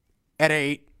at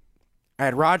 8. I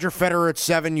had Roger Federer at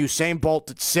 7, Usain Bolt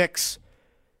at 6,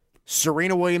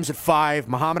 Serena Williams at 5,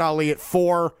 Muhammad Ali at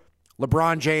 4,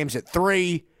 LeBron James at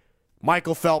 3,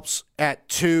 Michael Phelps at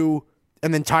 2,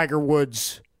 and then Tiger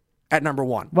Woods at number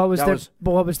 1. What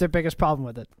was their biggest problem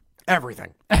with it?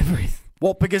 Everything. Everything.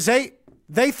 Well, because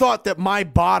they thought that my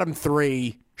bottom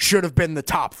 3 should have been the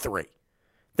top 3.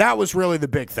 That was really the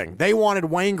big thing. They wanted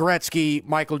Wayne Gretzky,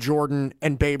 Michael Jordan,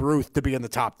 and Babe Ruth to be in the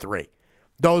top 3.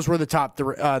 Those were the top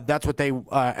 3. That's what they,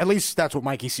 at least that's what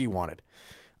Mikey C wanted.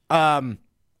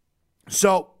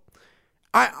 So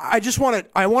I just want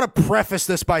to preface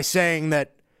this by saying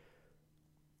that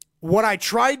what I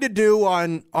tried to do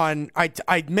I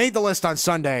made the list on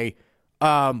Sunday,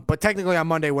 but technically on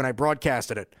Monday when I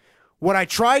broadcasted it. What I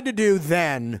tried to do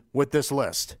then with this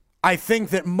list, I think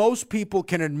that most people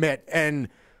can admit and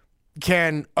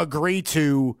can agree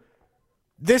to,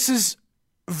 this is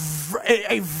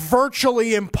a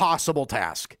virtually impossible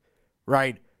task,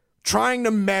 right? Trying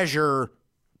to measure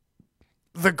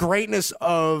the greatness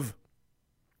of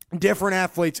different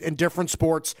athletes in different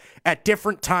sports at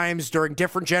different times during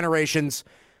different generations.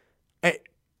 It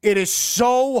is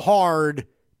so hard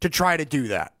to try to do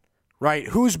that, right?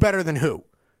 Who's better than who,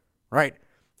 right?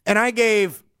 And I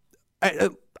gave...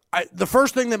 the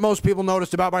first thing that most people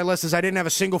noticed about my list is I didn't have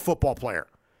a single football player.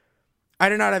 I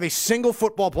did not have a single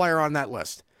football player on that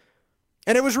list.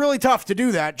 And it was really tough to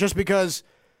do that just because,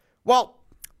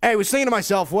 I was thinking to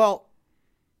myself,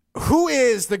 who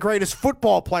is the greatest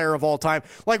football player of all time?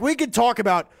 Like, we could talk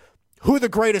about who the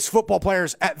greatest football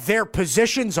players at their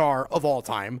positions are of all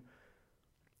time.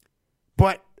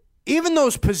 But even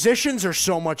those positions are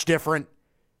so much different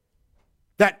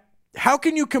that how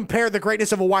can you compare the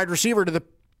greatness of a wide receiver to the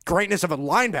greatness of a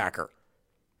linebacker?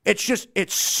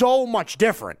 It's so much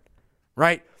different,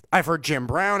 right? I've heard Jim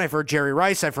Brown, I've heard Jerry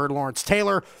Rice, I've heard Lawrence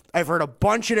Taylor, I've heard a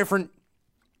bunch of different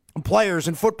players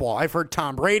in football. I've heard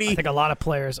Tom Brady. I think a lot of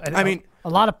players. I mean, a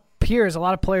lot of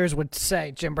players would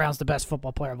say Jim Brown's the best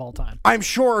football player of all time. I'm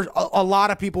sure a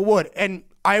lot of people would, and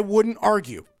I wouldn't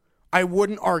argue.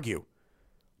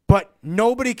 But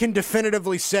nobody can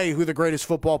definitively say who the greatest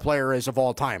football player is of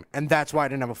all time, and that's why I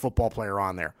didn't have a football player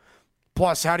on there.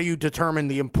 Plus, how do you determine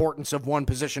the importance of one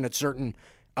position at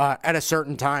a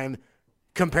certain time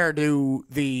compared to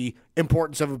the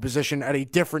importance of a position at a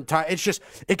different time?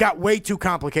 It got way too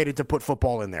complicated to put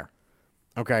football in there.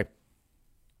 Okay?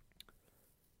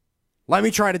 Let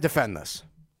me try to defend this.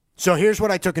 So here's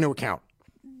what I took into account.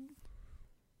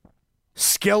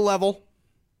 Skill level,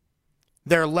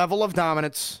 their level of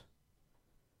dominance,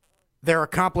 their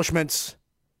accomplishments,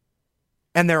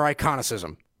 and their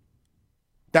iconicism.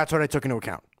 That's what I took into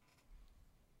account.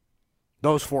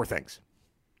 Those 4 things.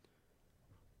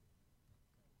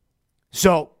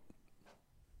 So,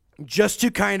 just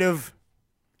to kind of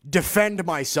defend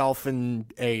myself in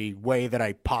a way that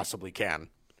I possibly can,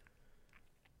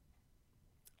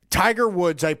 Tiger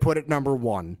Woods, I put at number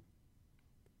 1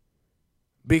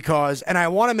 because, and I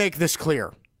want to make this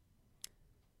clear,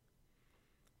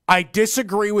 I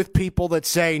disagree with people that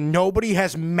say nobody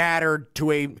has mattered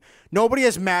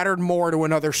more to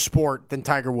another sport than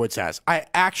Tiger Woods has. I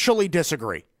actually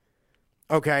disagree.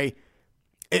 Okay?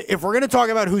 If we're going to talk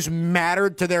about who's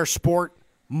mattered to their sport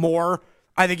more,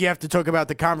 I think you have to talk about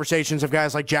the conversations of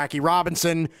guys like Jackie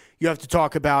Robinson. You have to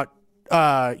talk about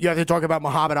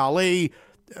Muhammad Ali.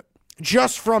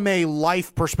 Just from a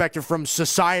life perspective, from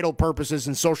societal purposes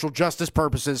and social justice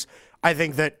purposes, I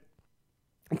think that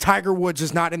Tiger Woods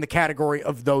is not in the category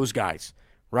of those guys,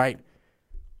 right?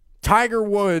 Tiger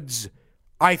Woods,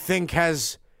 I think,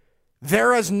 there's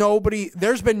been nobody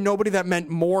that meant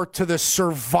more to the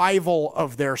survival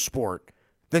of their sport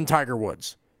than Tiger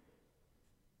Woods.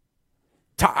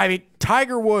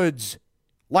 Tiger Woods,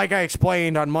 like I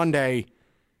explained on Monday,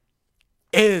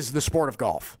 is the sport of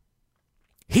golf.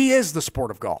 He is the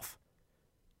sport of golf.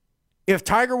 If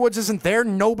Tiger Woods isn't there,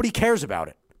 nobody cares about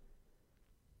it.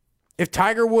 If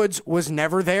Tiger Woods was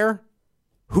never there,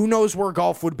 who knows where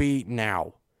golf would be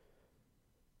now?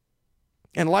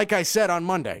 And like I said on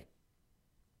Monday,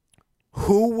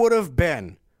 who would have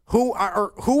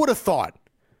thought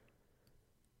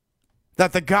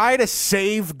that the guy to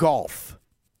save golf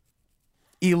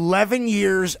 11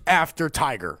 years after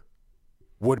Tiger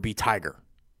would be Tiger?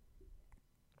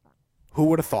 Who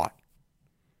would have thought?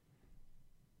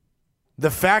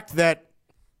 The fact that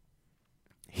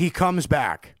he comes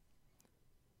back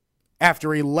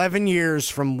after 11 years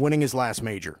from winning his last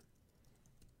major,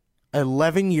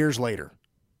 11 years later,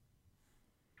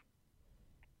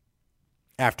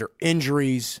 after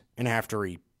injuries and after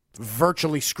he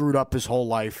virtually screwed up his whole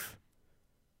life,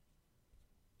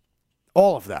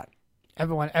 all of that.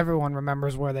 Everyone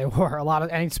remembers where they were.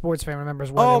 Any sports fan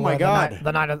remembers where they were. Oh my God!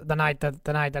 The night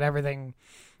that everything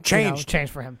changed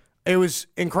for him. It was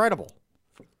incredible.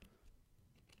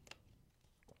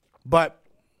 But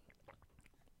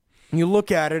you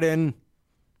look at it, and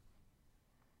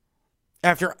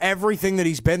after everything that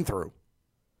he's been through,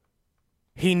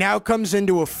 he now comes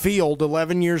into a field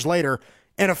 11 years later,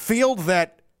 and a field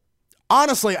that,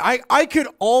 honestly, I could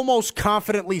almost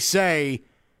confidently say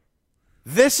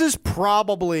this is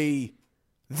probably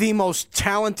the most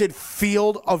talented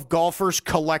field of golfers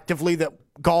collectively that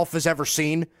golf has ever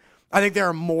seen. I think there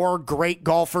are more great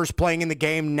golfers playing in the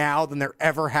game now than there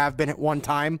ever have been at one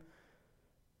time.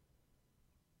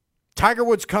 Tiger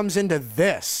Woods comes into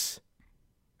this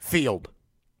field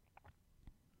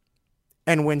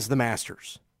and wins the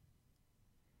Masters.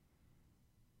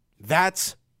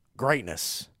 That's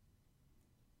greatness.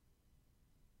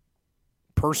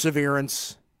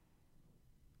 Perseverance.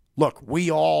 Look, we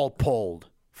all pulled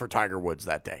for Tiger Woods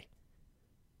that day.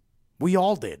 We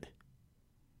all did.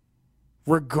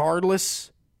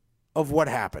 Regardless of what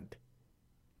happened.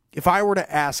 If I were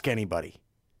to ask anybody,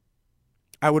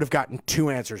 I would have gotten 2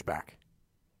 answers back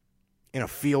in a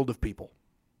field of people.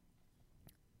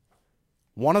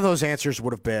 One of those answers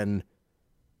would have been,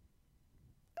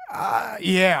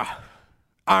 yeah,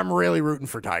 I'm really rooting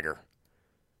for Tiger.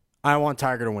 I want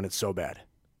Tiger to win it so bad.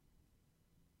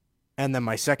 And then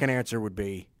my second answer would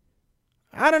be,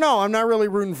 I don't know, I'm not really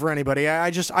rooting for anybody.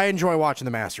 I enjoy watching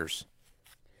the Masters.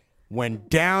 When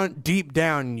deep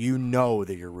down, you know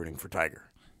that you're rooting for Tiger.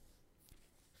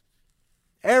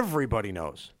 Everybody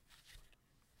knows.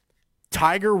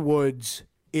 Tiger Woods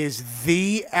is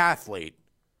the athlete.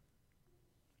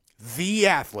 The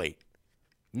athlete.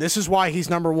 And this is why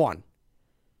he's number 1.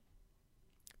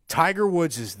 Tiger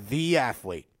Woods is the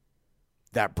athlete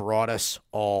that brought us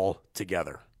all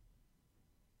together.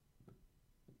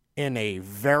 In a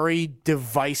very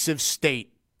divisive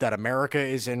state that America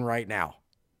is in right now,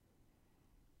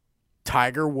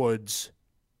 Tiger Woods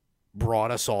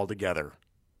brought us all together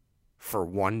for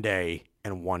one day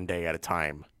and one day at a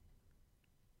time.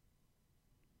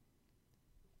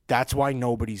 That's why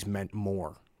nobody's meant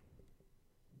more.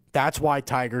 That's why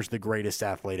Tiger's the greatest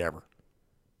athlete ever.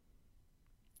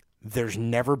 There's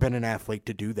never been an athlete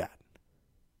to do that.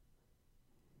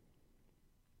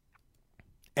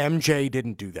 MJ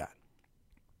didn't do that.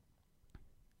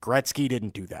 Gretzky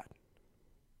didn't do that.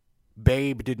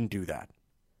 Babe didn't do that.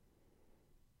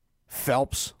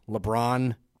 Phelps,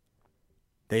 LeBron,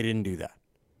 they didn't do that.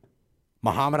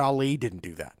 Muhammad Ali didn't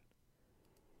do that.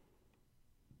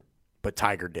 But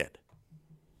Tiger did.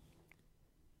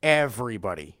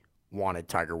 Everybody wanted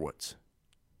Tiger Woods.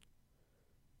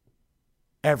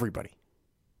 Everybody.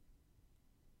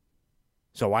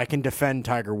 So I can defend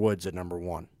Tiger Woods at number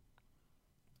 1.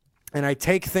 And I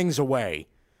take things away,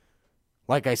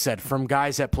 like I said, from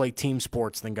guys that play team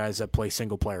sports than guys that play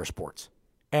single-player sports.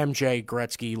 MJ,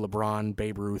 Gretzky, LeBron,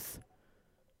 Babe Ruth.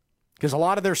 Because a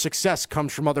lot of their success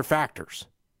comes from other factors.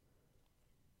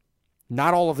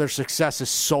 Not all of their success is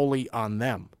solely on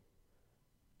them.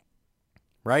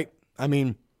 Right? I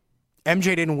mean,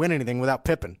 MJ didn't win anything without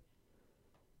Pippen.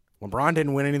 LeBron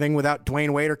didn't win anything without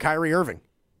Dwayne Wade or Kyrie Irving.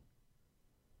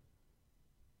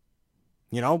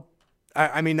 You know?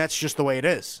 I mean, that's just the way it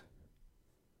is.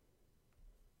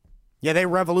 Yeah, they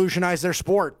revolutionized their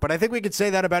sport, but I think we could say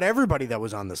that about everybody that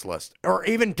was on this list, or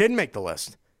even didn't make the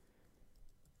list.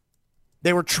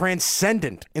 They were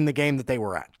transcendent in the game that they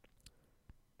were at.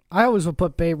 I always would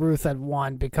put Babe Ruth at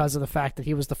 1 because of the fact that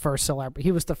he was the first celebrity.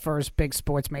 He was the first big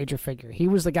sports major figure. He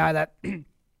was the guy that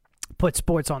put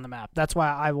sports on the map. That's why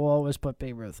I will always put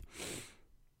Babe Ruth.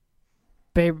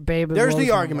 Babe There's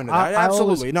the argument of that.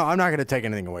 Absolutely. No, I'm not going to take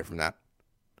anything away from that.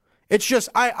 It's just,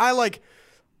 I like,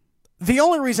 the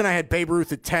only reason I had Babe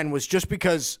Ruth at 10 was just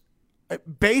because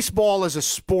baseball as a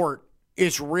sport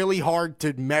is really hard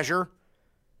to measure.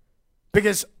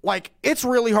 Because, like, it's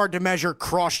really hard to measure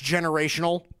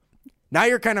cross-generational. Now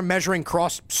you're kind of measuring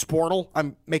cross-sportal.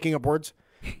 I'm making up words.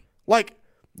 Like,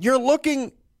 you're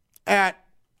looking at,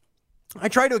 I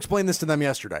tried to explain this to them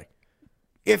yesterday.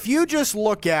 If you just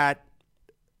look at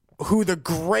who the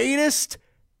greatest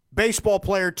baseball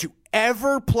player to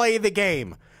ever play the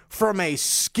game from a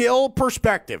skill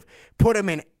perspective, put him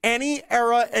in any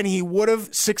era and he would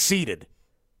have succeeded.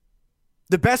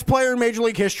 The best player in Major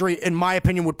League history, in my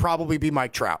opinion, would probably be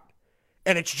Mike Trout.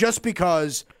 And it's just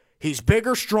because he's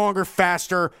bigger, stronger,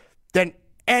 faster than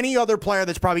any other player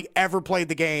that's probably ever played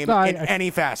the game in any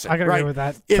facet. I can agree with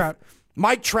that.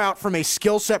 Mike Trout, from a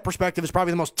skill set perspective, is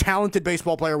probably the most talented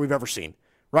baseball player we've ever seen,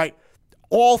 right?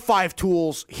 All 5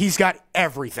 tools, he's got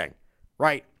everything,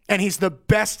 right? And he's the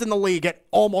best in the league at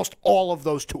almost all of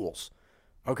those tools,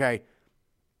 okay?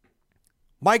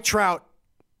 Mike Trout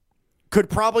could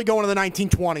probably go into the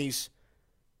 1920s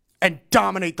and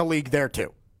dominate the league there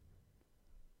too.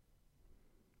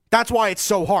 That's why it's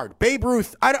so hard. Babe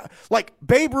Ruth,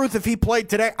 Babe Ruth, if he played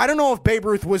today, I don't know if Babe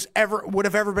Ruth would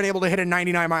have ever been able to hit a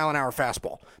 99-mile-an-hour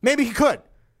fastball. Maybe he could.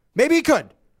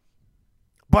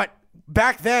 But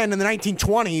back then in the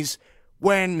 1920s,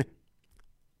 when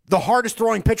the hardest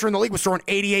throwing pitcher in the league was throwing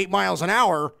 88 miles an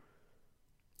hour,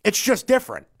 it's just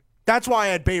different. That's why I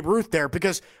had Babe Ruth there,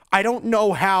 because I don't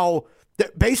know how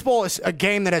baseball is a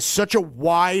game that has such a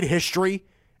wide history,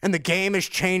 and the game has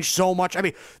changed so much. I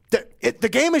mean, the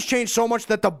game has changed so much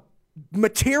that the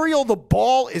material the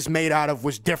ball is made out of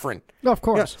was different. No, of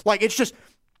course. It's just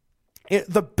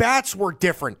the bats were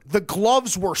different. The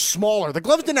gloves were smaller. The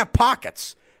gloves didn't have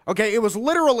pockets. Okay, it was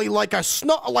literally like a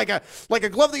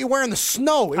glove that you wear in the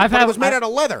snow. It was made out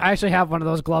of leather. I actually have one of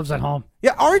those gloves at home.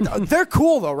 Yeah, they're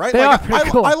cool though, right? They are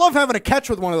pretty cool. I love having a catch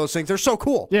with one of those things. They're so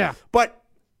cool. Yeah, but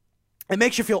it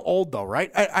makes you feel old though,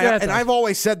 right? I've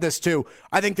always said this too.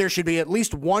 I think there should be at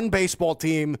least one baseball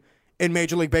team in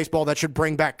Major League Baseball that should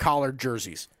bring back collared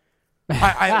jerseys.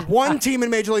 One team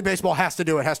in Major League Baseball has to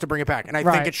do it, has to bring it back, and I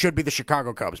think it should be the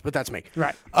Chicago Cubs. But that's me.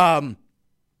 Right.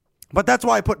 But that's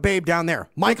why I put Babe down there.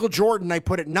 Michael Jordan, I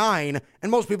put at 9, and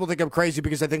most people think I'm crazy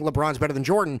because I think LeBron's better than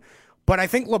Jordan. But I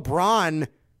think LeBron,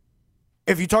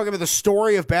 if you talk about the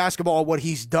story of basketball, what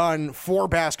he's done for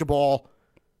basketball,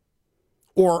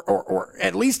 or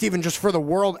at least even just for the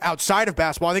world outside of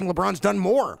basketball, I think LeBron's done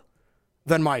more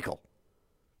than Michael.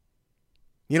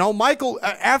 You know,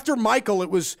 after Michael,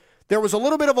 there was a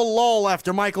little bit of a lull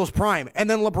after Michael's prime, and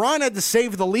then LeBron had to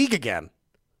save the league again.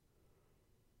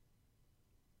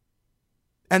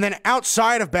 And then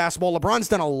outside of basketball, LeBron's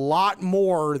done a lot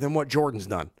more than what Jordan's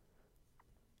done.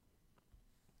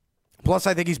 Plus,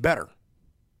 I think he's better.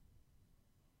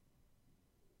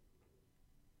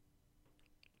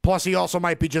 Plus, he also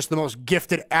might be just the most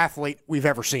gifted athlete we've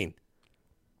ever seen.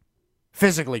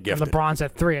 Physically gifted. LeBron's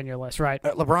at 3 on your list, right?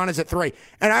 LeBron is at 3.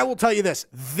 And I will tell you this.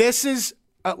 This is,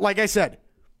 like I said,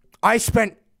 I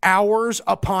spent hours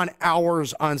upon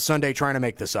hours on Sunday trying to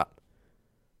make this up.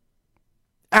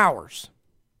 Hours.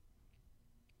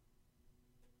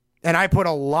 And I put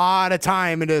a lot of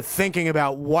time into thinking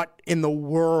about what in the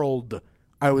world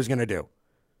I was going to do.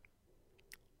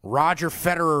 Roger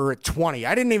Federer at 20.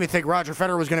 I didn't even think Roger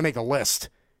Federer was going to make the list.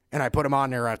 And I put him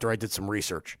on there after I did some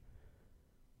research.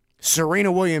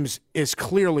 Serena Williams is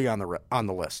clearly on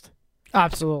the list.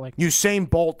 Absolutely. Usain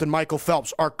Bolt and Michael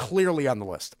Phelps are clearly on the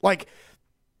list. Like,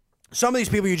 some of these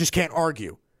people you just can't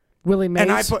argue. Willie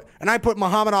Mays. And I put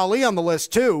Muhammad Ali on the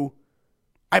list too.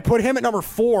 I put him at number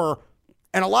 4,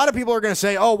 and a lot of people are going to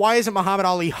say, oh, why isn't Muhammad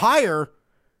Ali higher?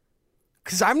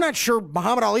 Because I'm not sure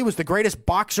Muhammad Ali was the greatest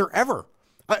boxer ever.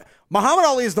 Muhammad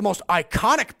Ali is the most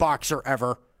iconic boxer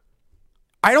ever.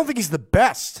 I don't think he's the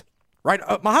best, right?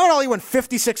 Muhammad Ali went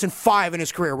 56-5 in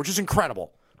his career, which is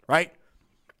incredible, right?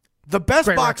 The best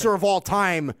Great boxer record. of all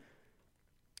time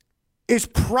is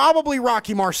probably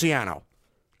Rocky Marciano.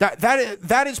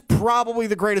 That is probably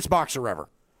the greatest boxer ever,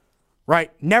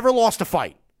 right? Never lost a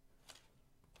fight.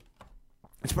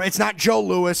 It's not Joe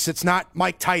Louis. It's not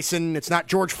Mike Tyson. It's not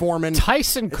George Foreman.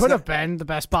 Tyson could have been the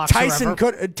best boxer ever.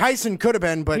 Tyson could have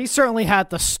been, but he certainly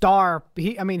had the star.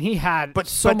 He had but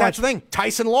so much. That's the thing.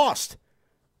 Tyson lost.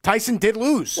 Tyson did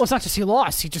lose. Well, it's not just he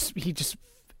lost. He just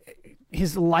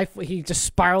his life. He just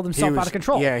spiraled himself out of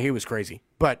control. Yeah, he was crazy.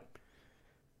 But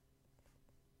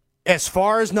as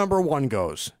far as number 1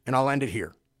 goes, and I'll end it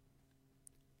here,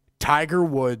 Tiger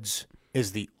Woods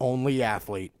is the only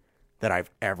athlete that I've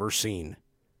ever seen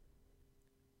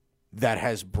that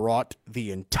has brought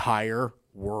the entire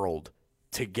world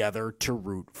together to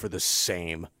root for the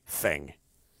same thing.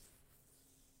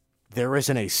 There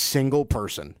isn't a single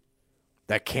person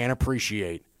that can't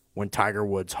appreciate when Tiger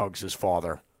Woods hugs his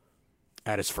father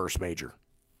at his first major.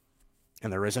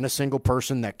 And there isn't a single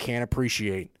person that can't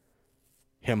appreciate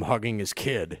him hugging his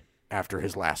kid after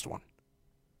his last one.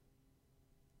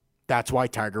 That's why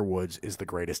Tiger Woods is the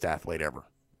greatest athlete ever.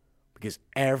 Because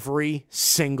every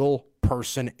single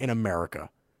person in America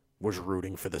was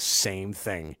rooting for the same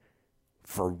thing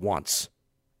for once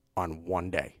on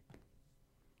one day.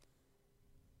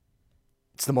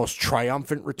 It's the most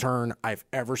triumphant return I've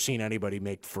ever seen anybody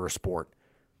make for a sport.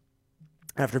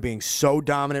 After being so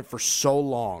dominant for so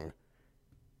long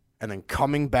and then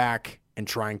coming back and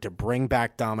trying to bring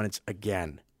back dominance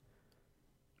again.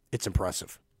 It's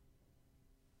impressive.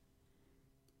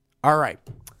 All right.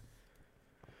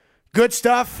 Good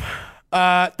stuff.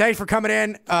 Thanks for coming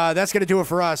in. That's going to do it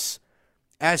for us.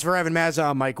 As for Evan Mazza,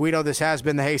 I'm Mike Guido. This has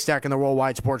been the Haystack and the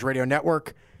Worldwide Sports Radio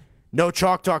Network. No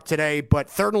Chalk Talk today, but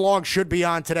Third and Long should be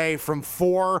on today from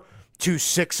 4 to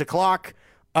 6 o'clock.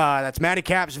 That's Matty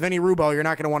Caps, Vinny Rubo. You're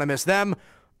not going to want to miss them.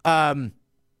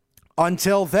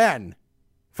 Until then,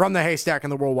 from the Haystack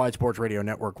and the Worldwide Sports Radio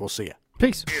Network, we'll see you.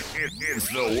 Peace. It's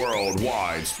the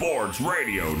Worldwide Sports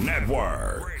Radio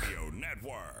Network.